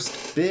first,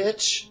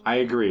 bitch. I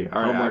agree.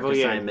 Alright, I Homework vote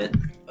yay. assignment.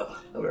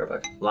 I'll be right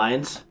back.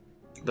 Lions?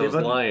 Those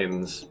voted-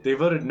 lions They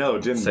voted no,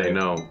 didn't say they?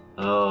 no.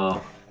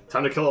 Oh.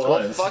 Time to kill a Well,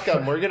 lion. fuck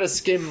them. We're gonna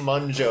skim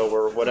Munjo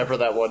or whatever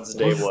that one's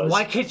name was.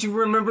 Why can't you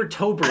remember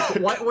Tobrick?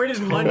 Where did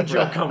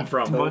Munjo come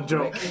from?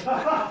 Munjo.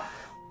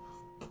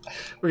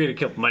 We're gonna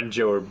kill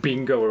Munjo or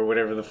Bingo or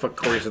whatever the fuck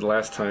Corey said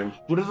last time.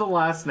 What are the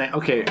last name?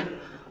 Okay.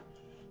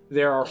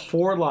 There are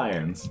 4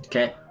 lions.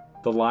 Okay.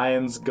 The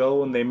lions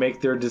go and they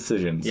make their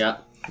decisions. Yeah.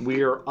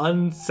 We are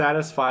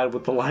unsatisfied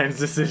with the lions'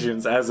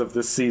 decisions as of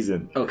this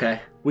season.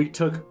 Okay. We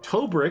took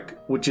Tobrick,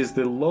 which is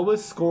the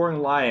lowest scoring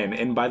lion,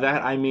 and by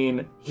that I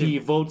mean he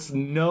votes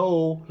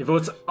no. He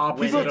votes He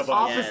opposite votes of us.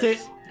 opposite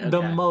Yes. the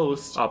Okay.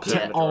 most Opposite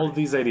to all majority. of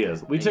these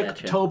ideas. We I took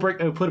gotcha. Tobrick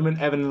and we put him in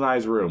Evan and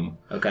I's room.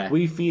 Okay.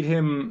 We feed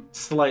him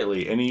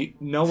slightly, and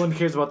no one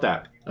cares about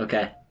that.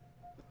 Okay.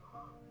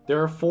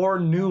 There are 4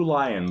 new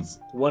lions.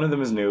 One of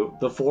them is new.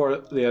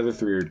 The other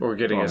 3 are. We're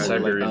getting a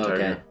Siberian Oh, tiger.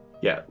 okay.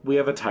 Yeah, we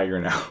have a tiger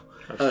now.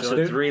 Oh, so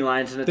There- 3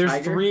 lions and a There's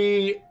tiger?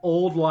 3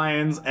 old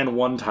lions and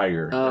 1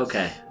 tiger. Oh,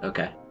 okay.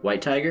 Okay.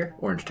 White tiger,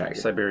 orange tiger.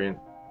 Siberian.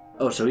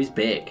 Oh, so he's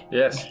big.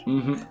 Yes.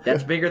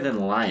 That's bigger than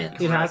the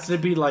lions. It has to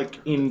be like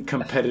in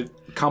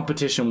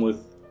competition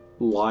with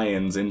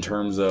lions in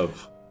terms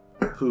of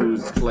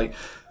who's like.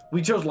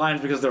 We chose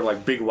lions because they're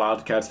like big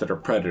wildcats that are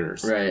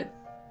predators. Right.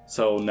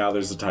 So now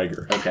there's a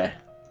tiger. Okay.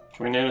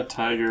 Can we name a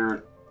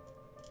tiger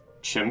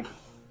Chimp?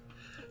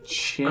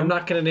 Chimp. I'm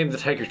not gonna name the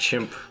tiger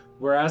Chimp.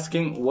 We're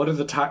asking what are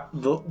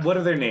what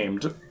are they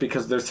named?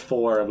 Because there's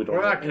 4 and we don't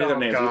We're know not- any of their oh,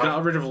 names. God. We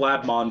got rid of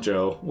Lab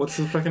Monjo. What's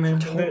his fucking name?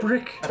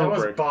 Tobrick? That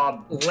was Tobrick.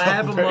 Bob.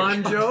 Lab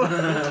Monjo?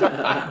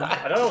 I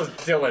thought it was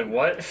Dylan.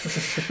 What?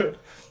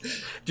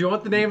 Do you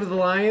want the name of the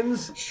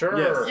lions?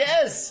 Sure.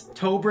 Yes!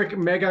 Tobrick,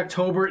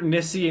 Meg-October,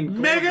 Nissi, and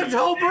Gorby. Mega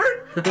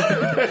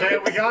Tolbert, Okay,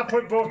 we gotta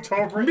put both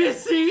Tobrick.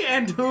 Missy,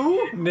 and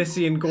who?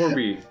 Nissi and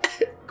Gorby.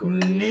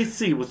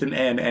 Nissi with an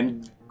N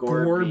and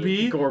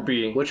Gorby.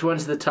 Gorby. Which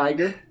one's the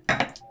tiger?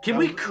 Can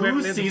we haven't clue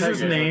named the Caesar's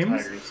tigers.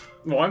 names? Tigers.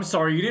 Well, I'm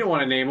sorry, you didn't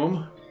want to name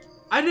them.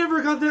 I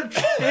never got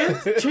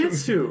that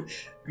chance to.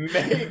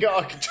 Meg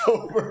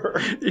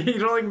October. You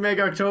don't like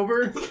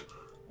Meg-October?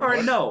 All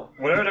right, no.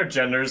 What are their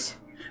genders?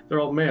 They're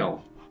all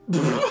male.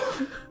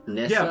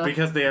 Nissa? Yeah,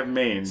 because they have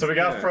manes. So we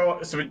gotta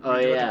throw. So we, Oh,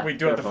 we do, yeah. we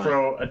do have to Fair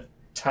throw a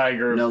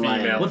tiger No female.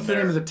 lion. What's the in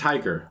name of there. the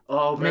tiger?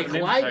 Oh, We make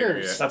haven't named the tiger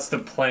ligers. yet. That's the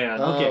plan.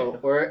 Oh,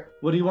 or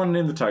What do you want to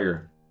name the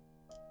tiger?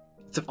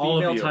 It's a All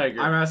female of you. tiger.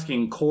 I'm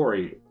asking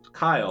Corey,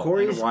 Kyle,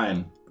 Corey's- and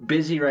Ryan.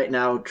 busy right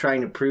now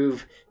trying to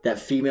prove that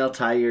female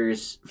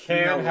tigers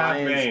female Can have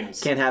lions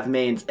manes. can't have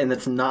manes, and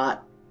that's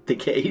not the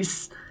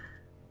case.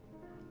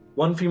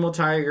 1 female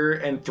tiger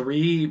and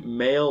 3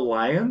 male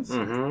lions?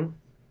 Mm-hmm.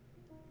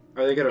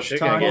 Are they gonna She's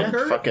fuck gonna get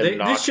her? fucking They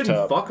knocked shouldn't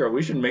up. fuck her.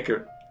 We should make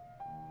her.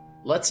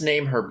 Let's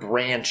name her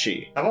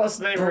Branchy. How about let's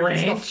name her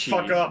just the Branchy.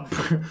 fuck up?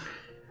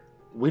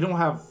 We don't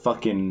have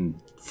fucking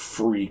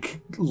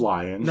freak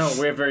lions. No,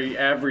 we have very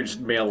average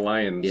male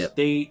lions. Yep.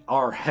 They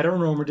are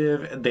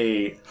heteronormative.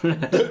 They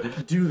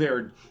do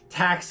their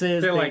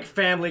taxes. They're they, like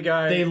Family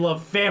Guy. they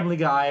love Family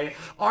Guy.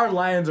 Our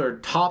lions are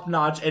top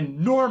notch and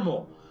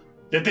normal.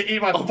 Did they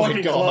eat my Oh my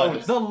fucking God.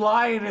 clothes? The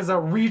lion is a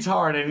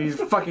retard and he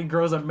fucking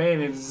grows a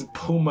mane and is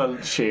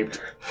puma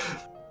shaped.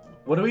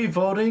 What are we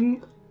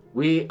voting?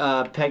 We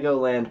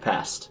Pegoland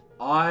passed.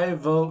 I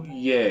vote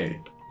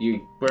yay.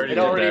 You We already It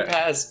did already that.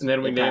 passed. And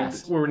then we It named.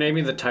 passed. We were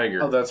naming the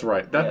tiger. Oh, that's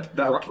right.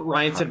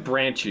 Ryan said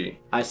Branchy.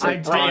 I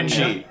said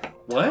Branchy.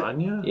 What?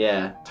 Tanya?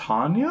 Yeah.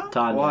 Tanya?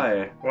 Tanya.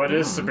 Why? What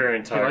is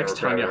Siberian He tiger? likes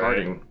Tanya right?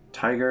 Harding.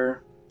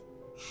 Tiger.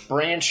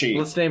 Branchy.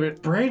 Let's name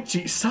it.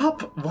 Branchy.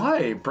 Stop.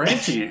 Why?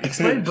 Branchy.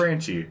 Explain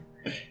Branchy.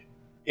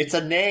 It's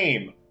a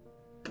name.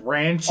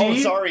 Branchy? Oh,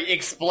 sorry.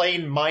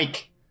 Explain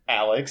Mike,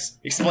 Alex.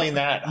 Explain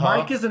that, huh?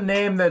 Mike is a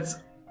name that's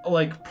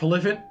like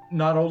prolific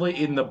not only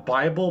in the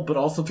Bible but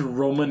also through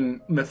Roman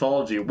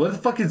mythology. What the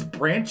fuck is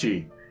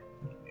Branchy?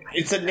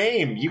 It's a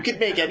name. You can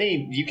make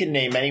any. You can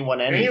name anyone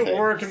Any anything.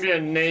 word can be a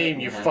name,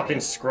 you fucking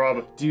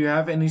scrub. Do you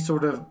have any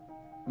sort of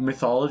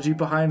mythology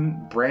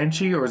behind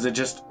Branchy, or is it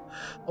just,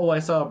 oh, I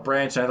saw a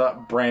branch and I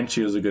thought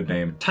Branchy was a good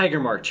name? Tiger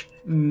March.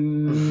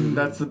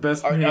 That's the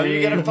best Are, name. are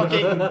you gonna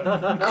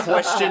fucking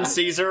question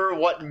Caesar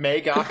what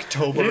Meg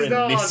October He's and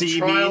not on Missy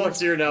trial means?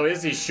 here now,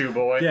 is he, shoe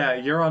boy? Yeah,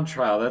 you're on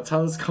trial. That's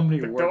how this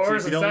company works.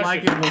 door's If you a don't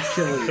like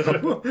session.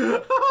 it, we'll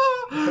kill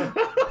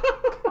you.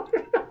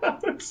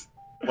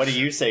 What do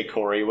you say,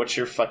 Corey? What's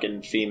your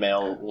fucking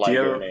female Do you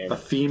liger have name? a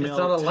female It's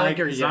not a tiger?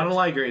 liger It's yet. not a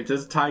liger. It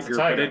is tiger,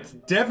 tiger. but it's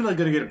definitely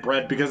going to get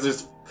bred because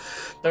there's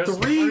There's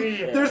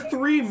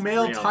three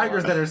male Three on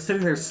tigers one. that are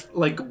sitting there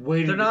like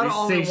waiting They're to not be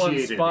all in one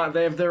satiated. spot.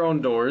 They have their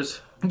own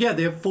doors. Yeah,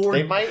 they have 4.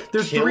 They might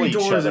There's kill 3 each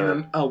doors other.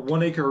 in a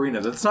 1 acre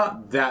arena. That's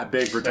not that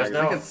big for There's tigers.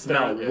 I no- can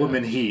smell yeah.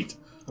 woman heat.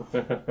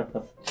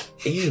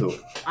 Ew.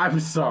 I'm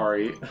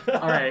sorry. All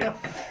right,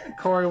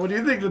 Corey, what do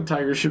you think the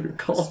tiger should be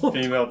called?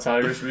 female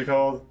tiger should be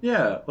called.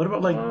 Yeah. What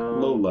about like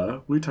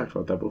Lola? We talked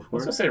about that I was before.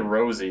 gonna say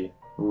Rosie.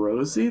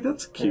 Rosie.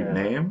 That's a cute Yeah.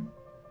 name.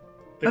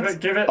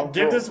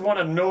 Give this one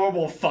a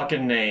normal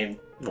fucking name.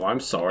 Oh, I'm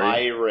sorry.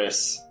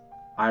 Iris.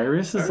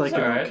 Iris is like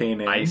an alright. okay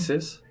name.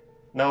 ISIS.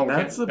 No,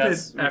 That's a bit-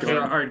 After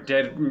our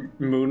dead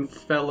moon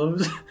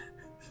fellows.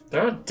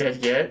 they're not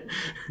dead yet.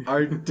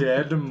 Our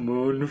dead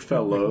moon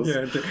fellows.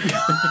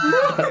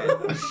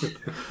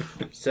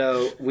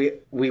 So we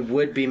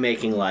would be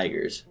making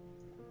ligers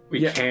we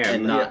Yeah, can.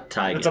 and not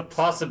tigers. It's a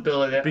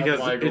possibility that Because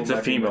liger it's a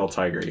might be- female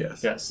tiger.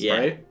 Yes. Yes. yeah.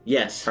 right?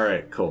 Yes. All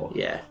right. Cool.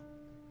 Yeah.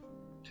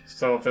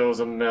 So if it was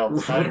a male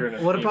tiger and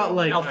a What about, female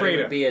like, tiger- It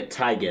would be a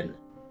tigan.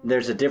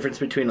 There's a difference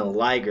between a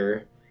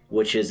liger,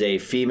 which is a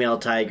female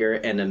tiger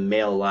and a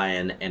male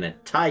lion, and a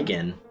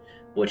tigan,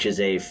 which is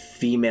a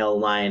female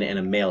lion and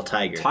a male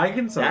tiger.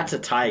 Tigans. That's a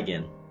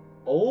tigan.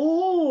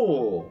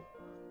 Oh,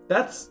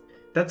 that's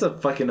That's a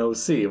fucking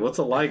OC. What's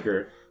a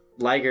liger?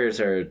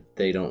 Ligers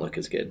they don't look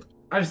as good.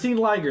 I've seen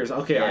ligers.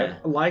 Okay, Yeah.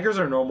 ligers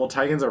are normal.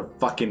 Tigans are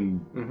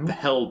fucking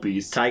hell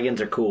beasts. Tigans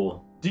are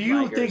cool. Do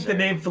you Ligers think the are-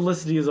 name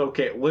Felicity is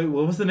okay? Wait,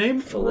 what was the name?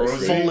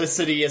 Felicity.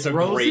 Felicity is a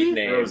Rosie? great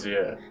name. Rose,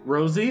 yeah.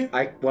 Rosie?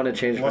 I want to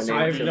change my What's- name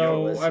I have to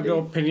no Felicity.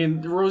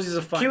 opinion. Rosie's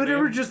a fine Can we name.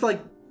 ever just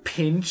like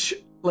pinch?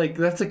 Like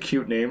that's a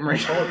cute name, right?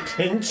 Call it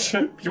pinch.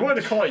 If you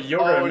wanted to call it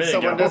yoga Oh, a and minute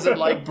someone ago. doesn't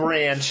like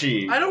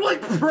Branchy. I don't like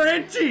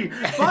Branchy.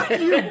 Fuck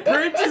you.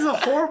 Branchy's a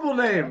horrible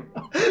name.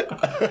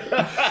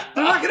 They're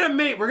not gonna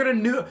mate. We're gonna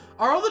neuter.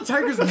 Are all the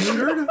tigers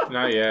neutered?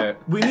 Not yet.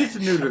 We need to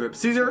neuter them.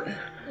 Caesar,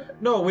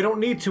 No, we don't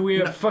need to. We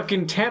have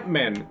fucking Tamp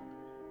Men.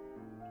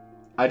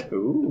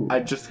 I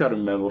just got a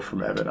memo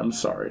from Evan. I'm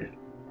sorry.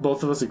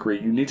 Both of us agree.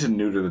 You need to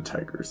neuter the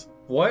tigers.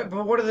 What?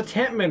 But what are the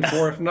Tamp Men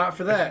for if not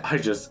for that?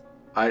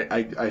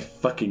 I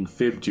fucking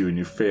fibbed you and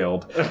you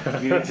failed.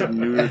 You need to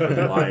neuter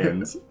the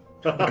lions.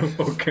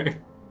 Okay.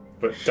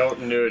 But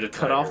don't know to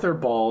Cut off their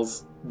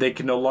balls. They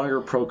can no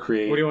longer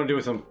procreate. What do you want to do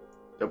with them?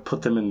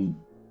 Put them in.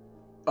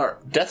 Or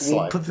Death we'll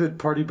slide. put the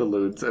party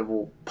balloons and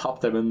we'll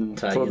pop them in and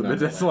Tie throw you them in on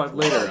death the slide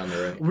left, later. on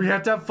the right. We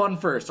have to have fun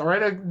first, all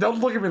right? Don't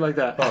look at me like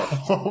that.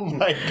 Oh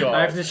my god.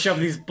 I have to shove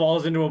these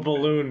balls into a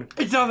balloon.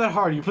 It's not that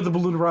hard. You put the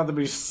balloon around them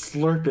and you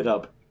slurp it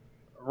up.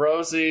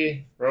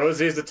 Rosie.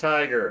 Rosie's the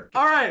tiger.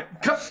 All right,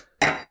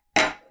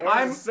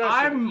 Session.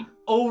 I'm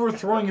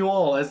overthrowing you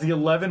all as the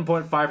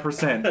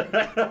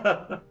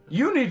 11.5%.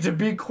 You need to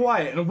be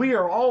quiet, and we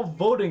are all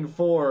voting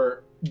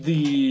for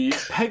the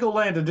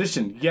Pegoland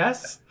edition.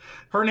 Yes,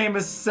 her name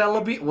is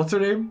Celebi. What's her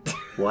name?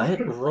 What?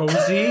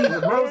 Rosie.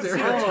 Rosie. A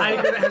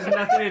tiger that has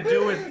nothing to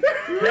do with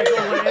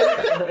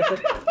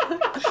Pegoland.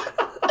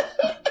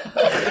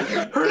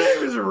 Her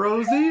name is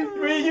Rosie.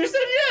 Wait, you said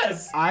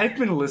yes. I've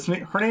been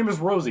listening. Her name is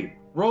Rosie.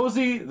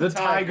 Rosie the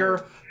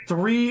tiger.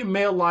 3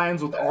 male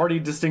lions with already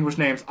distinguished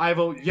names. I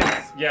vote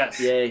yes. Yes.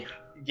 Yay.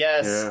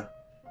 Yes.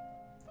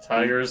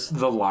 Tigers.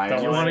 The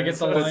lions. You wanna get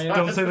the lions?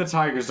 Don't say the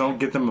tigers. Don't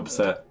get them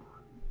upset.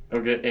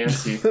 Don't get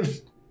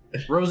antsy.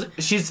 Rosie,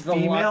 she's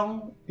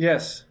female.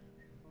 Yes.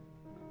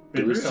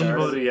 She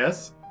voted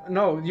yes.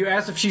 No, you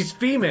asked if she's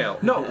female.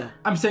 No,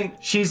 I'm saying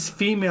she's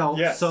female,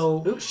 Yes.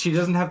 so she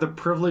doesn't have the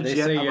privilege They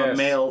yet say of a yes.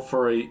 male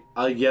for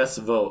a yes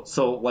vote.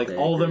 So, like, They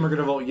all of them agree. are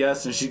going to vote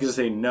yes, and she's going to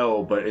say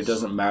no, but it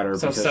doesn't matter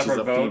So because she's separate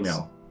a votes?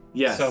 female.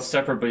 Yes. So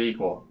separate but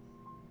equal.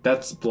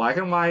 That's black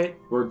and white.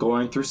 We're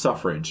going through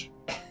suffrage.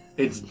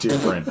 It's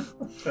different.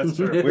 That's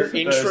true. We're That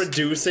is-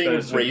 introducing that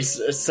is true. race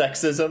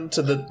sexism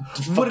to the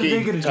What are they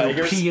fucking going to do?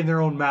 tigers. Pee in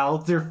their own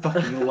mouth? They're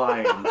fucking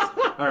lions.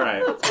 All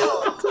right.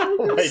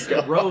 Oh my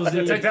god.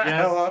 Rosie, Take that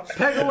hell yes. up.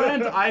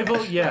 Pegaland, I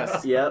vote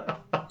yes.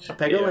 Yep.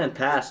 Pegoland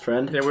passed,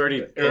 friend. Yeah, we already.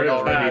 It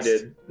already passed.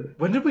 did.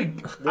 When did we...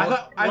 I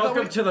thought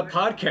Welcome to the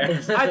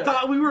podcast. I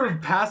thought we were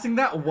passing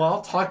that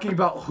while talking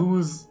about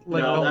who's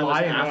like No, the that was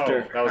lion. after.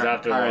 No, that was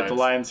after All right, the the lions.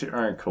 lions here.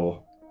 All right,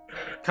 cool.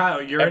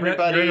 Kyle, you're in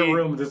Everybody- a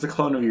room. There's a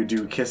clone of you. Do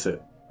you kiss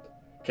it?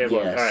 Okay,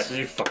 look. Yes. Alright, so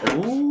you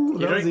fucking. Ooh, You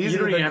that was don't, easier you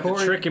don't than even have to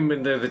Corey. trick him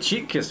into the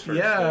cheek kiss first.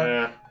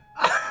 Yeah.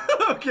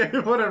 Okay,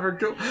 whatever.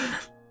 Go.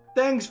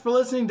 Thanks for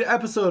listening to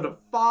episode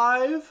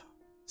 5,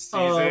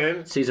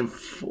 Season.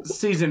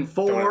 season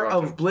 4 interrupt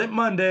of him. Blimp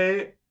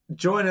Monday.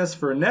 Join us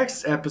for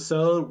next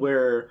episode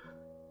where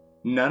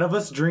none of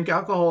us drink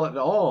alcohol at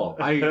all.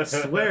 I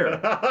swear.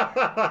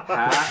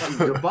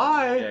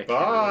 Goodbye.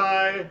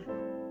 Bye.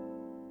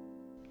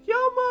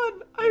 Yeah,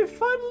 man, I've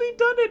finally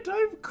done it.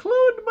 I've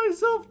cloned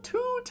myself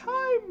 2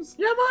 times.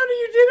 Yeah, man,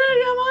 you did it,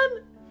 yeah,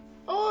 man.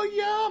 Oh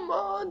yeah,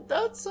 man.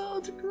 That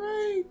sounds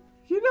great.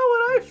 You know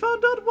what I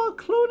found out about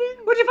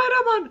cloning? What'd you find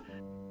out, man?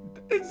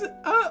 It's,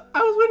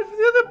 I was waiting for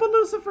the other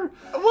Lucifer.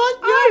 What?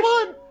 Yeah,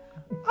 man.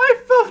 I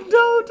found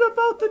out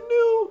about the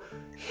new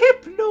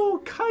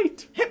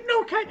Hypno-Kite.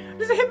 Hypno-kite.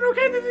 There's a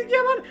hypno-kite that,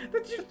 yeah, man,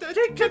 that you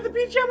take to the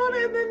beach, yeah, man,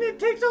 and then it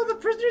takes all the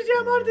prisoners,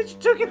 yeah, man, that you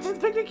took it to the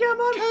picnic, yeah,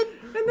 man,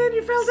 and then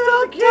you fell down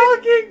Stop the kid.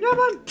 talking. Yeah,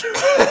 man.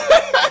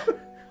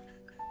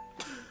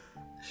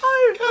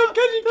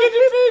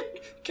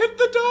 Can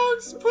the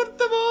dogs put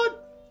them on?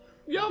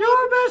 Yeah, You're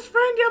our best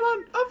friend, yeah,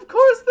 man. Of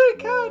course they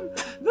can.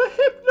 The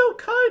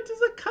Hypno-Kite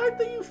is a kite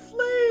that you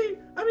flay.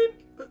 I mean,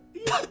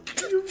 you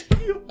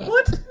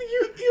what?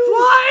 You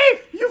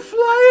fly? You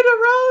fly it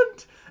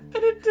around,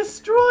 and it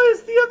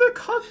destroys the other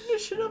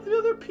cognition of the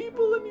other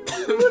people, and you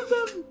ruin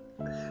them.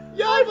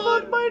 Yeah, I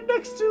found mine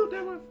next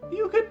to.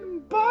 You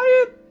can buy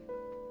it,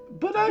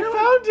 but I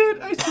found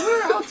it. I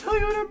swear, I'll tell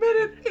you in a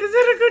minute. Is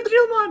it a good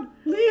deal, man?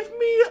 Leave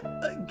me.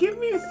 Give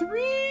me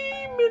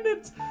 3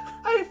 minutes.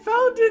 I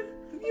found it.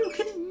 You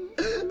can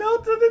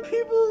melt other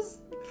people's.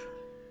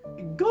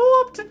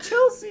 Go up to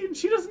Chelsea, and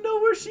she doesn't know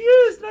where she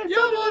is. And I found it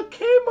at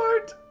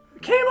Kmart.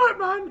 Kmart,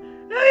 man.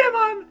 Hey,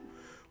 man.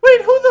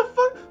 Wait, who the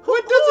fuck?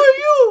 Who